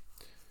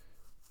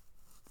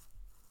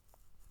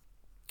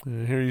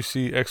 And here you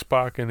see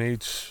X-Pac and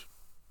H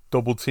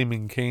double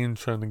teaming Kane,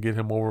 trying to get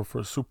him over for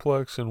a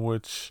suplex, in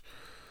which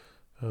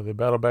they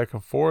battle back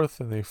and forth,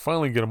 and they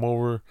finally get him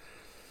over.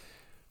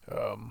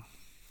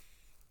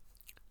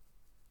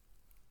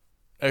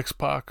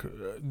 X-Pac,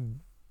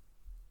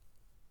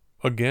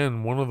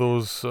 again, one of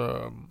those,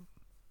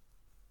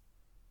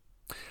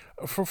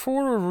 for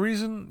whatever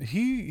reason,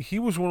 he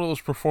was one of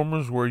those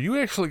performers where you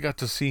actually got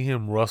to see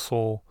him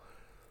wrestle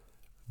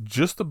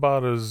just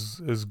about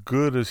as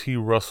good as he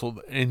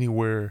wrestled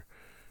anywhere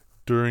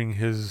during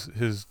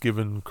his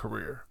given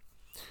career.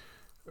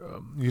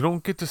 You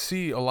don't get to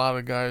see a lot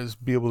of guys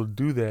be able to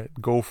do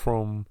that, go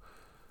from,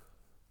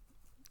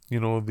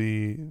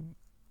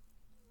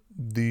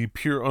 the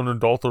pure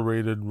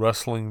unadulterated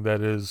wrestling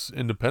that is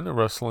independent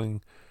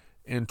wrestling,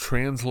 and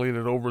translate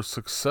it over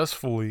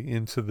successfully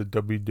into the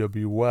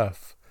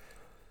WWF.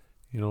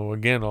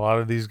 Again, a lot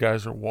of these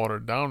guys are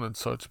watered down and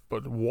such,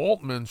 but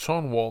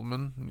Sean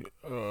Waltman,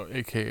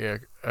 aka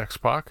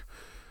X-Pac,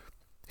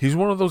 he's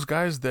one of those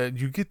guys that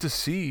you get to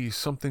see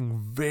something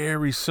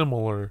very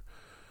similar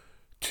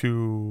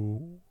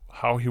to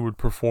how he would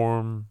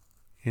perform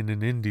in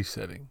an indie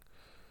setting.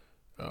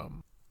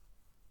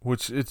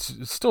 Which it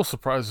still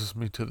surprises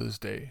me to this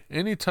day.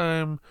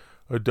 Anytime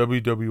a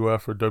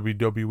WWF or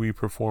WWE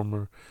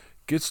performer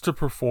gets to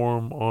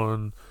perform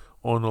on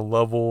a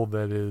level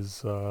that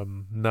is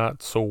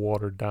not so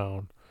watered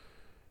down,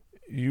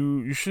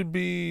 you should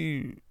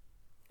be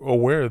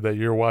aware that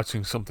you're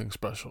watching something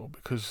special,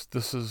 because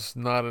this is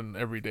not an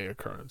everyday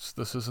occurrence.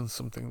 This isn't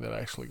something that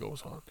actually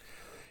goes on.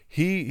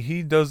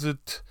 He does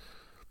it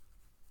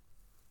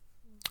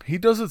he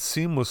does it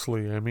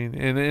seamlessly. I mean,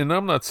 and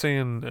I'm not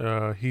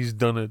saying he's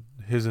done it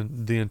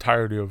the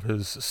entirety of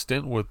his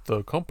stint with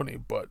the company,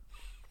 but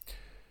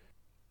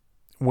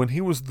when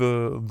he was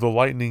the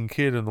Lightning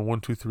Kid and the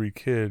 1-2-3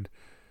 Kid,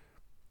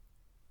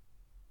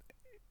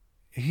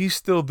 he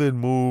still did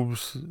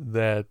moves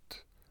that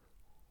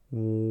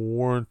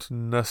weren't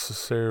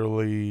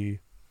necessarily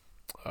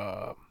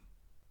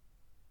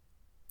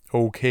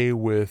okay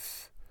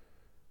with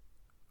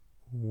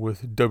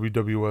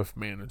WWF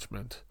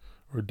management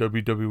or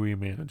WWE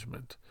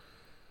management.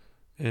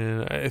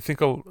 And I think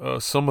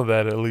some of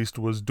that at least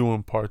was due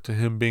in part to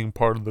him being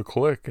part of the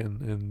Clique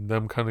and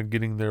them kind of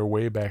getting their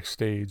way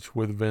backstage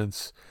with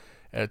Vince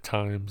at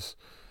times.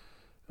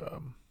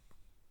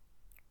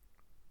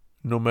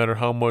 No matter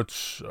how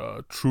much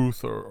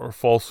truth or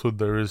falsehood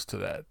there is to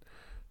that,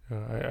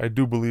 I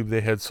do believe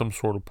they had some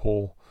sort of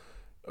pull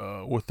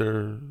with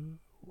their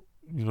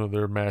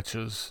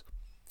matches.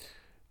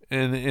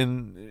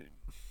 And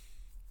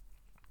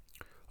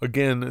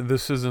again,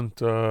 this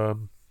isn't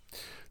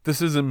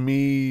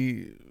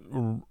me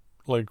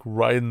like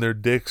riding their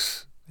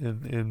dicks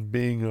and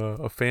being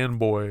a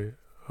fanboy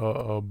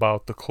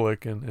about the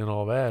Clique and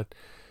all that.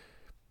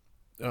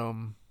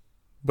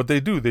 But they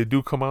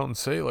do come out and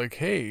say like,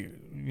 hey,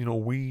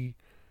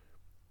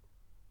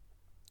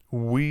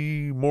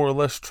 we more or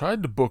less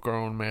tried to book our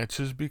own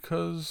matches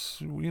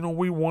because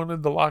we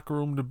wanted the locker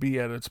room to be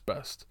at its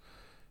best.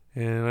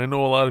 And I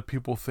know a lot of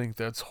people think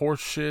that's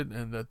horse shit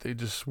and that they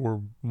just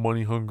were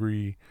money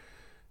hungry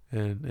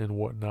and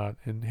whatnot.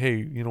 And hey,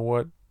 you know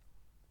what?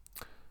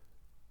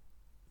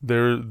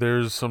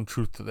 There's some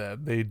truth to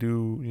that. They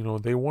do,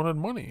 they wanted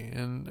money,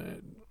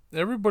 and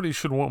everybody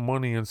should want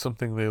money in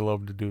something they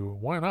love to do.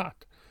 Why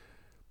not?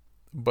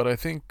 But I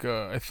think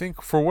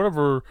for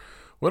whatever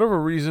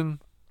reason,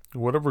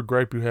 whatever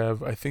gripe you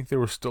have, I think they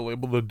were still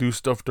able to do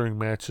stuff during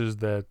matches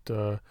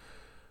that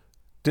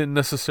didn't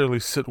necessarily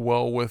sit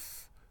well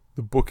with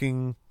the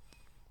booking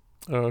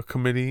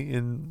committee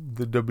in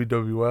the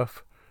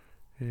WWF,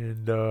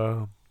 and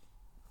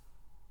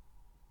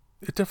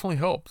it definitely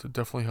helped. It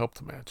definitely helped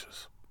the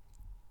matches,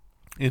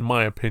 in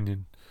my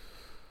opinion.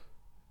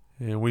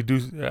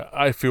 And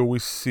I feel we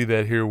see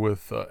that here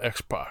with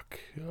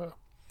X-Pac.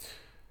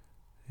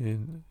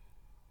 And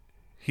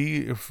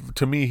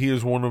to me, he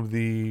is one of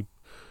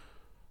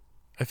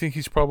I think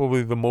he's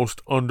probably the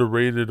most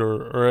underrated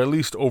or at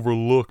least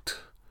overlooked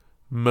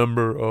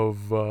member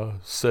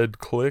of said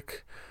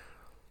Clique,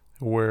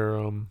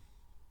 where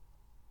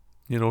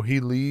he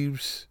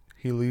leaves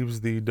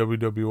the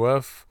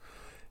WWF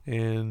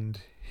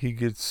and he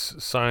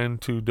gets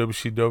signed to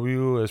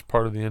WCW as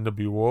part of the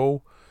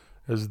NWO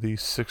as the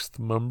 6th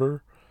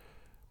member.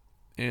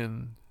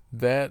 And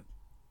that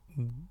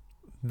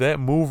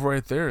move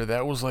right there,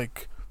 that was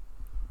like,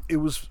 it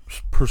was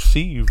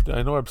perceived,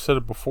 I know I've said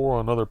it before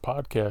on other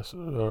podcasts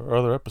or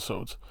other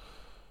episodes,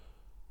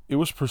 it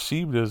was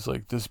perceived as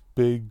like this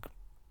big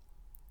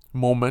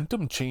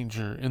momentum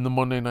changer in the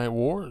Monday Night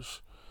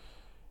Wars.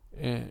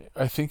 And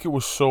I think it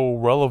was so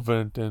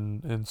relevant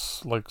and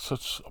like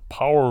such a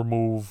power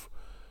move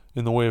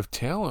in the way of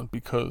talent,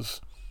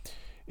 because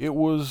it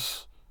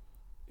was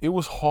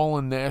Hall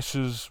and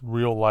Nash's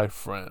real life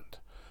friend.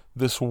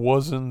 This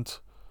wasn't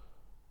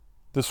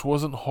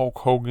Hulk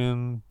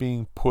Hogan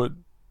being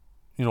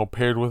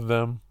paired with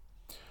them.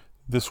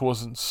 This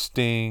wasn't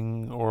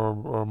Sting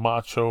or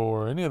Macho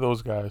or any of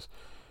those guys.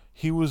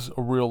 He was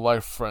a real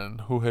life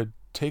friend who had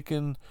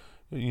taken,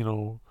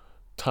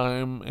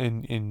 time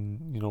and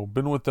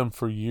been with them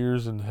for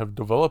years and have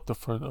developed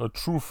a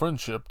true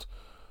friendship,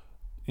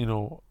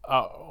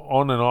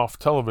 on and off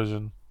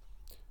television.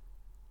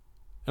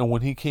 And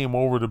when he came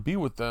over to be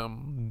with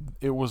them,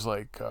 it was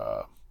like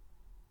the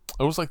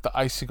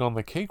icing on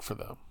the cake for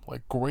them.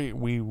 Like, great,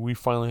 we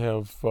finally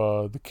have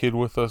the kid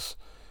with us,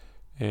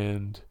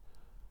 and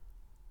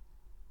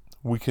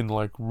we can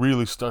like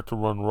really start to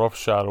run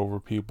roughshod over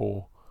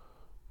people.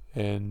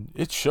 And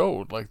it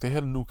showed. Like, they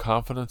had a new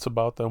confidence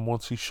about them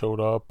once he showed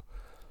up,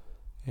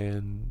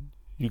 and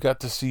you got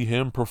to see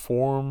him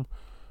perform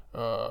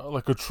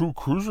like a true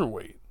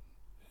cruiserweight,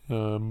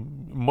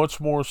 much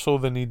more so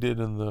than he did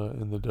in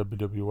the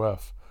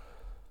WWF.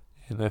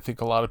 And I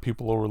think a lot of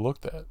people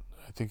overlooked that.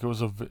 I think it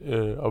was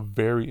a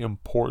very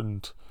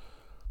important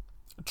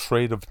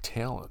trait of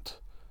talent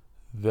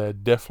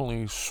that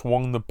definitely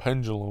swung the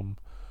pendulum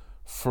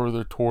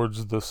further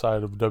towards the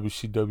side of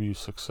WCW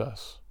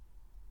success.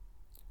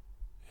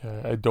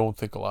 I don't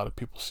think a lot of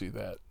people see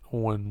that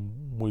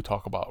when we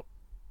talk about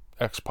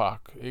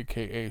X-Pac,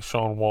 a.k.a.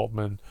 Sean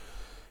Waltman,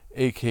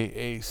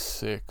 a.k.a.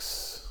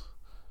 Six.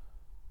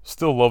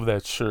 Still love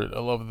that shirt. I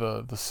love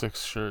the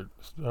Six shirt.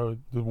 The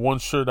one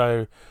shirt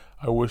I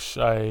wish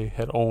I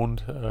had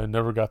owned. I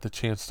never got the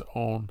chance to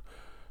own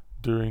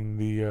during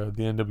the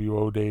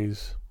NWO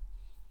days.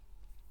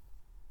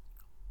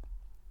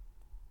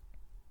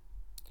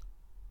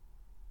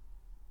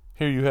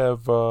 Here you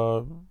have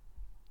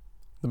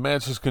the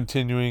match is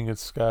continuing.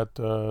 It's got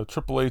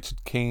Triple H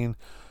and Kane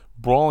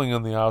brawling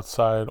on the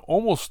outside,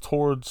 almost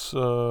towards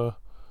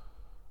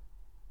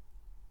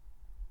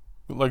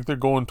like they're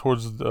going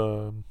towards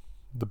the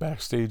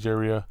backstage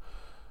area,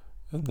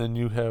 and then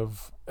you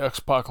have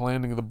X-Pac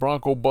landing the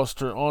Bronco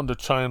Buster onto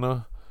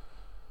China.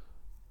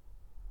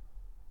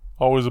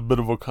 Always a bit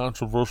of a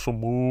controversial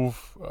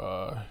move.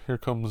 Here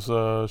comes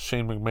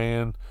Shane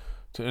McMahon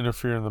to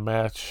interfere in the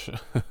match.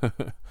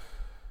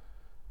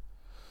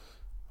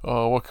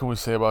 What can we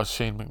say about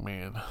Shane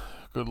McMahon?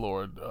 Good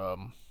Lord.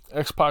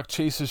 X-Pac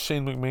chases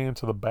Shane McMahon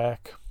to the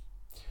back.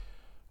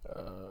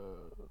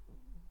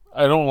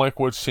 I don't like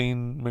what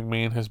Shane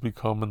McMahon has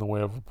become in the way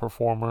of a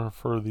performer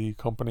for the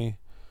company.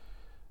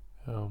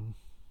 I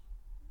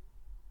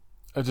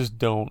just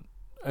don't.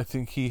 I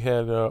think he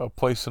had a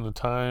place and a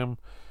time,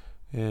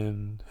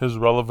 and his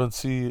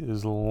relevancy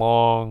is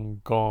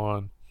long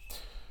gone.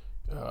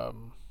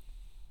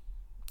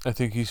 I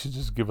think he should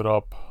just give it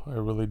up. I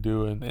really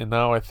do. And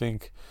now I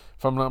think,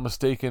 if I'm not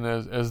mistaken,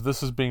 as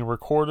this is being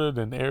recorded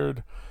and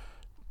aired,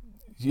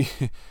 he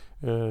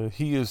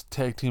is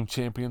tag team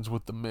champions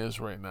with The Miz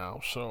right now.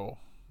 So,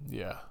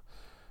 yeah.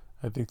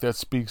 I think that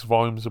speaks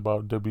volumes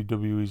about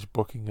WWE's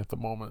booking at the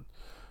moment.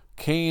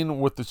 Kane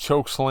with the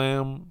choke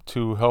slam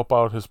to help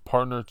out his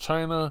partner,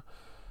 Chyna.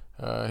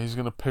 He's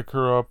going to pick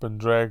her up and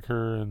drag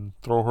her and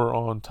throw her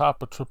on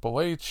top of Triple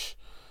H.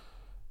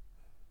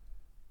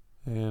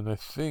 And I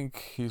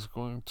think he's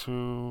going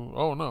to...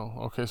 Oh, no.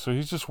 Okay, so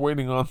he's just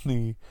waiting on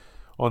the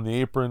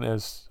apron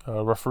as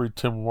referee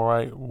Tim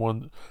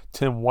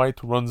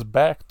White runs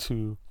back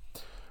to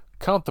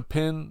count the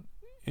pin.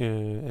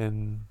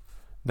 And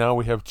now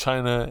we have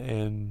Chyna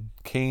and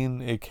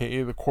Kane,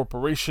 a.k.a. the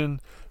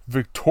Corporation,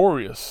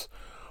 victorious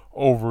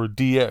over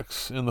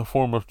DX in the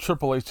form of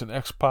Triple H and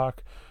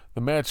X-Pac.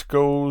 The match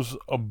goes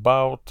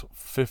about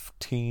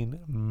 15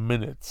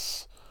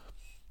 minutes.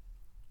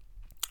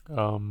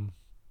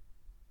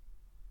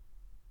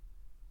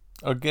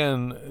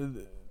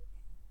 Again,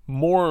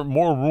 more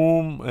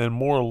room and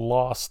more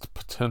lost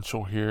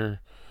potential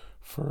here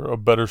for a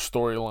better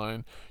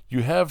storyline.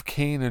 You have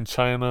Kane and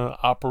Chyna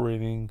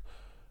operating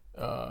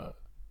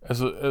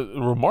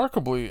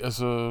remarkably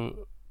as a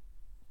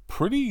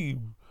pretty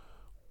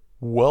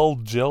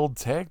well-gelled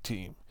tag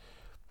team.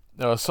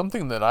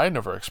 Something that I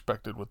never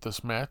expected with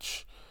this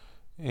match.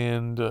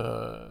 And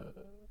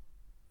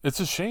it's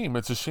a shame.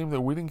 It's a shame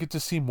that we didn't get to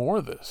see more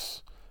of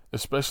this.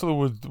 Especially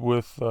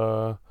with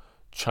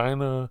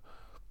Chyna,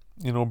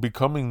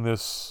 becoming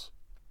this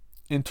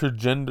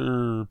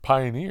intergender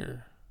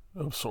pioneer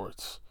of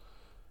sorts.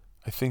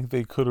 I think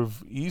they could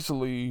have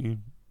easily,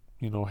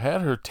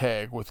 had her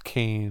tag with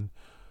Kane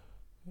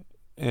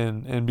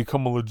and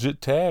become a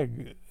legit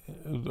tag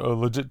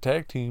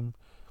team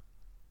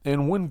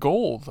and win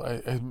gold.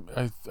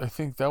 I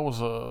think that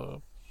was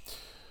a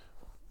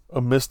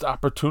missed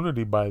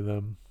opportunity by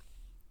them.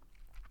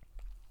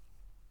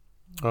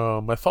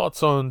 My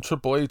thoughts on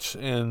Triple H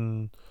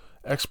and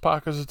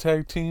X-Pac as a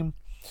tag team.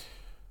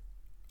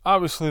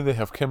 Obviously they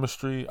have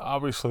chemistry.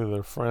 Obviously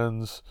they're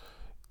friends.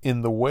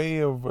 In the way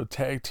of a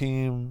tag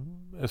team,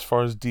 as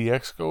far as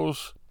DX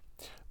goes,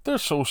 they're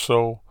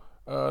so-so.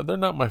 They're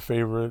not my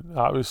favorite.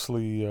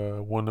 Obviously,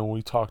 when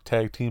we talk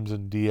tag teams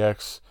in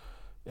DX,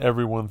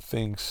 everyone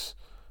thinks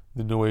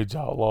the New Age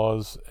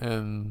Outlaws,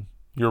 and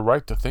you're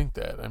right to think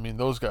that. I mean,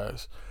 those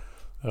guys,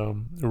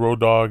 Road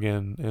Dogg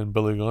and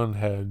Billy Gunn,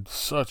 had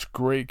such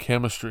great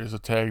chemistry as a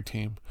tag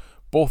team,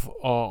 both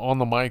on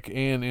the mic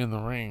and in the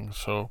ring.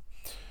 So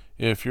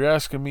if you're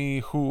asking me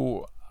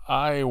who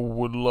I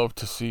would love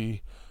to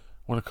see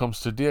when it comes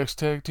to DX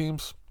tag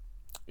teams,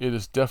 it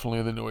is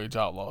definitely the New Age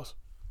Outlaws.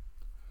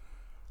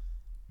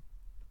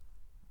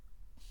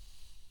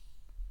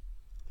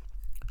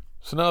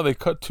 So now they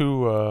cut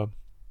to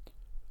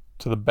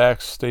the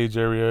backstage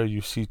area.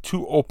 You see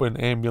two open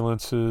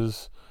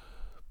ambulances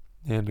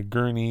and a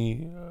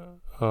gurney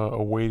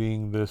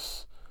awaiting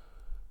this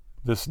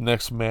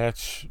next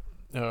match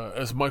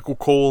as Michael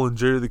Cole and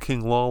Jerry the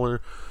King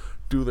Lawler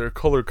do their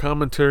color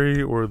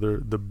commentary, or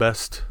the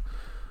best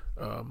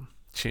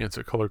chance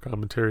at color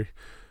commentary,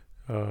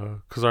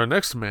 because our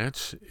next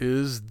match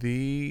is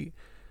the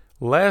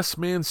last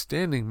man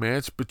standing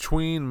match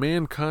between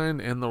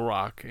Mankind and The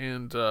Rock.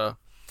 And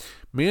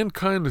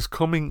Mankind is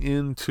coming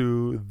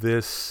into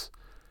this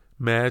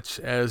match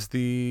as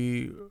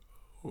the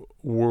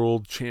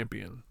world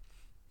champion.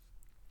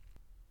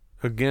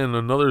 Again,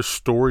 another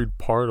storied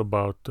part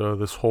about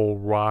this whole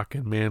Rock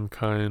and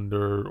Mankind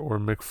or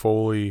Mick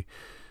Foley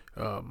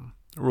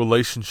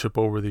relationship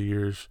over the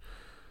years.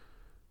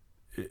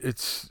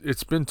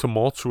 It's been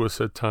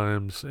tumultuous at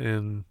times,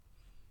 and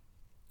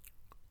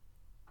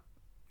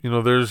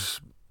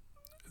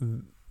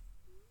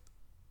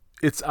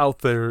it's out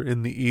there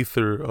in the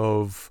ether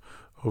of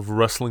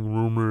wrestling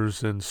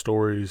rumors and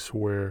stories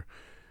where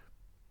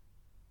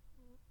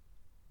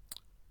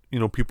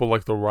people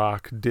like The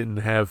Rock didn't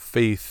have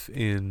faith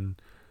in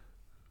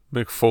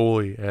Mick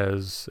Foley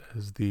as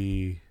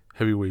the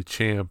heavyweight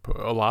champ.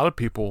 A lot of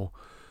people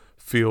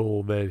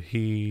feel that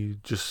he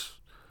just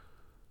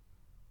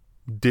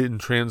didn't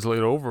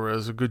translate over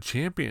as a good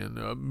champion.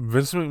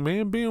 Vince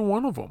McMahon being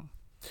one of them.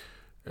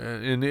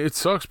 And it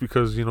sucks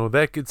because,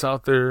 that gets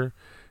out there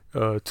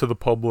to the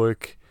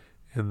public.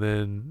 And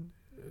then,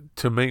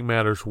 to make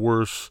matters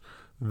worse,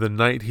 the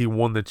night he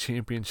won the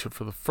championship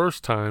for the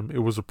first time, it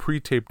was a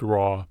pre-taped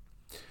Raw.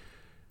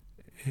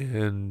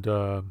 And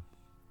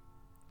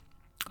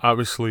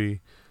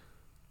obviously,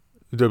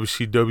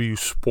 WCW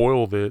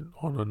spoiled it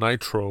on a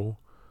Nitro,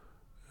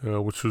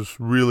 which was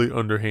really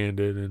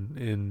underhanded.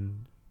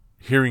 And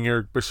hearing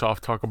Eric Bischoff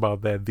talk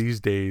about that these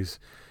days,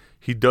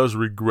 he does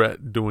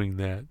regret doing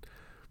that.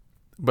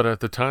 But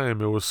at the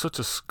time, it was such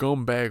a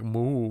scumbag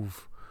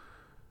move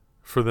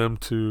for them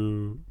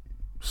to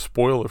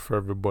spoil it for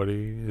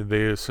everybody.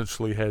 They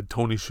essentially had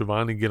Tony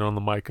Schiavone get on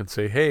the mic and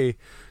say, hey,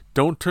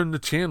 don't turn the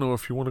channel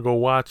if you want to go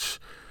watch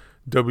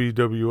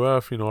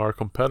WWF, our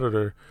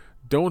competitor.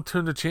 Don't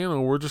turn the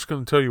channel. We're just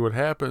going to tell you what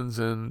happens.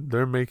 And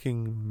they're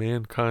making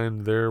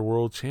Mankind their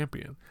world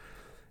champion.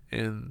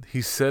 And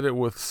he said it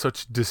with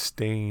such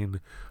disdain,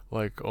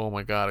 like, oh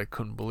my God, I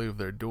couldn't believe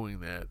they're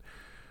doing that.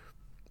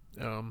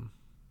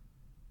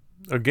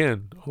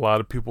 Again, a lot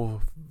of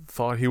people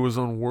thought he was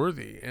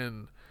unworthy.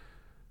 And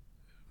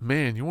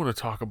man, you want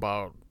to talk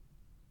about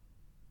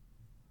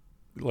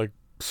like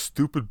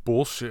stupid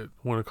bullshit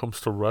when it comes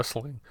to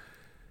wrestling.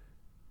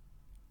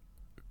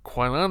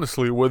 Quite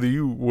honestly, whether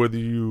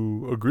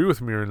you agree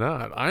with me or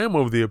not, I am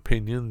of the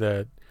opinion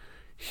that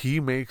he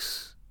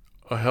makes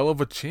a hell of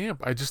a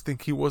champ. I just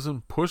think he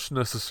wasn't pushed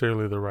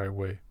necessarily the right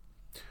way.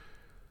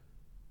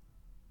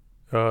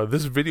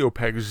 This video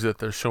package that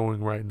they're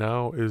showing right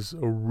now is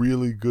a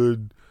really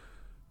good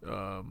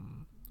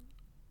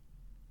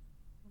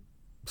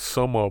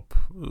sum up,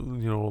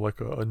 like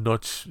a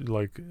nuts,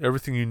 like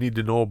everything you need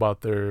to know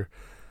about their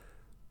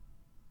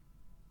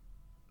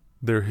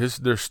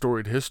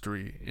storied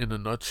history in a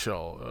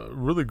nutshell.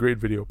 Really great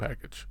video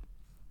package,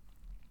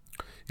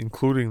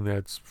 including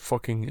that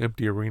fucking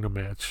empty arena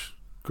match.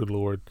 Good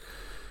Lord.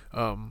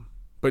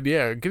 But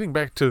yeah, getting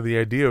back to the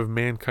idea of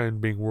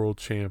Mankind being world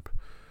champ,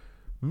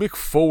 Mick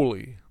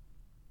Foley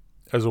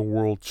as a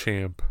world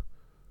champ,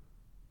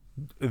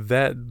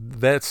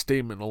 that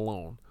statement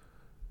alone,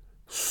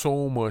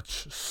 so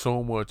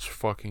much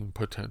fucking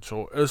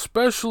potential,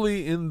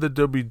 especially in the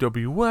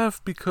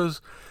WWF, because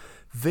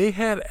they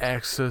had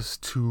access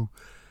to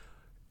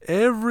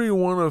every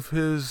one of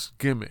his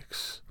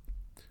gimmicks.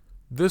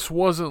 This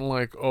wasn't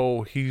like,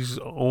 oh, he's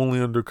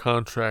only under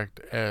contract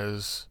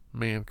as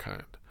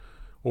Mankind,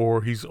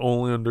 or he's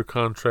only under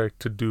contract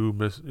to do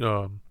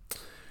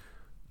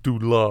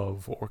Dude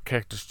Love or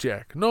Cactus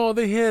Jack. No,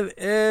 they had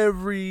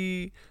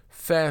every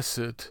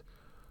facet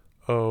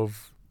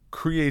of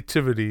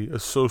creativity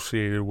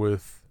associated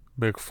with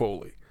Mick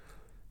Foley.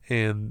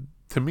 And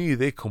to me,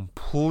 they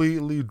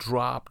completely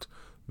dropped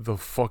the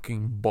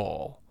fucking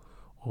ball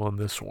on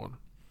this one.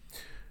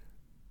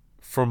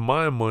 For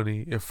my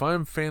money, if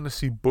I'm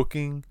fantasy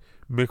booking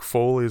Mick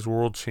Foley as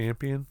world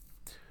champion,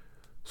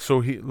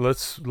 so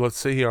let's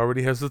say he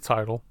already has the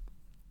title.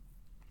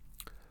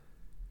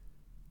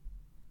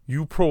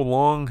 You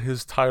prolong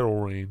his title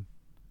reign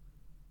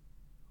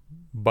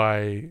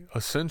by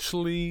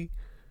essentially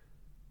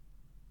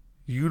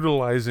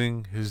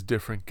utilizing his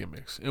different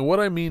gimmicks. And what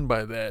I mean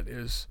by that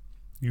is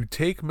you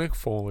take Mick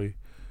Foley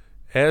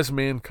as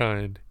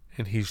Mankind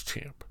and he's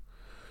champ.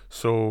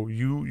 So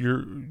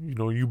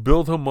you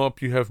build him up,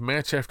 you have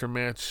match after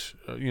match,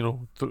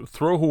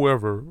 throw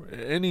whoever,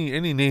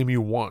 any name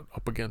you want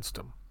up against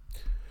him.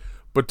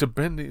 But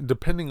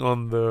depending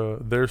on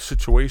their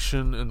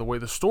situation and the way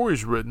the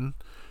story's written,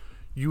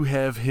 you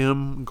have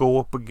him go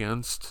up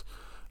against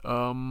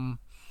other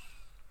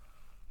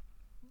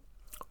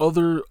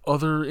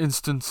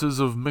instances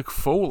of Mick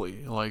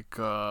Foley. Like,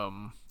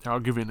 I'll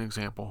give you an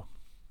example.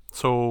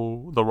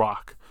 So, The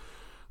Rock.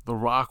 The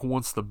Rock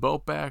wants the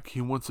belt back. He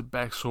wants it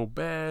back so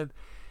bad.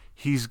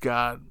 He's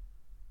got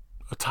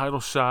a title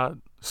shot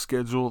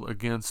scheduled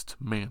against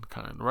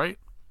Mankind, right?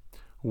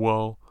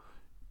 Well,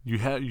 you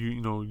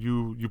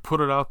put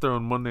it out there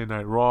on Monday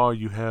Night Raw.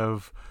 You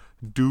have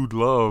Dude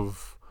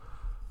Love.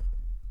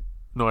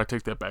 No, I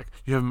take that back.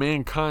 You have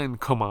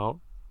Mankind come out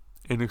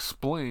and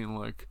explain,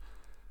 like,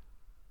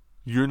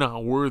 you're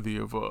not worthy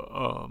of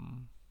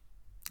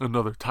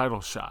another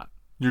title shot.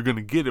 You're going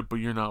to get it, but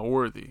you're not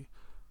worthy.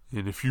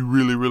 And if you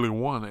really, really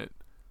want it,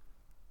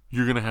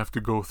 you're going to have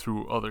to go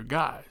through other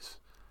guys.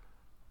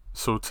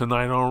 So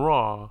tonight on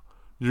Raw,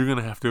 you're going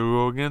to have to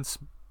go against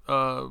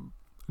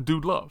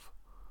Dude Love.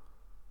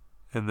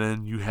 And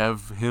then you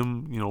have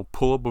him,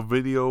 pull up a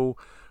video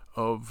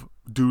of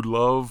Dude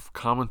Love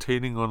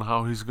commentating on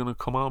how he's going to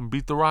come out and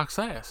beat The Rock's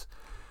ass.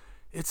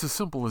 It's as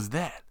simple as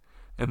that.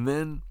 And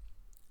then,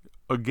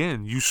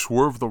 again, you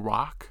swerve The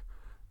Rock.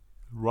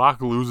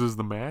 Rock loses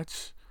the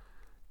match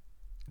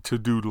to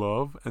Dude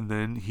Love, and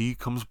then he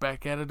comes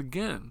back at it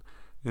again.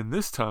 And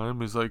this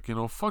time is like,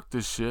 fuck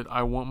this shit,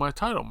 I want my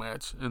title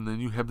match. And then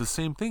you have the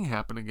same thing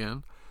happen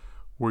again,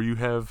 where you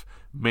have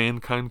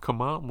Mankind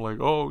come out and like,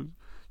 oh,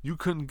 you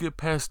couldn't get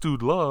past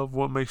Dude Love,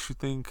 what makes you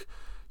think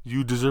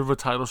you deserve a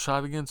title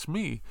shot against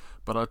me?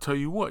 But I'll tell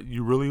you what,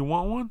 you really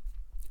want one?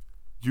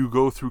 You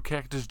go through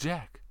Cactus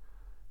Jack,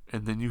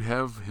 and then you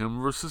have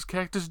him versus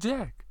Cactus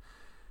Jack.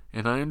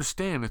 And I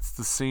understand it's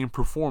the same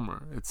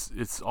performer.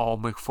 It's all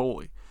Mick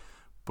Foley.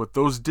 But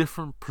those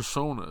different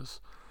personas,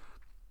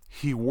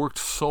 he worked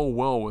so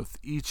well with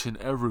each and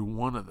every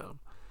one of them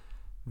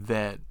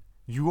that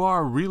you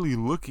are really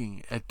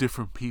looking at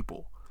different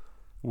people,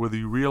 whether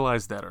you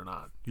realize that or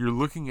not. You're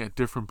looking at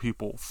different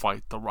people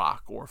fight The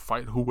Rock or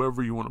fight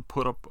whoever you want to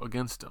put up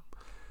against him.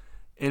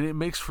 And it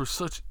makes for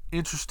such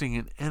interesting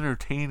and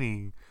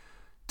entertaining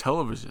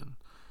television,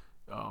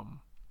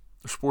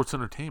 sports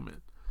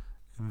entertainment.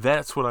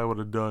 That's what I would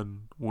have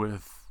done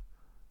with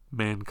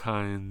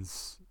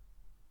Mankind's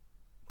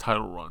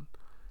title run.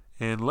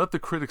 And let the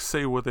critics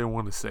say what they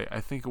want to say.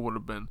 I think it would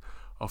have been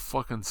a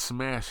fucking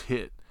smash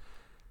hit.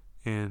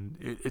 And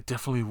it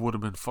definitely would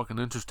have been fucking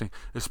interesting.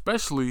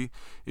 Especially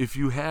if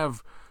you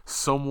have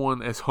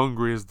someone as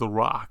hungry as The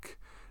Rock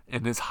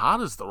and as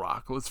hot as The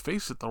Rock. Let's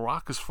face it, The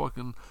Rock is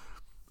fucking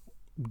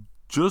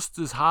just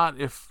as hot,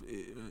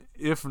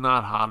 if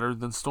not hotter,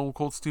 than Stone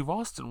Cold Steve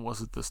Austin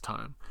was at this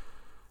time.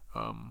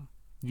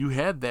 You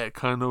had that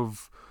kind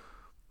of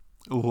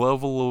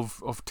level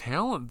of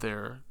talent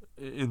there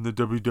in the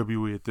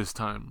WWE at this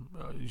time.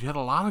 You had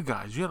a lot of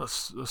guys. You had a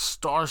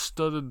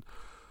star-studded,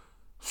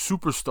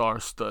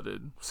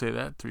 superstar-studded, say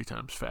that 3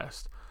 times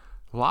fast,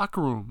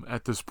 locker room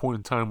at this point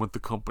in time with the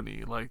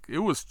company. Like, it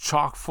was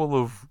chock full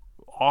of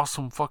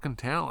awesome fucking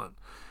talent.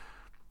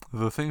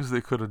 The things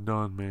they could have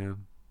done,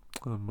 man.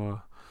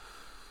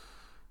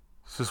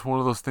 It's just one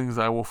of those things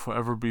I will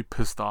forever be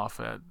pissed off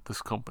at this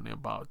company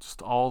about.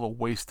 Just all the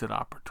wasted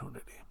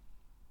opportunity.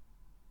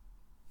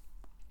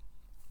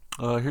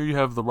 Here you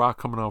have The Rock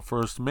coming out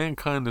first.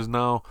 Mankind is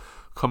now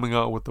coming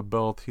out with the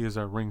belt. He is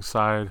at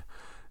ringside.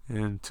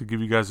 And to give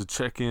you guys a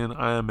check-in,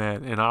 I am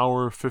at 1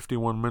 hour,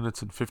 51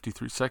 minutes, and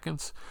 53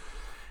 seconds.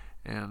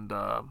 And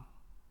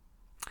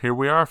here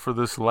we are for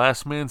this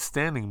last man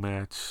standing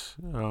match.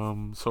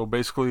 So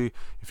basically,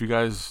 if you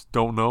guys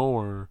don't know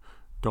or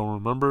don't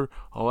remember,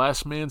 a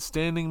last man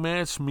standing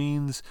match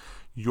means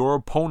your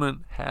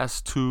opponent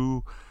has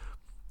to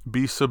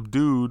be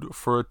subdued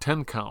for a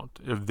 10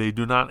 count. If they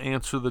do not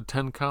answer the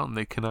 10 count and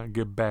they cannot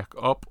get back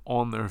up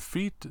on their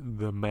feet,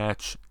 the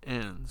match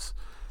ends.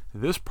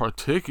 This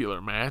particular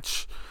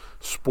match,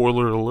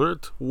 spoiler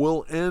alert,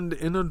 will end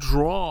in a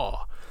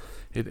draw.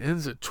 It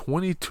ends at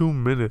 22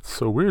 minutes,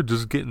 so we're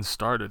just getting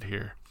started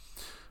here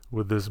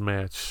with this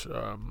match.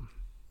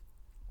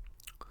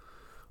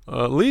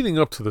 Leading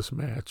up to this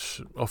match,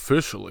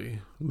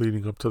 officially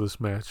leading up to this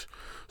match,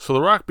 so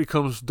The Rock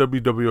becomes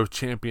WWF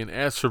champion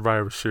at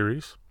Survivor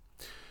Series.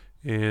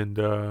 And,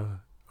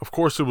 of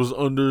course, it was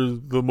under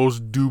the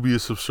most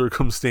dubious of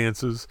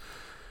circumstances,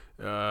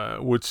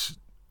 which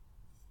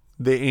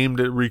they aimed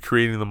at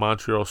recreating the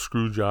Montreal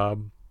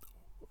Screwjob,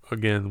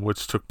 again,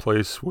 which took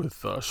place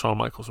with Shawn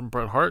Michaels and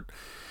Bret Hart.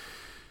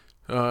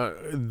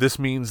 This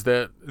means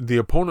that the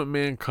opponent,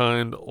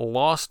 Mankind,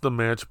 lost the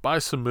match by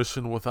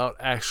submission without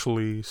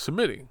actually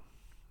submitting,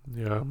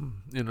 in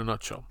a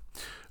nutshell.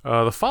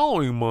 The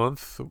following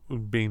month,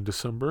 being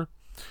December,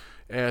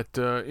 at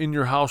In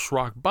Your House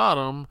Rock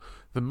Bottom,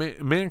 the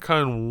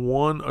Mankind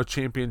won a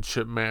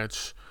championship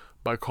match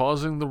by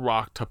causing The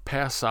Rock to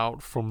pass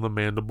out from the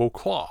Mandible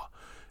Claw.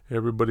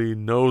 Everybody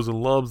knows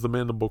and loves the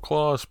Mandible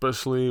Claw,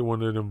 especially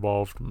when it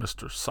involved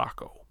Mr.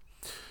 Sacco.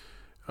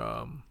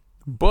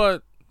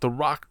 But The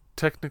Rock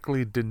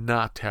technically did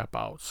not tap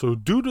out. So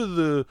due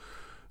to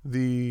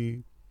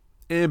the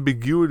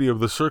ambiguity of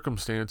the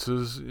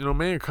circumstances,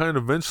 Mankind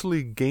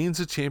eventually gains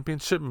a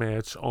championship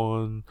match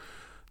on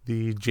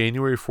the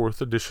January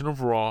 4th edition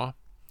of Raw,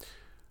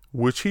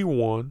 which he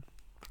won,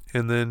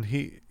 and then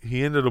he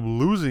ended up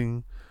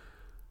losing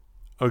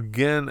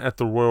again at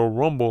the Royal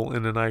Rumble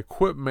in an I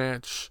Quit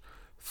match,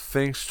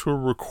 thanks to a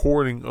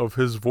recording of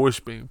his voice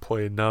being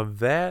played. Now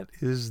that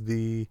is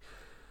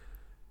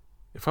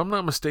if I'm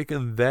not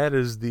mistaken, that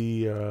is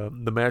the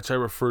match I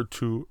referred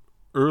to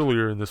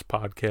earlier in this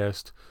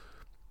podcast,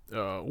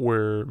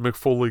 where Mick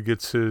Foley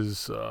gets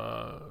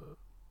a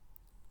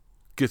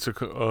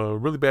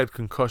really bad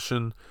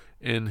concussion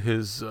and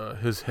his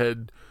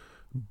head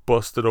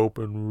busted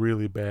open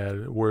really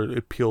bad, where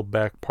it peeled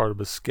back part of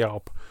his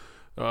scalp,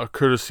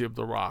 courtesy of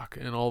The Rock,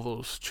 and all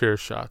those chair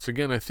shots.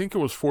 Again, I think it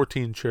was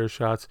 14 chair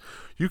shots.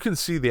 You can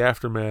see the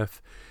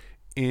aftermath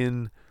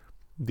in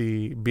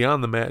the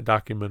Beyond the Mat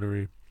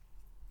documentary,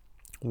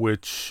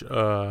 which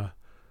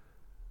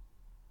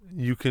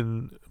you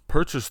can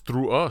purchase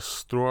through our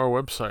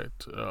website,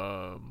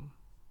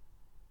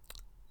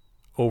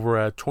 over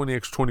at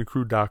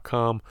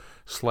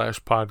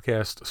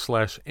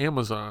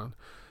 20x20crew.com/podcast/Amazon,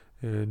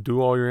 and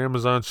do all your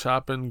Amazon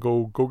shopping.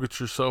 Go get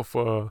yourself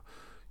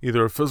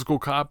either a physical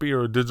copy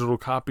or a digital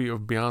copy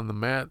of Beyond the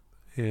Mat,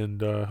 and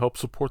help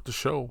support the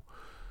show.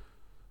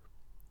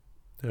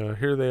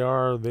 Here they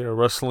are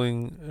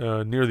wrestling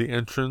near the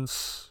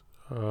entrance,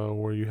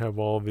 where you have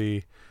all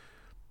the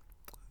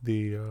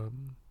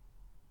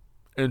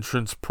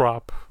entrance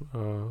prop,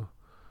 the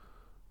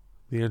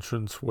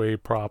entranceway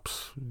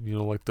props,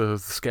 like the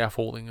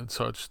scaffolding and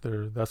such.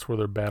 That's where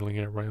they're battling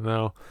at right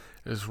now,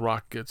 as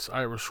Rock gets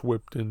Irish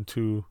whipped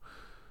into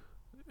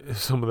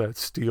some of that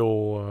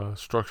steel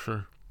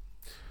structure.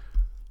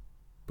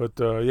 But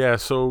going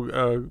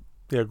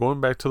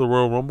back to the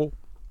Royal Rumble,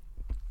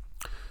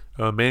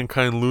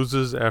 Mankind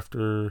loses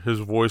after his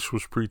voice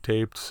was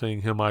pre-taped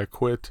saying "I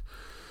quit."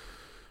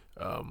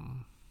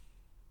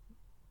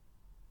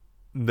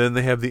 Then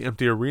they have the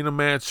empty arena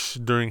match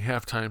during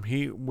halftime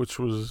heat, which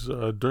was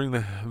during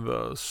the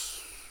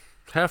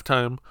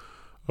halftime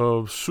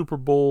of Super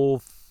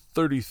Bowl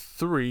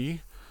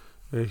 33.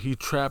 He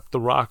trapped The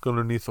Rock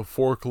underneath a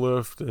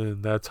forklift,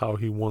 and that's how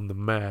he won the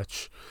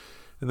match.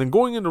 And then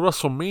going into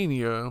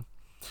WrestleMania,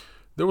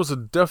 there was a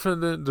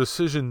definite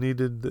decision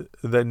needed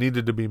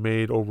to be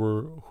made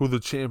over who the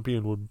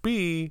champion would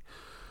be,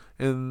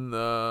 and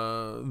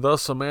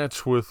thus a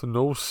match with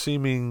no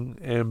seeming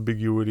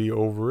ambiguity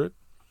over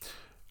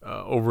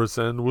its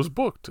end was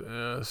booked.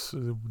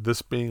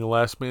 This being a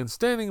last man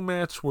standing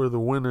match where the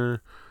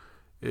winner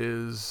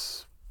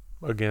is,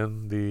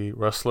 again, the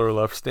wrestler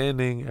left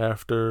standing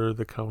after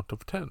the count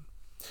of 10.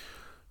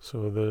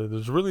 So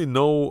there's really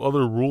no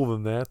other rule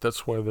than that.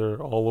 That's why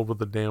they're all over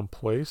the damn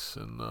place.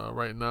 And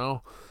right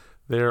now,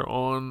 they're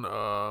on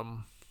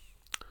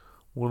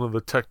one of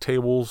the tech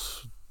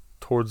tables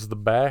towards the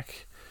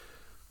back.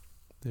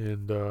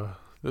 And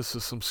this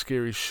is some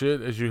scary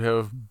shit, as you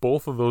have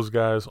both of those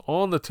guys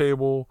on the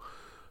table.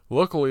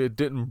 Luckily, it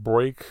didn't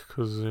break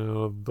because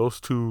those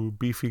two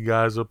beefy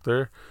guys up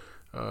there.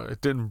 It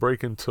didn't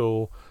break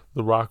until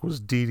The Rock was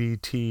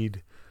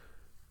DDT'd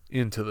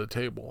into the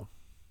table.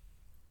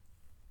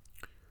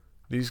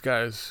 These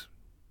guys,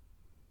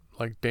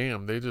 like,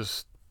 damn, they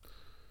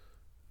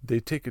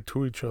take it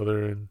to each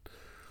other, and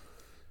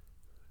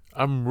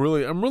I'm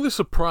really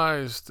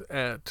surprised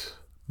at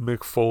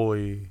Mick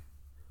Foley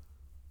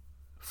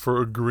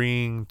for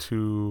agreeing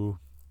to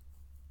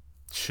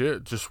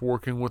just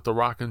working with The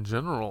Rock in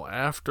general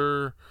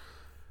after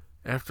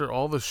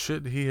all the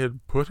shit he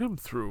had put him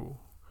through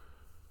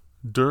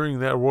during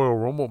that Royal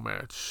Rumble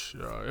match.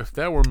 If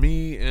that were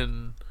me,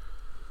 and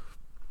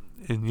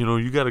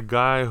you got a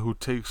guy who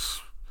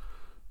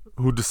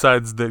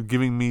decides that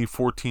giving me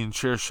 14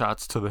 chair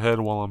shots to the head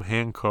while I'm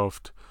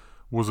handcuffed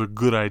was a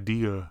good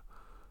idea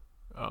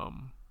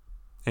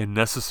and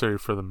necessary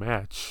for the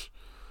match,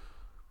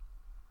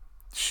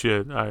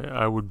 shit,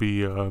 I would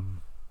be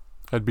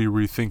I'd be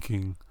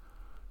rethinking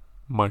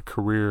my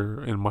career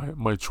and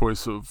my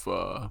choice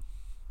of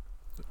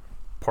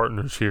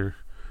partners here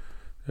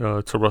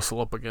to wrestle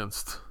up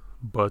against.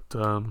 But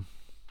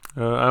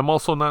I'm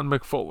also not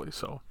Mick Foley,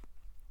 so.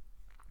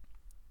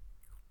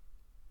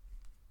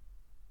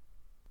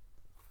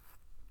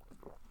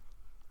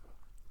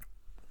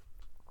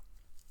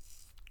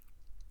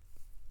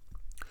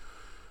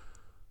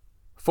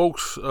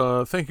 Folks,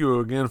 thank you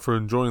again for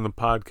enjoying the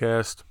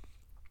podcast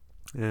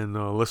and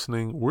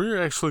listening.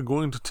 We're actually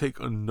going to take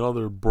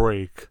another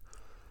break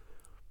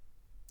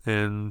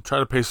and try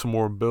to pay some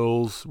more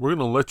bills. We're going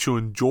to let you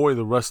enjoy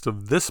the rest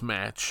of this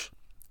match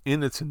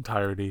in its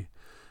entirety,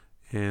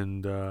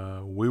 and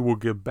we will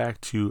get back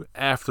to you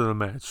after the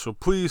match. So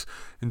please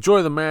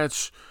enjoy the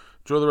match,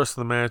 enjoy the rest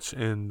of the match,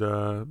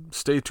 and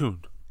stay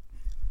tuned.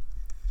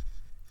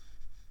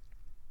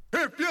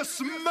 If you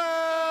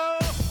smell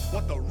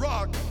what The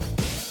Rock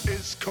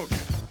is cooking.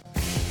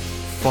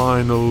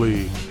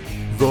 Finally,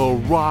 The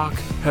Rock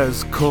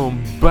has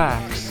come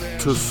back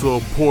to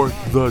support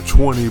the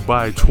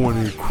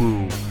 20x20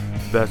 crew.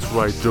 That's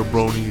right,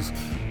 jabronis.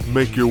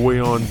 Make your way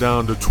on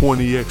down to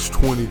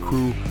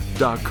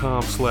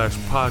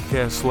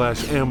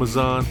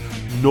 20x20crew.com/podcast/Amazon.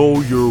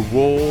 Know your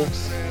role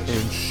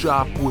and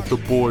shop with the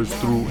boys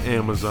through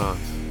Amazon.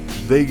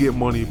 They get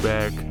money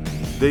back.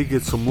 They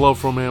get some love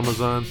from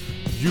Amazon.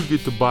 You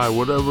get to buy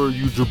whatever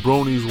you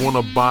jabronis want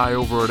to buy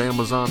over at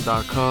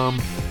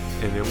Amazon.com,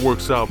 and it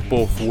works out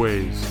both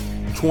ways.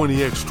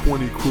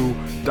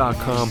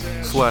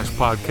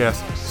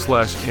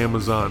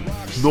 20x20crew.com/podcast/Amazon.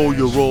 Know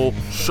your role,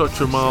 shut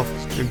your mouth,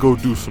 and go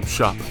do some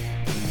shopping.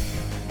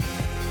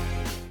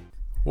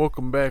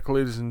 Welcome back,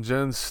 ladies and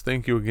gents.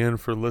 Thank you again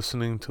for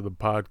listening to the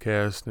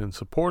podcast and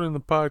supporting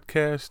the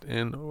podcast.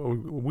 And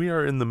we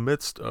are in the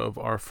midst of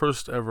our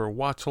first ever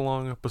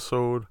watch-along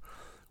episode.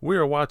 We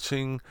are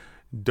watching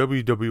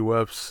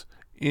WWF's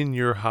In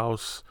Your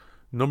House,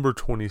 number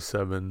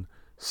 27,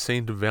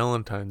 St.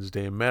 Valentine's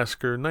Day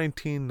Massacre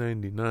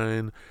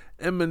 1999,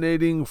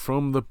 emanating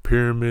from the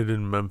Pyramid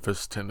in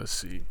Memphis,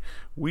 Tennessee.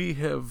 We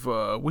have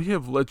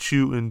let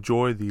you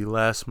enjoy the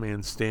Last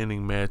Man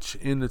Standing match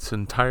in its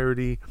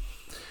entirety,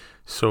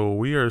 so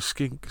we are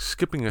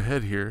skipping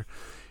ahead here.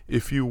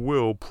 If you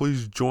will,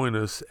 please join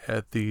us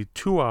at the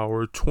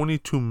 2-hour,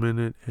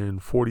 22-minute, and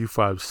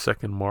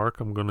 45-second mark.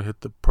 I'm gonna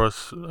hit the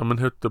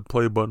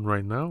play button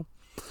right now.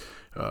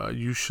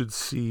 You should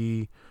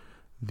see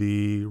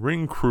the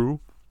ring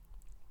crew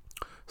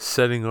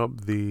setting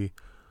up the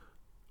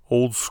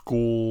old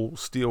school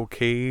steel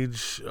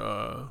cage,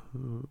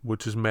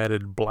 which is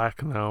matted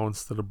black now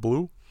instead of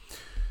blue.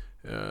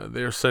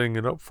 They're setting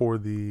it up for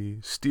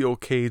the steel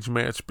cage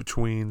match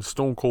between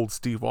Stone Cold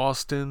Steve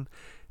Austin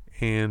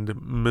and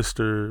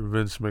Mr.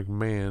 Vince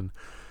McMahon.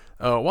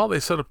 while they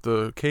set up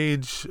the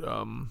cage,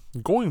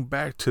 going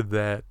back to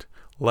that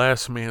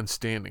last man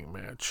standing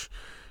match,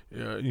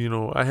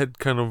 I had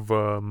kind of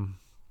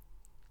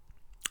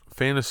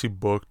fantasy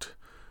booked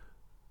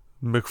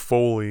Mick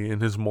Foley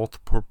and his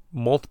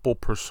multiple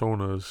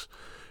personas.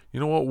 You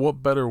know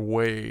what better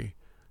way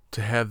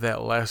to have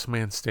that last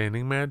man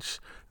standing match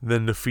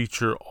than to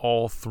feature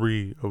all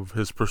three of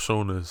his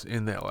personas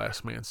in that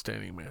last man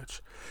standing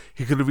match.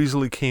 He could have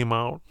easily came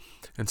out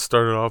and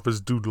started off as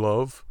Dude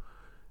Love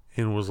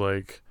and was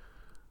like,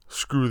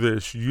 screw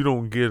this, you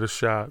don't get a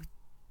shot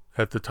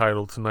at the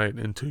title tonight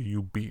until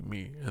you beat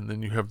me. And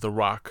then you have The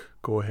Rock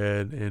go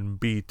ahead and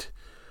beat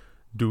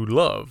Dude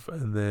Love,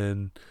 and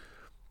then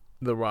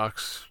The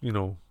Rock's,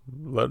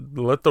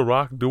 let The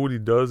Rock do what he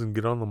does and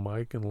get on the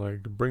mic and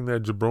like bring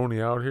that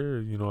jabroni out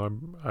here.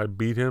 I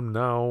beat him,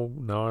 now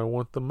I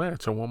want the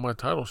match. I want my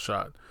title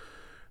shot.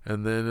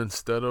 And then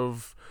instead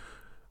of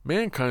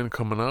Mankind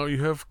coming out,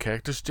 you have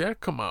Cactus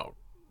Jack come out,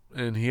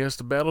 and he has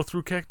to battle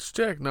through Cactus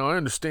Jack. Now I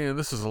understand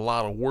this is a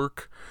lot of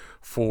work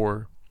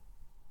for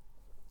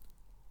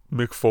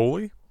Mick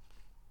Foley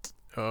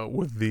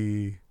with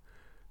the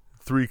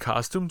 3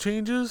 costume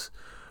changes,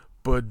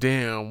 but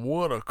damn,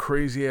 what a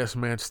crazy ass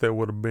match that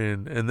would have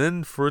been. And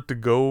then for it to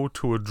go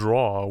to a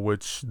draw,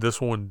 which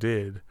this one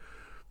did,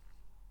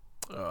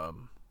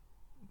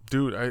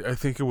 dude, I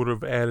think it would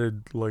have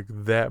added like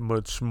that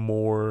much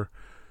more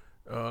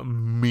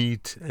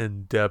meat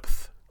and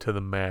depth to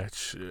the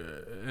match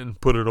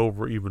and put it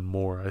over even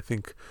more. I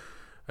think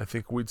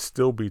we'd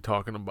still be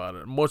talking about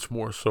it much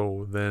more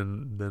so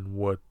than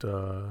what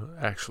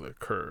actually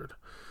occurred.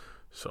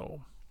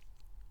 So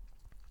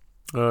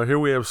here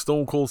we have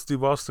Stone Cold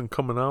Steve Austin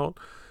coming out,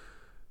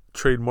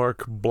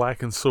 trademark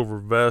black and silver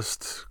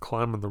vest,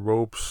 climbing the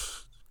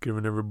ropes,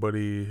 giving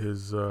everybody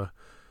his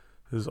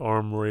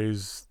arm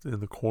raised in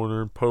the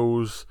corner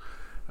pose.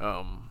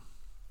 I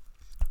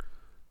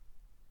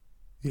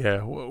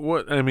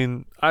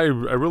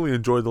really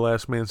enjoyed the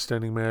last man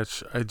standing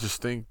match. I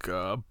just think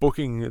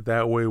booking it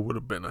that way would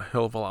have been a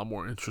hell of a lot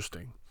more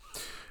interesting.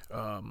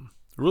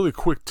 Really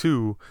quick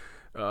too,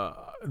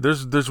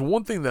 there's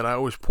one thing that I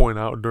always point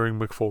out during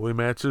Mick Foley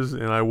matches,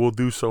 and I will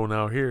do so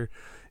now here,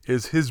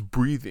 is his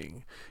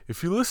breathing.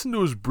 If you listen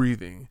to his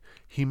breathing,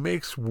 he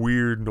makes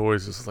weird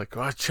noises like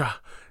 "acha"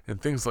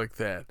 and things like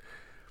that.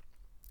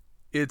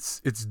 It's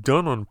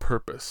done on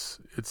purpose.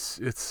 It's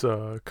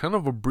kind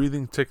of a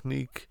breathing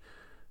technique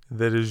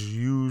that is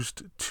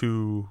used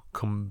to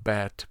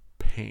combat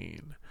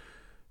pain.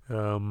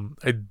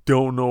 I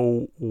don't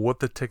know what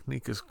the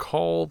technique is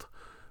called,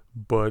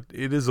 but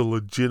it is a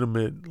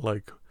legitimate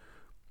like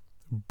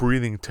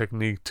breathing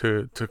technique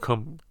to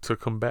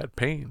combat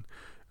pain.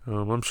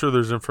 I'm sure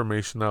there's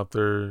information out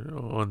there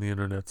on the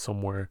internet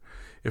somewhere.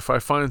 If I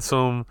find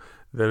some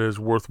that is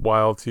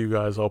worthwhile to you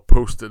guys, I'll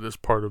post it as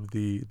part of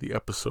the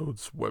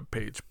episode's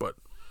webpage. But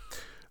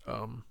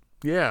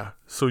yeah,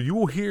 so you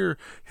will hear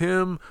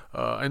him.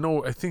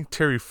 I think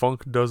Terry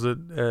Funk does it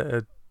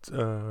at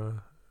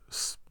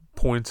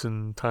points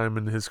in time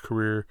in his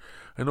career.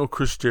 I know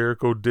Chris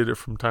Jericho did it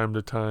from time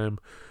to time.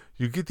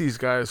 You get these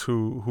guys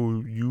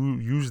who you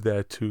use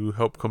that to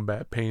help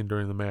combat pain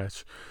during the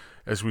match.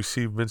 As we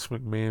see Vince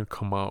McMahon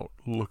come out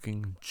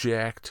looking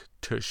jacked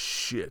to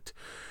shit.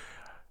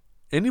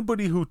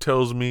 Anybody who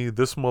tells me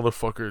this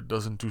motherfucker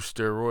doesn't do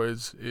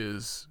steroids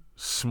is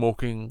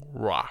smoking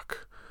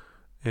rock.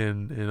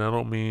 And I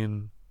don't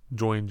mean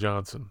Dwayne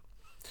Johnson.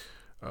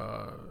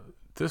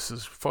 This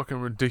is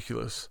fucking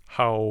ridiculous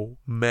how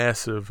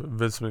massive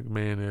Vince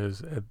McMahon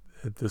is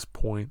at this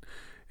point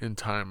in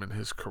time in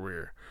his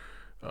career.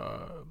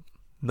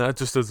 Not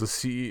just as a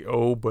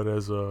CEO, but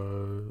as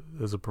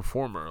a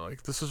performer.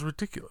 Like, this is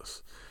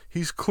ridiculous.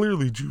 He's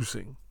clearly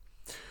juicing.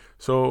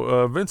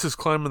 So Vince is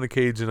climbing the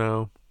cage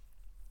now,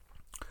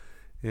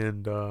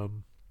 and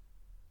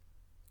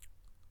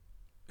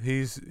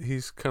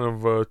he's kind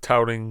of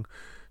touting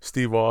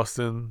Steve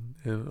Austin,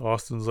 and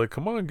Austin's like,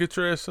 "Come on, get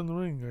your ass in the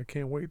ring. I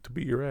can't wait to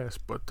beat your ass."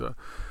 But to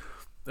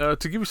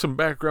give you some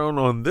background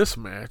on this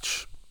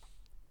match,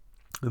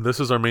 and this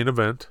is our main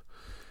event,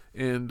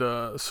 and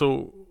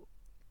so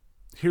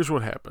here's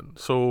what happened.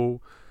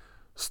 So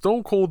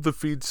Stone Cold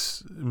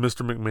defeats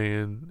Mr.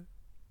 McMahon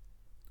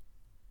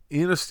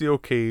in a steel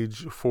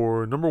cage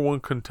for number 1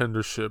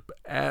 contendership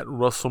at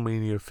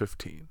WrestleMania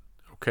 15.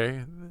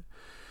 Okay?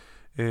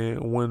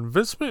 And when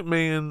Vince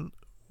McMahon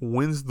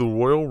wins the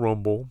Royal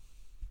Rumble,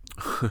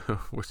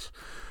 which,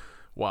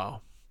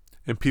 wow.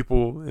 And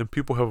people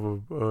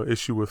have a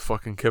issue with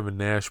fucking Kevin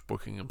Nash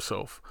booking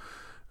himself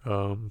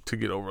to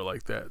get over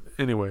like that.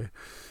 Anyway,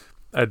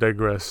 I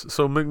digress.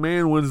 So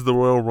McMahon wins the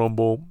Royal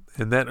Rumble,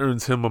 and that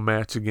earns him a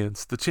match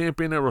against the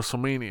champion at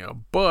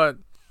WrestleMania. But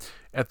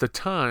at the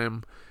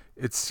time,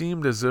 it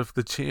seemed as if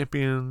the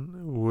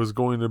champion was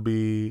going to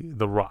be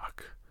The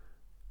Rock.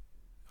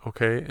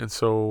 Okay, and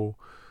so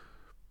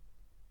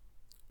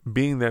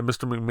being that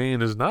Mr.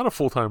 McMahon is not a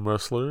full-time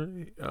wrestler,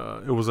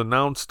 it was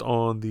announced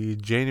on the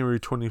January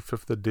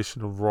 25th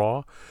edition of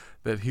Raw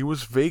that he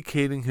was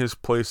vacating his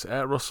place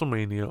at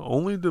WrestleMania,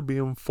 only to be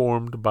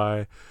informed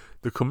by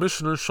the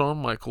commissioner, Shawn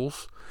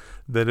Michaels,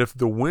 that if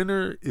the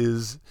winner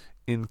is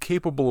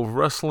incapable of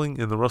wrestling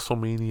in the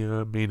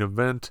WrestleMania main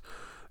event,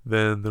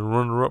 then the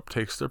runner-up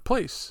takes their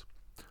place.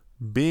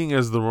 Being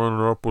as the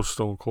runner-up was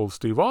Stone Cold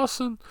Steve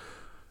Austin,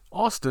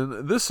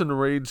 this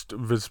enraged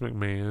Vince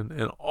McMahon,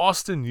 and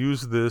Austin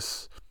used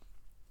this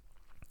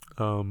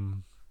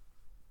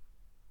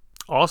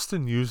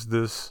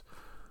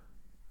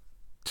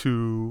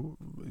to,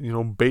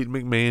 bait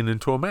McMahon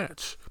into a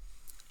match.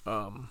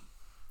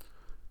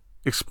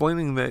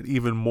 Explaining that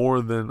even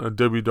more than a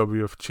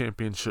WWF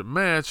Championship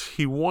match,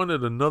 he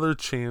wanted another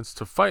chance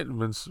to fight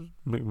Vince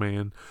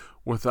McMahon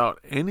without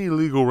any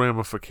legal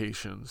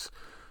ramifications,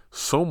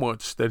 so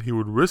much that he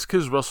would risk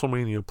his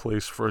WrestleMania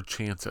place for a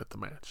chance at the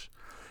match.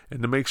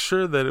 And to make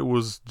sure that it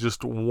was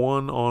just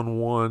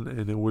one-on-one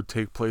and it would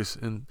take place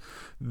it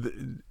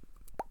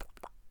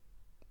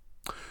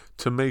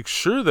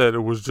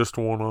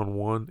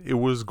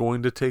was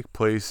going to take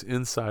place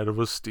inside of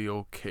a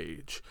steel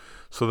cage.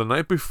 So the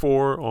night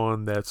before,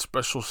 on that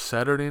special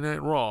Saturday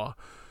Night Raw,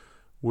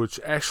 which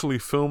actually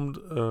filmed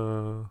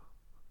the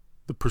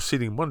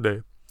preceding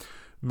Monday,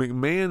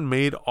 McMahon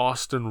made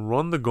Austin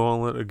run the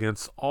gauntlet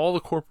against all the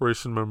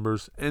corporation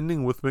members,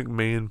 ending with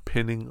McMahon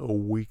pinning a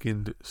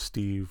weakened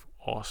Steve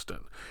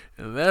Austin.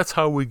 And that's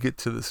how we get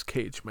to this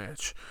cage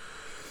match.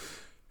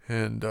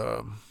 And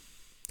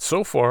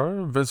so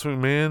far, Vince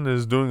McMahon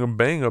is doing a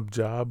bang-up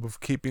job of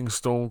keeping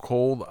Stone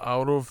Cold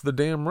out of the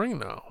damn ring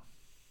now.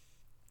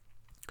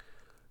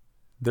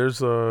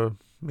 There's a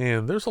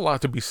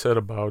lot to be said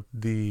about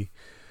the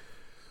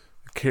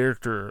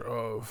character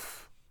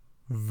of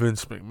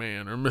Vince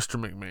McMahon, or Mr.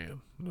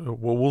 McMahon.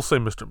 Well, we'll say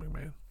Mr.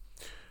 McMahon.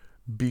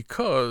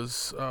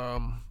 Because,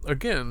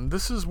 again,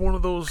 this is one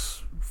of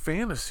those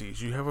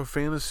fantasies. You have a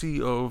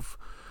fantasy of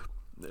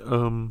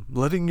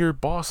letting your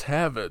boss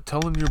have it,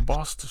 telling your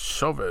boss to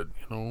shove it,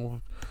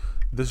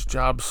 this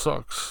job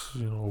sucks,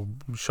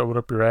 shove it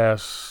up your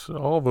ass,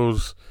 all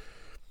those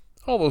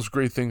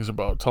great things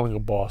about telling a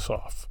boss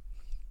off.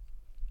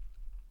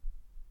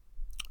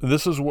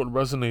 This is what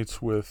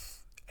resonates with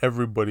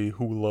everybody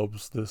who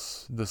loves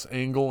this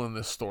angle and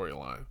this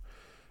storyline.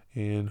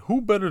 And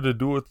who better to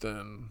do it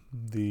than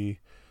the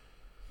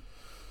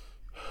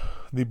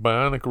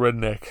bionic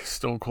redneck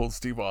Stone Cold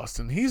Steve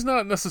Austin. He's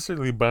not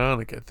necessarily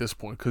bionic at this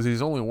point because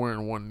he's only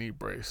wearing one knee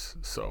brace.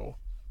 So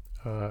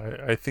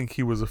I think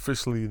he was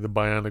officially the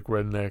bionic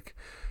redneck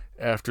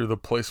after the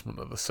placement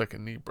of the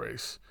second knee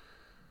brace.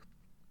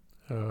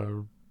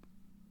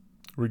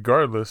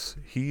 Regardless,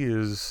 he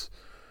is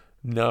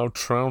now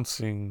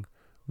trouncing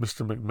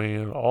Mr.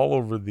 McMahon all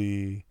over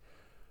the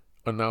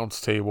announce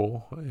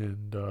table,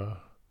 and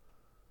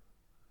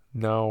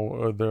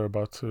now they're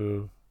about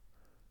to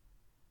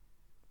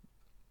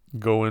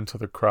go into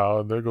the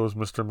crowd. There goes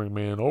Mr.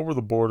 McMahon over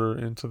the border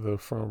into the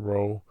front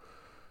row,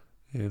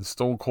 and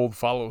Stone Cold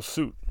follows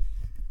suit.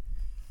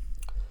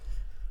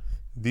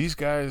 These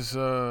guys,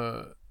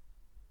 I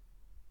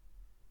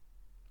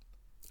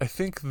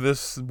think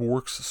this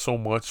works so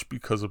much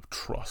because of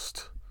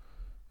trust.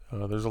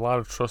 There's a lot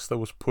of trust that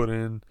was put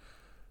in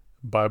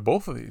by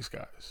both of these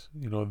guys.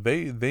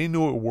 They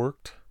knew it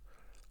worked.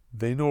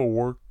 They knew it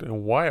worked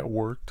and why it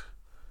worked.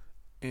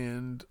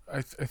 And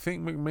I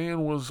think McMahon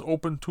was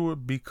open to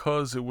it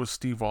because it was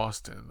Steve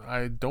Austin.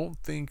 I don't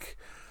think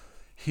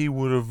he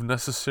would have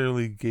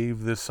necessarily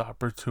gave this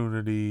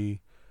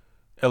opportunity,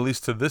 at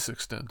least to this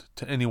extent,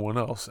 to anyone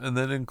else. And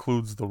that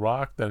includes The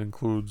Rock, that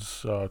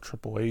includes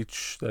Triple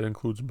H, that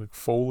includes Mick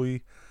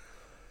Foley.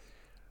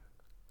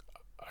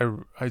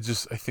 I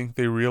think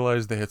they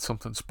realized they had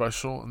something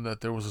special and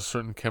that there was a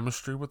certain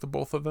chemistry with the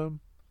both of them.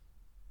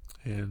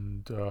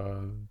 And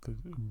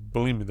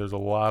believe me, there's a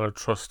lot of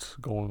trust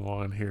going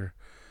on here.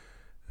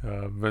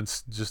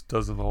 Vince just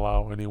doesn't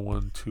allow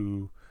anyone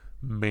to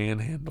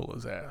manhandle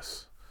his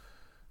ass.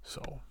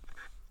 So,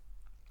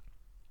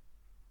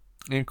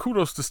 and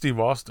kudos to Steve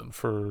Austin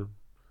for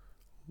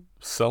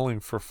selling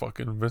for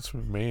fucking Vince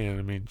McMahon.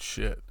 I mean,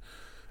 shit.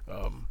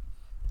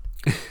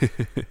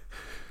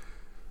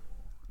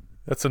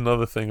 That's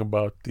another thing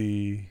about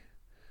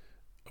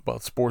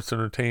sports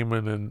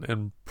entertainment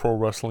and pro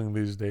wrestling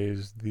these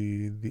days.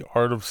 The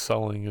art of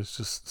selling is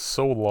just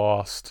so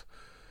lost.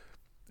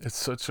 It's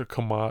such a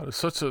commodity,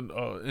 such an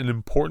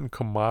important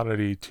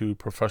commodity to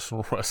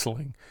professional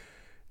wrestling,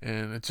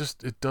 and it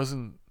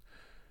doesn't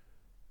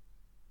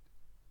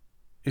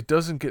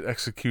get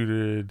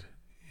executed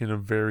in a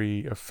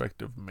very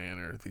effective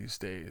manner these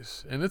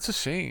days, and it's a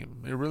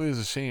shame. It really is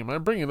a shame. I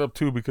bring it up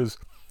too because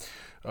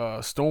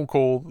Stone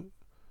Cold,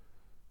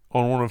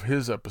 on one of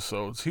his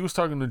episodes, he was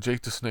talking to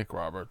Jake the Snake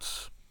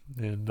Roberts,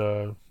 and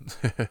I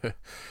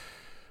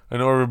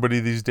know everybody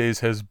these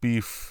days has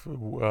beef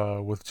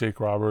with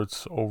Jake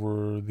Roberts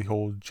over the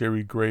whole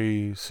Jerry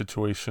Gray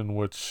situation,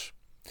 which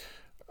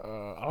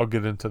I'll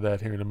get into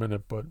that here in a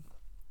minute, but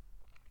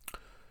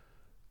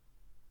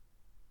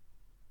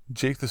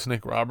Jake the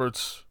Snake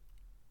Roberts,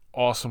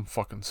 awesome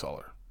fucking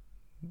seller.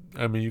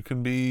 I mean, you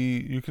can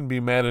be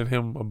mad at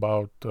him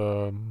about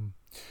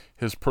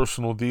his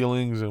personal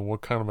dealings and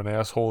what kind of an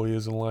asshole he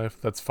is in life.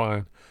 That's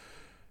fine.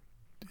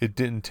 it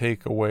didn't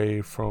take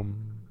away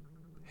from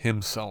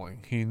him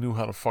selling. He knew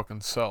how to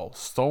fucking sell.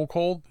 Stone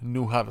Cold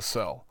knew how to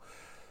sell.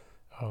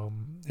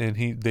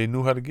 And they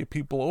knew how to get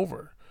people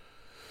over.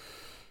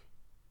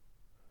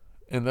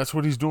 And that's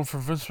what he's doing for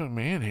Vince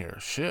McMahon here.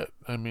 Shit.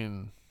 I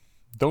mean,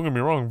 don't get me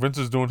wrong, Vince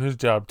is doing his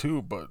job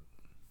too, but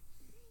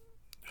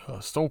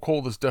Stone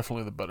Cold is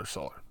definitely the better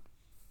seller.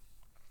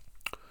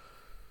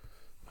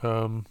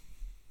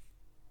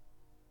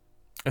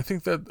 I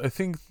think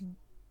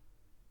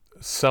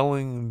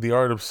selling, the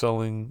art of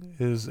selling,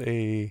 is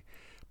a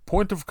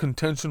point of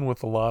contention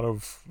with a lot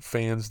of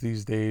fans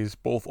these days,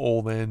 both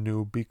old and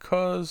new,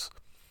 because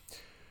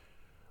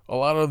a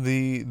lot of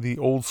the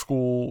old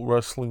school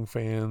wrestling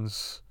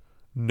fans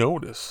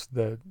notice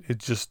that it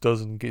just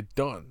doesn't get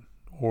done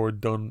or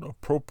done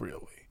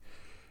appropriately.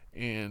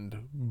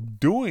 And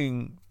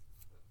doing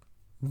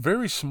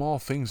very small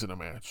things in a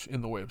match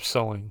in the way of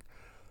selling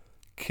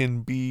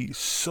can be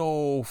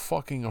so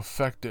fucking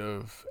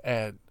effective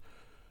at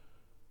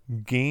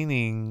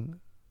gaining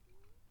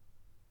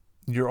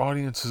your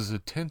audience's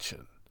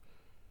attention.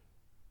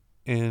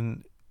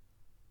 And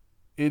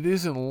it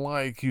isn't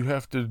like you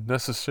have to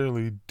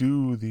necessarily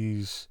do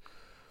these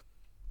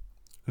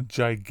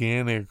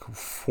gigantic,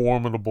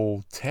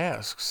 formidable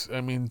tasks.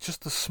 I mean,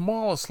 just the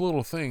smallest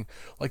little thing,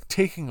 like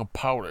taking a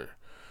powder.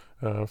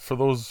 For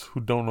those who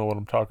don't know what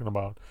I'm talking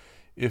about,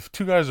 if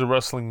two guys are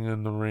wrestling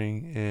in the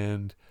ring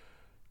and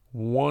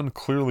one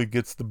clearly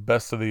gets the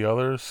best of the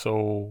other,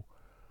 so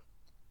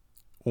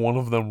one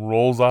of them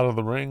rolls out of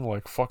the ring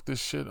like, fuck this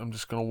shit, I'm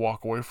just going to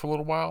walk away for a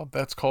little while,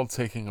 that's called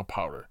taking a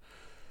powder.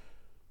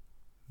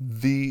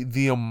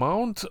 The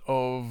amount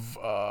of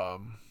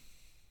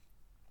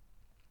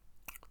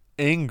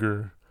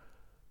anger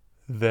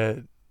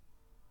that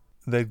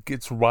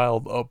gets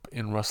riled up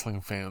in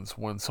wrestling fans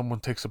when someone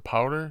takes a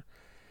powder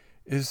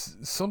is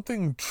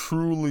something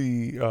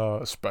truly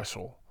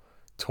special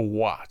to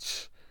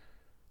watch.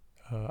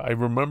 I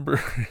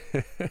remember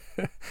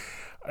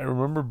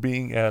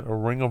being at a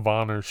Ring of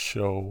Honor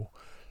show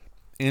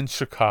in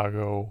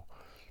Chicago,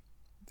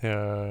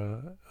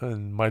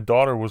 and my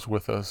daughter was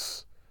with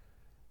us,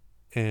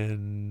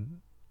 and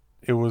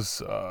it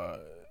was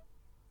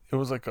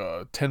like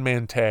a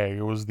 10-man tag.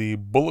 It was the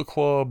Bullet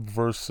Club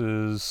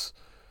versus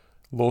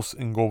Los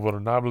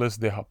Ingobernables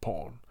de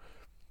Japón.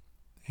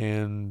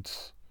 And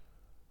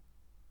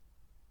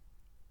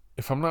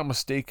if I'm not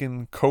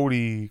mistaken,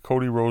 Cody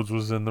Rhodes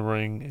was in the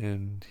ring,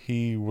 and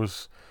he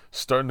was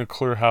starting to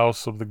clear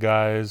house of the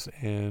guys,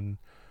 and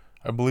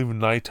I believe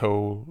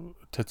Tetsuya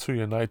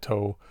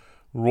Naito,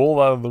 rolled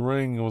out of the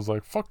ring and was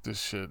like, fuck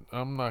this shit.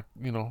 I'm not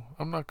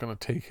going to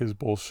take his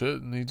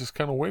bullshit. And he just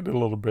kind of waited a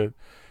little bit.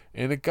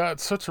 And it got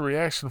such a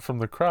reaction from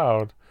the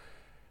crowd.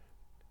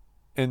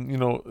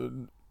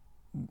 And,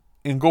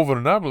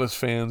 Ingobernables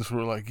fans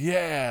were like,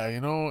 yeah,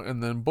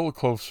 and then Bullet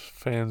Club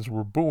fans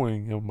were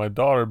booing. And my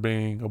daughter,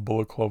 being a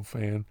Bullet Club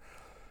fan,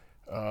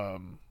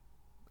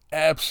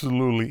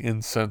 absolutely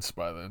incensed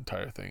by the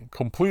entire thing.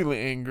 Completely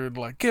angered,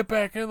 like, get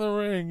back in the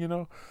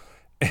ring,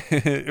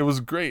 It was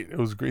great. It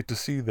was great to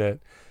see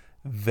that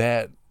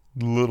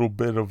little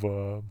bit of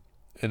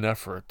an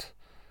effort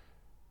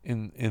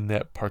in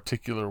that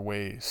particular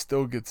way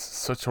still gets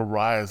such a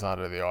rise out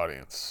of the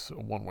audience,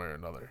 one way or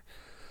another.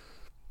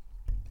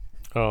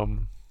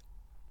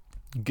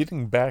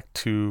 Getting back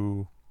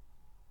to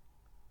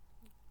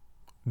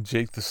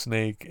Jake the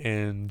Snake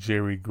and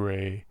Jerry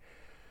Gray,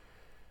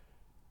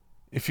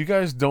 if you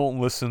guys don't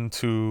listen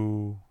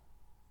to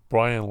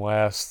Brian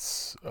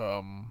Last's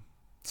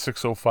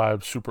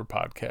 605 Super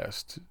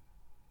Podcast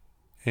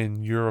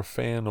and you're a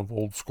fan of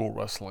old school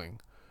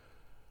wrestling,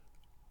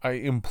 I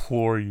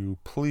implore you,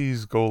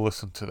 please go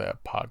listen to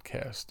that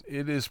podcast.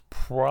 It is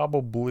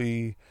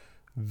probably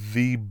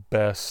the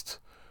best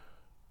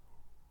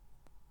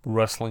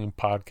wrestling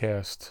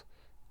podcast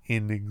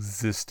in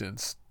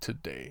existence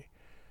today.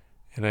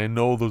 And I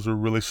know those are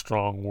really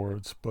strong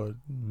words, but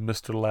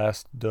Mr.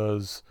 Last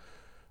does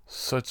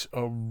such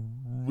a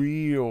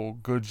real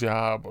good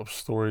job of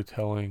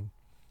storytelling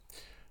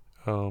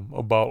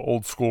about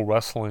old school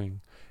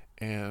wrestling,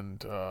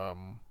 and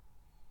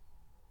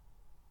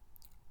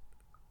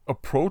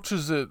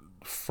approaches it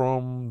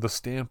from the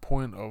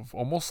standpoint of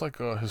almost like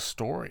a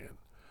historian.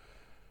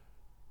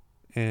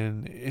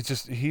 And it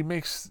just, he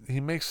makes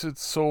it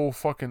so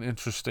fucking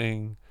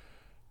interesting,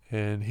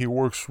 and he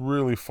works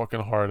really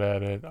fucking hard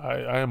at it.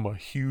 I am a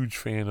huge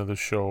fan of the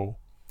show.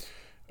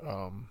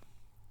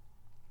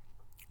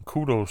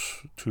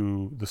 Kudos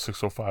to the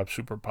 605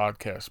 Super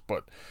Podcast.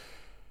 But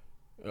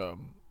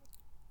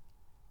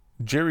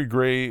Jerry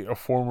Gray, a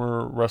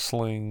former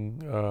wrestler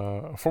and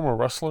a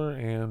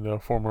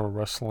former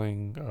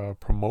wrestling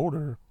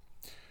promoter,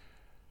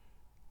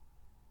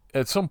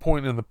 at some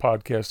point in the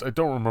podcast, I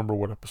don't remember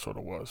what episode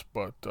it was,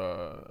 but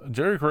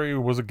Jerry Gray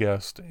was a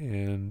guest,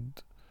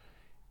 and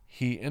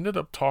he ended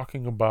up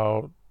talking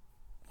about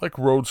like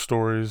road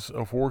stories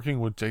of working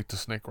with Jake the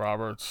Snake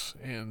Roberts,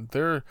 and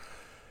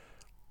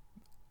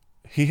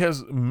he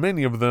has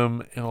many of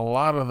them, and a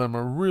lot of them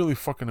are really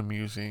fucking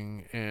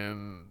amusing,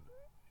 and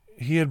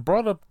he had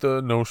brought up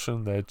the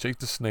notion that Jake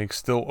the Snake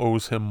still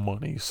owes him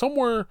money,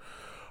 somewhere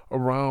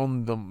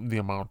around the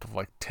amount of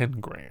like 10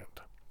 grand.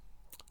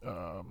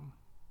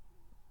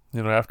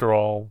 After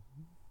all,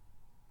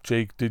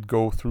 Jake did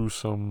go through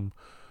some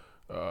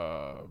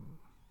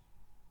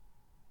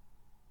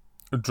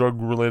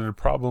drug-related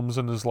problems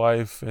in his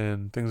life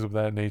and things of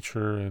that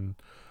nature, and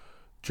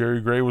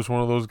Jerry Gray was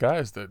one of those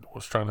guys that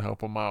was trying to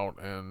help him out,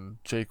 and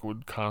Jake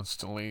would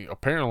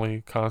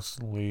apparently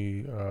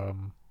constantly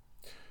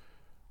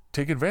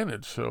take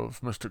advantage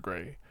of Mr.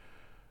 Gray.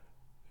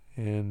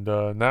 And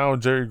now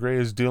Jerry Gray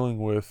is dealing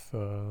with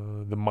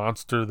the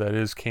monster that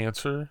is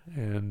cancer,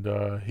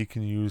 and he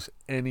can use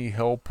any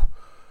help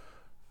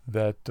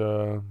that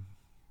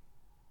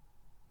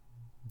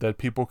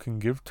people can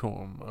give to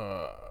him.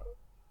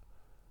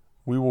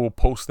 We will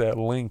post that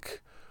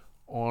link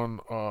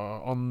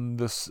on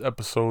this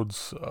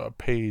episode's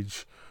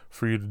page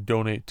for you to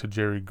donate to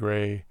Jerry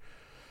Gray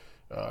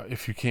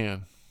if you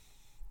can.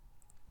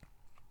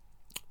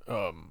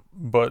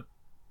 But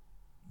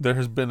there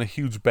has been a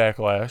huge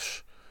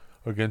backlash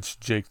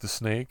against Jake the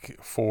Snake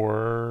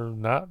for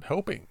not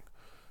helping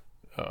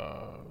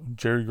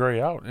Jerry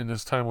Gray out in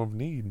his time of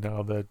need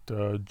now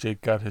that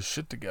Jake got his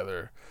shit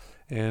together.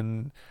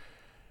 And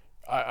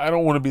I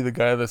don't want to be the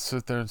guy that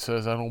sits there and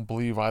says I don't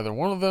believe either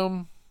one of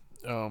them,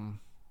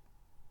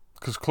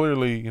 because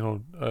clearly,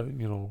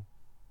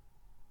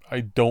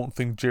 I don't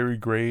think Jerry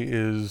Gray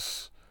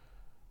is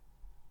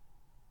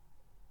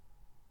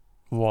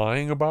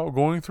lying about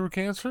going through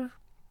cancer.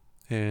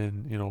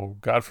 And,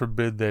 God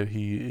forbid that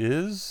he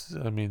is.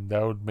 I mean,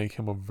 that would make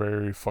him a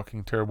very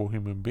fucking terrible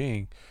human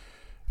being.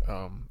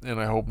 And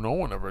I hope no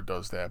one ever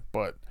does that.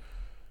 But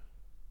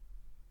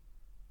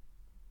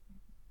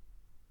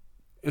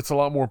it's a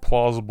lot more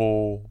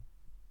plausible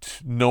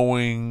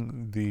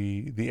knowing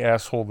the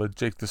asshole that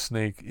Jake the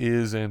Snake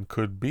is and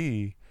could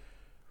be,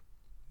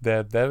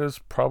 that is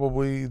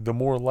probably the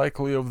more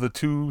likely of the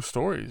two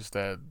stories,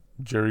 that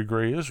Jerry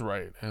Gray is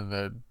right and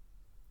that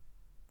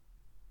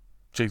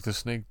Jake the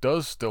Snake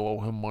does still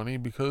owe him money,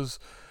 because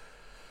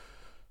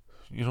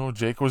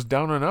Jake was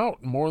down and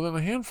out more than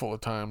a handful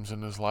of times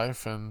in his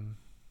life, and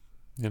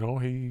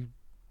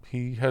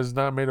he has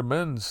not made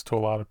amends to a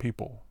lot of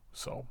people.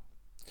 So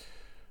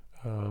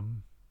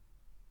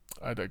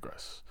I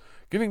digress.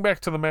 Getting back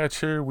to the match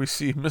here, we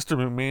see Mr.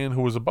 McMahon,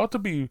 who was about to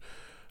be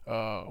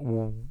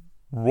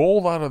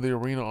rolled out of the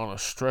arena on a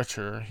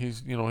stretcher.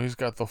 He's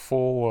got the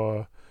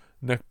full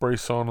neck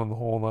brace on and the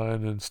whole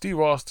nine, and Steve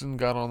Austin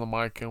got on the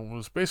mic and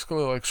was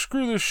basically like,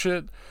 screw this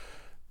shit,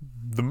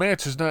 the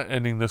match is not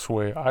ending this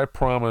way. I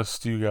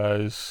promised you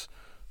guys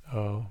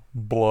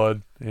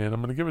blood, and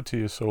I'm going to give it to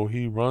you. So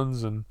he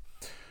runs and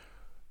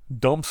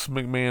dumps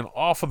McMahon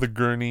off of the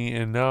gurney,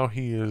 and now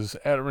he is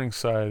at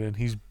ringside, and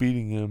he's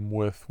beating him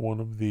with one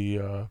of the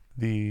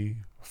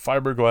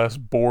fiberglass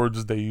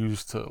boards they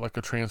use to, like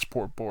a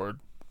transport board,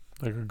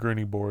 like a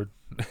gurney board.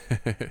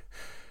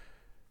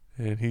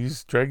 And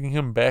he's dragging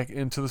him back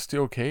into the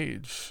steel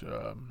cage.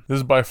 This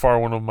is by far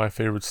one of my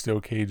favorite steel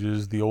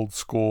cages, the old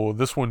school.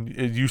 This one,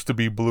 it used to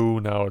be blue,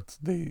 now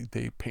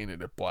they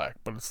painted it black,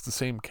 but it's the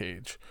same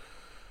cage.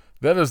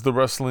 That is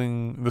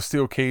the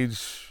steel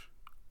cage,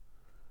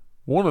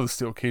 one of the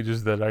steel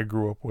cages that I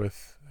grew up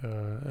with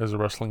as a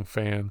wrestling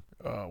fan.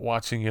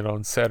 Watching it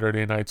on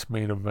Saturday night's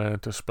main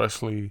event,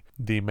 especially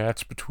the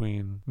match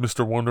between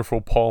Mr.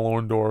 Wonderful Paul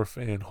Orndorff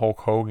and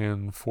Hulk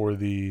Hogan for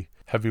the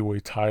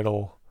heavyweight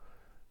title,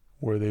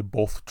 where they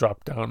both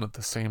dropped down at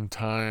the same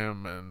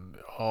time. And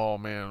oh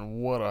man,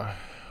 what a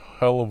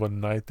hell of a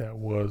night that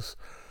was.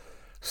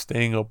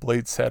 Staying up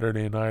late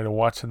Saturday night and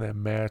watching that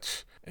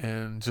match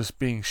and just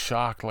being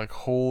shocked, like,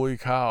 holy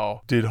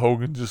cow, did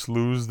Hogan just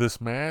lose this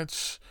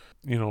match?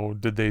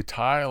 Did they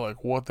tie?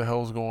 Like, what the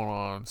hell's going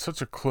on?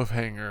 Such a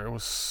cliffhanger. It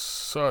was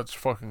such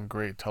fucking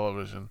great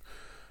television.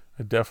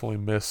 I definitely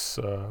miss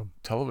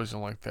television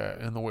like that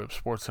in the way of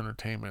sports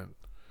entertainment.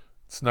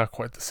 It's not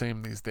quite the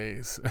same these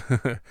days.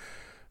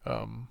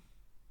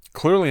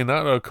 Clearly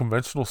not a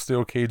conventional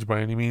steel cage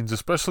by any means,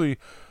 especially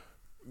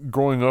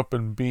growing up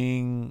and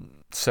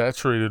being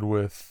saturated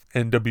with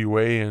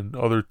NWA and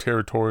other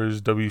territories,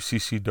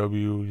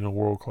 WCCW,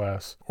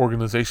 world-class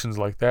organizations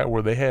like that,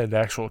 where they had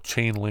actual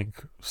chain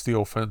link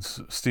steel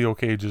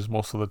cages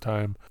most of the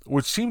time,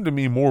 which seemed to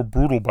me more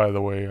brutal, by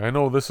the way. I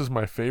know this is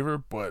my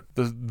favorite, but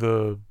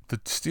the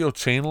steel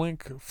chain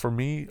link for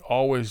me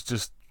always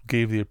just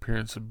gave the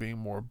appearance of being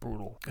more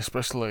brutal,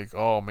 especially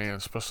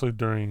especially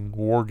during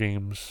war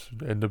games,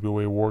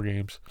 NWA war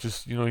games.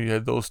 Just, you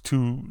had those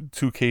two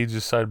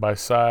cages side by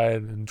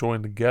side and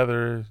joined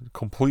together,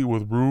 complete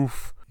with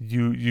roof.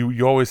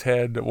 You always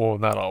had, well,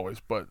 not always,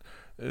 but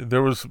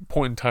there was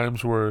point in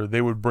times where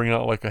they would bring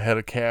out like a head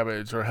of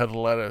cabbage or a head of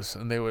lettuce,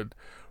 and they would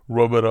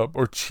rub it up,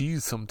 or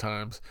cheese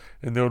sometimes,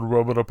 and they would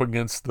rub it up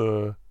against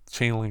the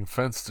chain link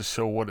fence to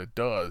show what it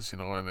does,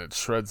 and it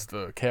shreds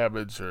the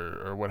cabbage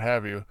or what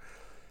have you.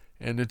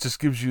 And it just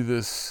gives you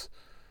this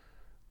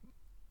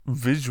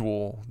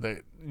visual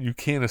that you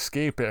can't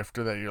escape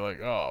after that. You're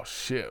like, oh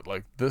shit,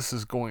 like this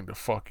is going to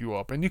fuck you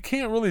up. And you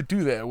can't really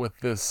do that with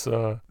this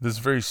this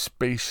very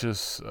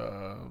spacious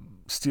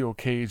steel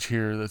cage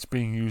here that's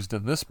being used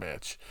in this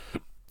match.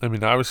 I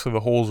mean, obviously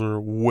the holes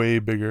are way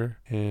bigger,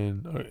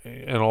 and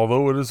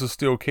although it is a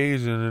steel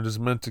cage and it is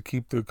meant to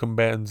keep the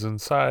combatants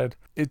inside,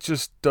 it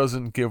just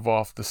doesn't give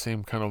off the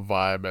same kind of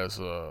vibe as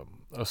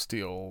a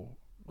steel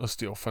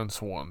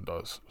fence one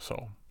does.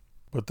 So,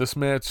 but this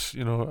match,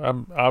 you know,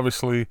 I'm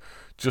obviously,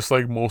 just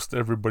like most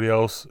everybody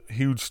else,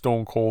 huge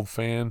Stone Cold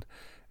fan,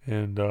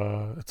 and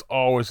it's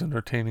always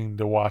entertaining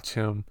to watch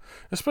him,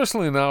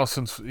 especially now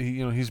since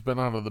he's been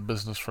out of the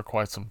business for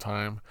quite some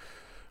time.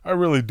 I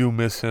really do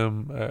miss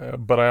him,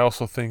 but I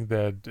also think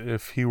that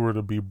if he were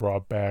to be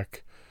brought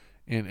back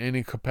in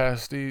any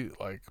capacity,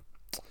 like,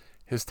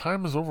 his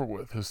time is over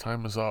with, his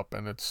time is up,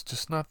 and it's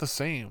just not the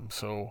same.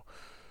 So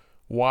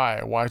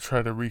why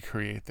try to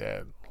recreate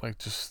that? Like,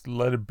 just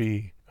let it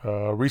be.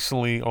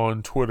 Recently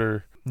on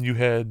Twitter, you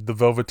had the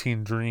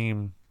Velveteen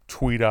Dream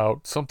tweet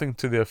out something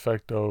to the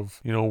effect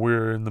of,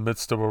 we're in the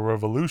midst of a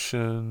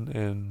revolution,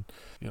 and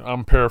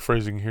I'm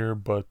paraphrasing here,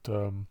 but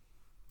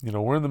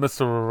we're in the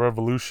midst of a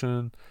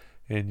revolution,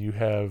 and you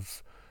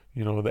have,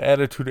 the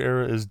Attitude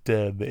Era is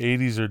dead, the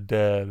 80s are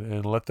dead,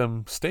 and let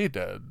them stay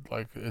dead.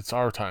 Like, it's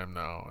our time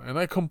now. And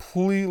I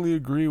completely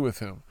agree with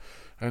him.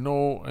 I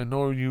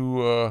know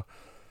you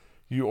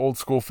old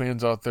school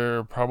fans out there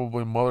are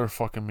probably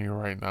motherfucking me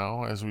right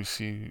now as we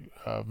see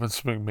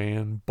Vince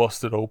McMahon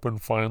busted open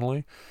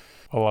finally,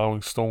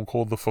 allowing Stone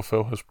Cold to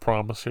fulfill his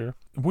promise here.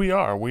 We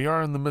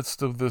are in the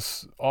midst of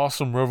this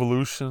awesome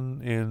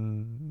revolution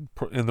in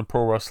the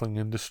pro wrestling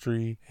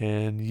industry.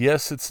 And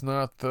yes, it's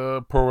not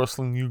the pro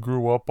wrestling you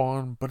grew up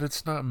on, but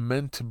it's not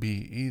meant to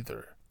be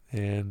either.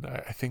 And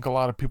I think a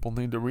lot of people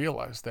need to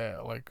realize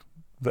that. Like,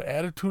 the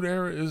Attitude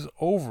Era is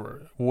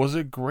over. Was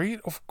it great?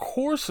 Of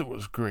course it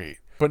was great.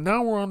 But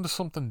now we're on to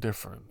something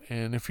different.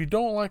 And if you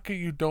don't like it,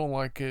 you don't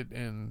like it,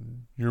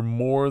 and you're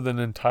more than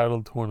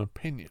entitled to an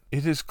opinion.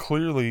 It is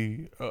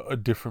clearly a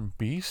different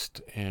beast,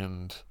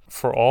 and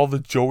for all the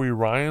Joey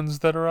Ryans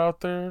that are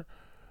out there,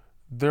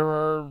 there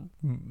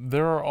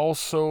are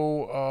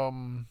also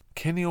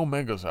Kenny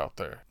Omegas out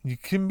there. You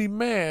can be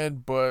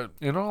mad, but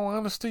in all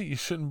honesty, you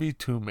shouldn't be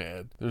too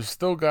mad. There's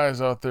still guys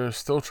out there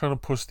still trying to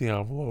push the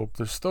envelope.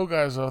 There's still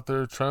guys out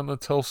there trying to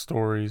tell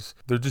stories.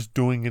 They're just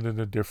doing it in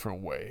a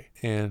different way.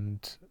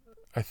 And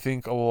I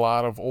think a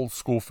lot of old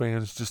school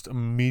fans just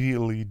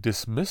immediately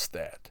dismiss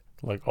that.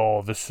 Like,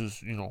 oh, this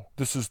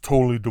is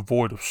totally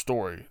devoid of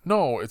story.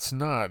 No, it's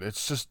not.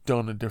 It's just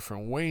done a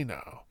different way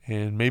now.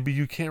 And maybe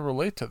you can't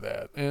relate to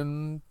that.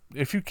 And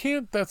if you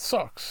can't, that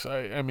sucks.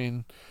 I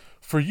mean,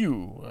 for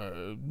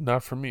you,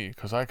 not for me,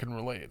 because I can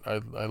relate.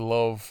 I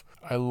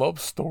love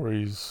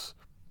stories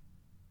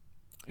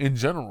in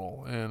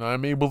general, and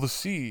I'm able to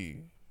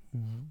see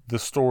the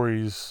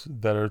stories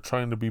that are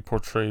trying to be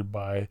portrayed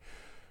by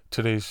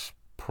today's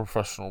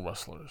professional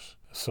wrestlers.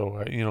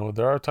 So,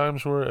 there are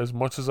times where, as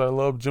much as I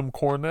love Jim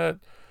Cornette,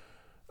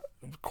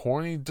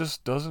 Corny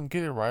just doesn't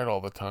get it right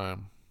all the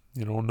time.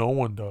 No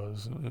one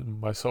does,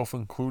 myself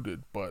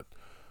included. But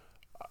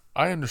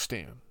I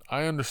understand.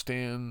 I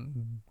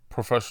understand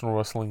professional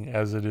wrestling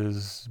as it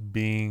is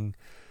being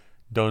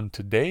done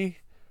today.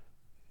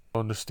 I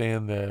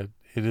understand that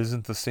it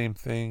isn't the same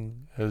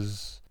thing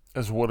as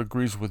what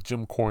agrees with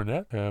Jim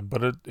Cornette,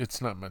 but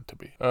it's not meant to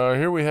be.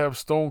 Here we have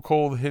Stone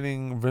Cold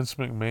hitting Vince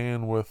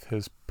McMahon with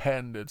his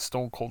patented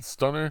Stone Cold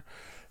Stunner.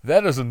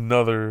 That is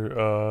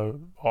another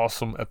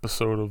awesome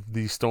episode of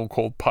the Stone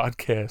Cold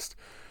podcast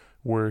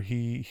where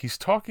he's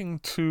talking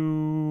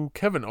to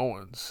Kevin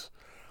Owens,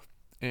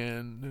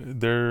 and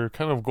they're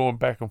kind of going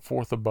back and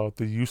forth about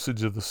the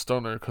usage of the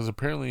stunner, because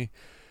apparently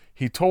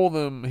he told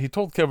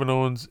Kevin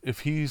Owens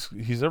if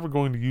he's ever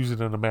going to use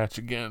it in a match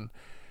again,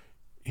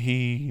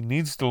 he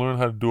needs to learn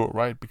how to do it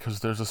right,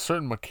 because there's a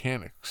certain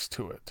mechanics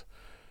to it.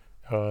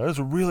 It's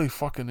a really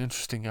fucking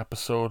interesting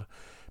episode,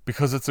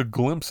 because it's a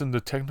glimpse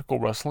into technical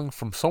wrestling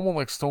from someone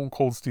like Stone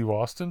Cold Steve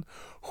Austin,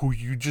 who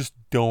you just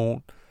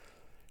don't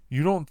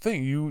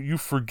think, you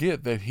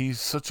forget that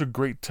he's such a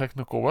great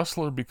technical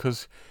wrestler,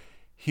 because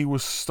he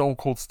was Stone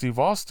Cold Steve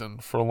Austin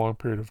for a long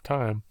period of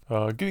time.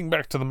 Getting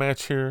back to the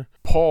match here,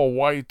 Paul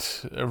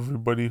White,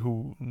 everybody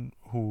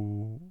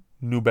who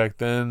knew back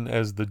then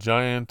as the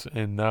Giant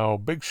and now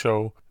Big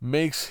Show,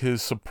 makes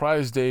his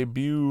surprise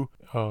debut,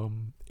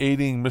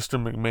 aiding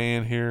Mr.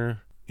 McMahon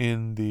here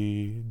in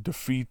the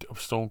defeat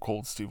of Stone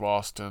Cold Steve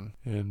Austin.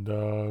 And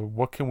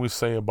what can we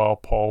say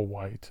about Paul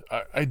White?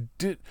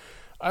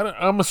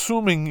 I'm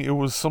assuming it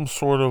was some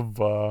sort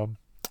of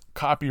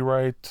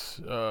copyright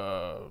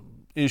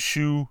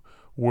issue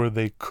where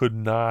they could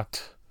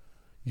not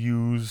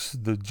use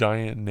the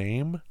Giant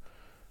name,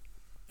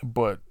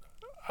 but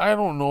I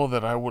don't know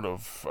that I would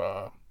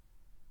have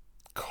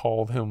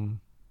called him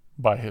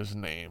by his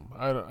name.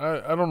 I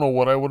don't know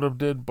what I would have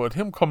did, but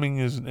him coming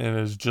in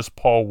as just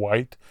Paul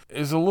White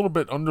is a little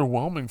bit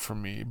underwhelming for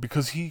me,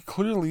 because he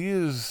clearly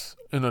is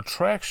an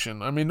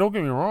attraction. I mean, don't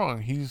get me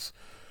wrong, he's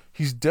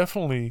he's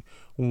definitely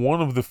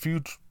one of the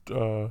few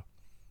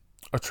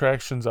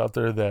attractions out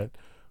there that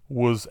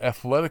was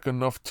athletic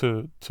enough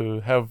to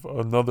have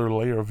another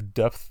layer of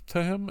depth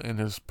to him and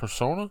his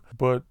persona.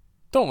 But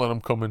don't let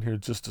him come in here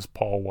just as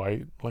Paul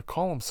White. Like,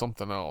 call him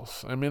something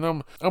else. I mean,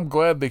 I'm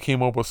glad they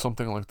came up with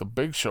something like the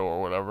Big Show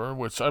or whatever,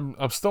 which I'm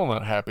still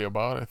not happy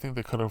about. I think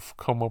they could have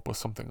come up with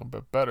something a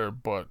bit better.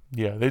 But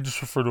yeah, they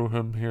just refer to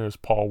him here as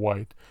Paul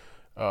White.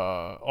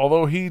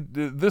 Although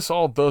this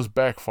all does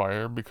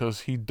backfire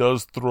because he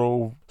does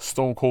throw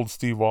Stone Cold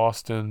Steve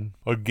Austin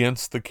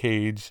against the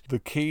cage. The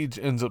cage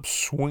ends up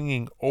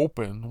swinging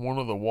open. One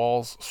of the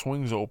walls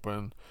swings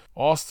open.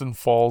 Austin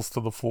falls to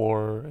the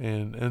floor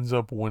and ends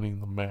up winning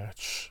the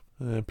match.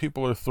 And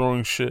people are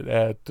throwing shit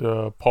at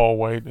Paul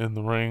White in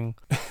the ring,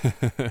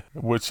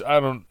 which I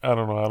don't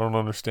know. I don't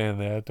understand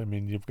that. I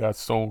mean, you've got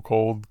Stone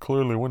Cold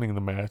clearly winning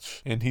the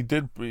match, and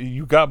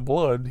you got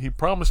blood. He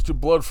promised you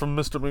blood from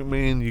Mr.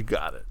 McMahon. You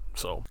got it.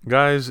 So,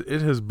 guys,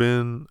 it has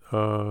been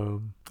a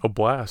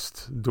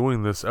blast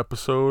doing this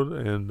episode.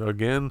 And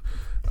again,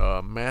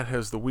 Matt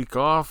has the week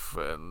off,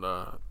 and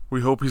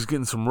we hope he's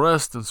getting some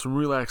rest and some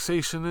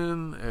relaxation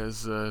in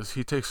as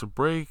he takes a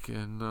break.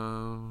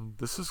 And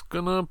this is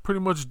going to pretty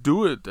much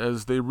do it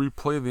as they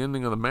replay the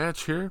ending of the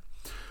match here.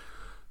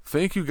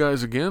 Thank you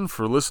guys again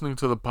for listening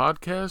to the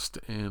podcast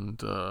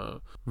and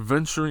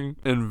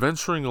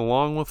venturing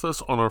along with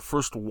us on our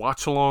first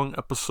watch-along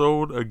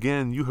episode.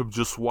 Again, you have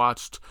just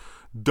watched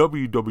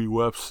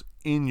WWF's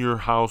In Your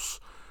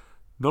House,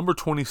 number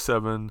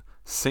 27,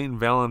 St.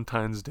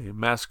 Valentine's Day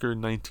Massacre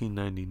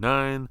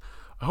 1999.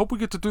 I hope we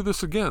get to do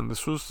this again.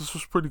 This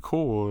was pretty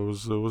cool.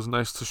 It was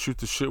nice to shoot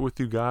the shit with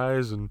you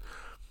guys and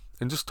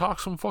just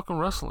talk some fucking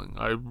wrestling.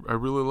 I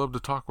really love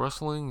to talk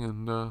wrestling,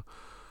 and I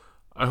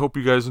hope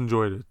you guys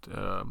enjoyed it.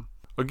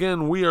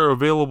 Again, we are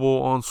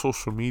available on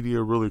social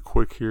media really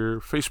quick here.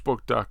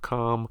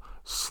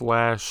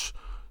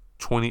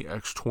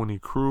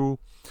 Facebook.com/20x20crew.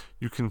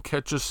 You can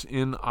catch us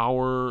in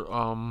our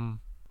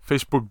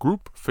Facebook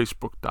group,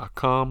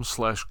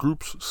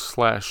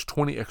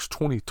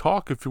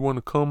 facebook.com/groups/20x20talk if you want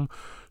to come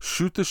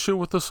shoot the shit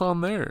with us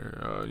on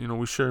there.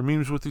 We share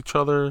memes with each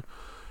other,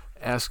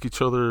 ask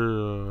each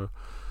other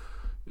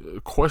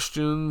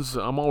questions.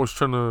 I'm always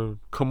trying to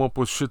come up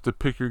with shit to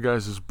pick your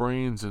guys'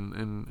 brains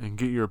and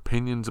get your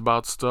opinions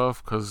about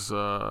stuff, because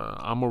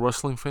I'm a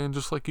wrestling fan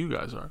just like you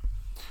guys are.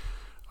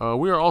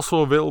 We are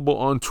also available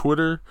on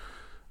Twitter,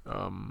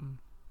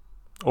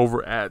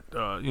 over at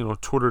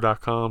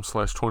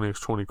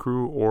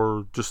twitter.com/20x20crew,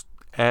 or just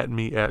at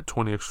me at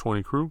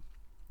 20x20crew,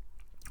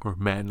 or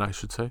Madden, I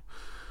should say.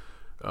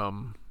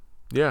 Come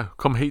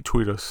hate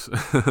tweet us.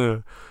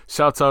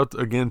 Shouts out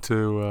again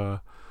to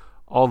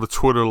all the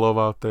Twitter love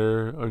out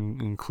there,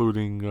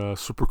 including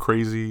Super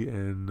Crazy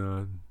and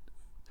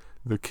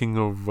the king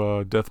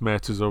of death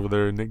matches over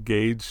there, Nick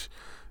Gage.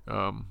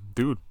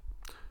 Dude,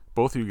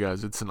 both of you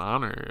guys, it's an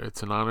honor.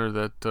 It's an honor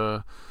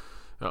that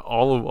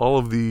all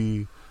of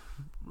the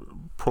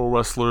pro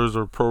wrestlers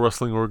or pro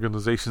wrestling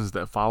organizations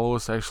that follow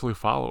us actually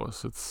follow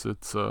us. It's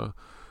a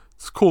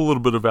cool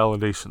little bit of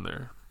validation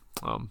there.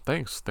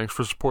 Thanks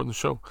for supporting the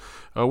show.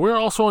 We're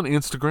also on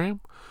Instagram,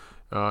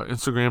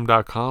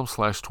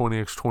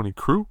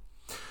 instagram.com/20x20crew.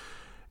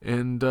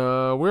 And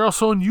we're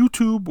also on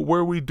YouTube,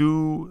 where we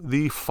do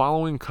the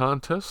following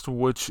contest,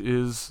 which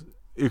is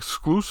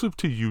exclusive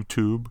to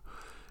YouTube.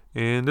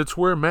 And it's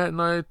where Matt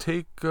and I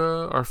take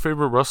our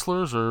favorite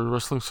wrestlers or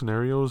wrestling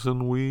scenarios,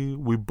 and we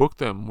book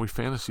them, we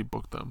fantasy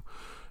book them,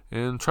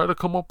 and try to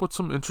come up with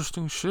some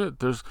interesting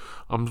shit.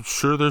 I'm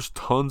sure there's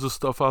tons of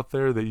stuff out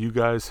there that you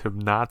guys have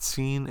not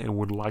seen and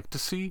would like to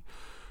see,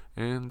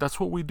 and that's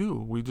what we do.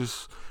 We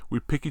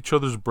pick each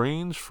other's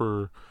brains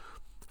for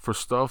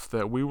stuff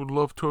that we would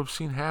love to have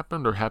seen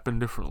happen or happen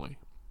differently.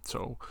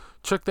 So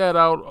check that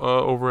out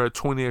over at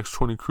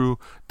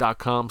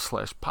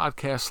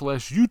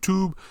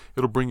 20x20crew.com/podcast/YouTube.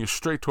 It'll bring you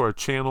straight to our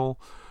channel.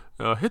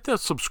 Hit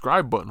that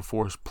subscribe button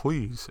for us,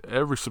 please.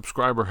 Every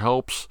subscriber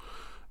helps.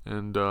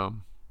 And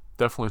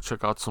definitely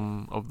check out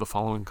some of the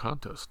following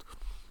contest.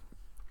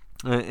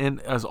 And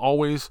as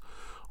always,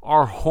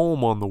 our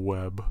home on the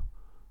web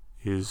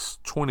is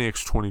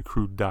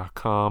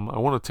 20x20crew.com. I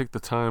want to take the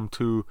time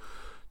to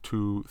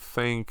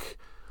thank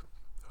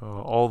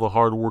all the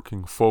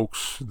hardworking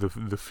folks,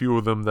 the few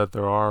of them that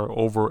there are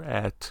over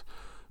at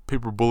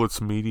Paper Bullets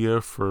Media,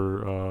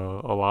 for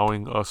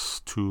allowing us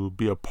to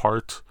be a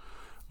part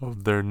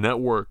of their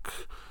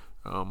network.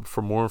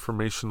 For more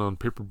information on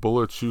Paper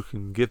Bullets, you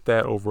can get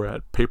that over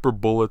at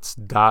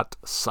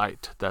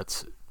paperbullets.site.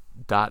 That's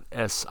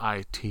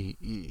 .site.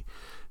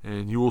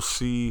 And you will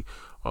see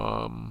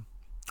all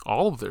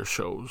of their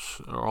shows,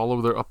 or all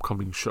of their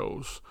upcoming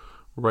shows,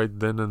 right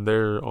then and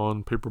there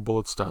on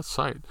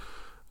paperbullets.site.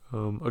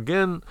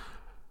 Again,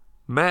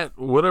 Matt,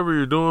 whatever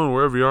you're doing,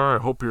 wherever you are, I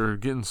hope you're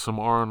getting some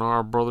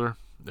R&R, brother.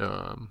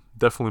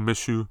 Definitely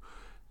miss you.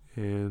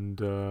 And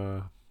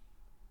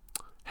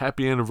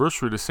happy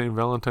anniversary to St.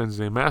 Valentine's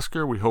Day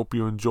Massacre. We hope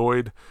you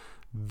enjoyed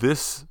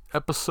this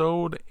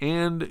episode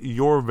and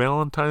your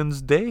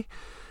Valentine's Day.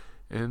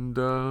 And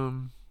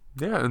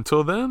yeah,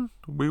 until then,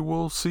 we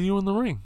will see you in the ring.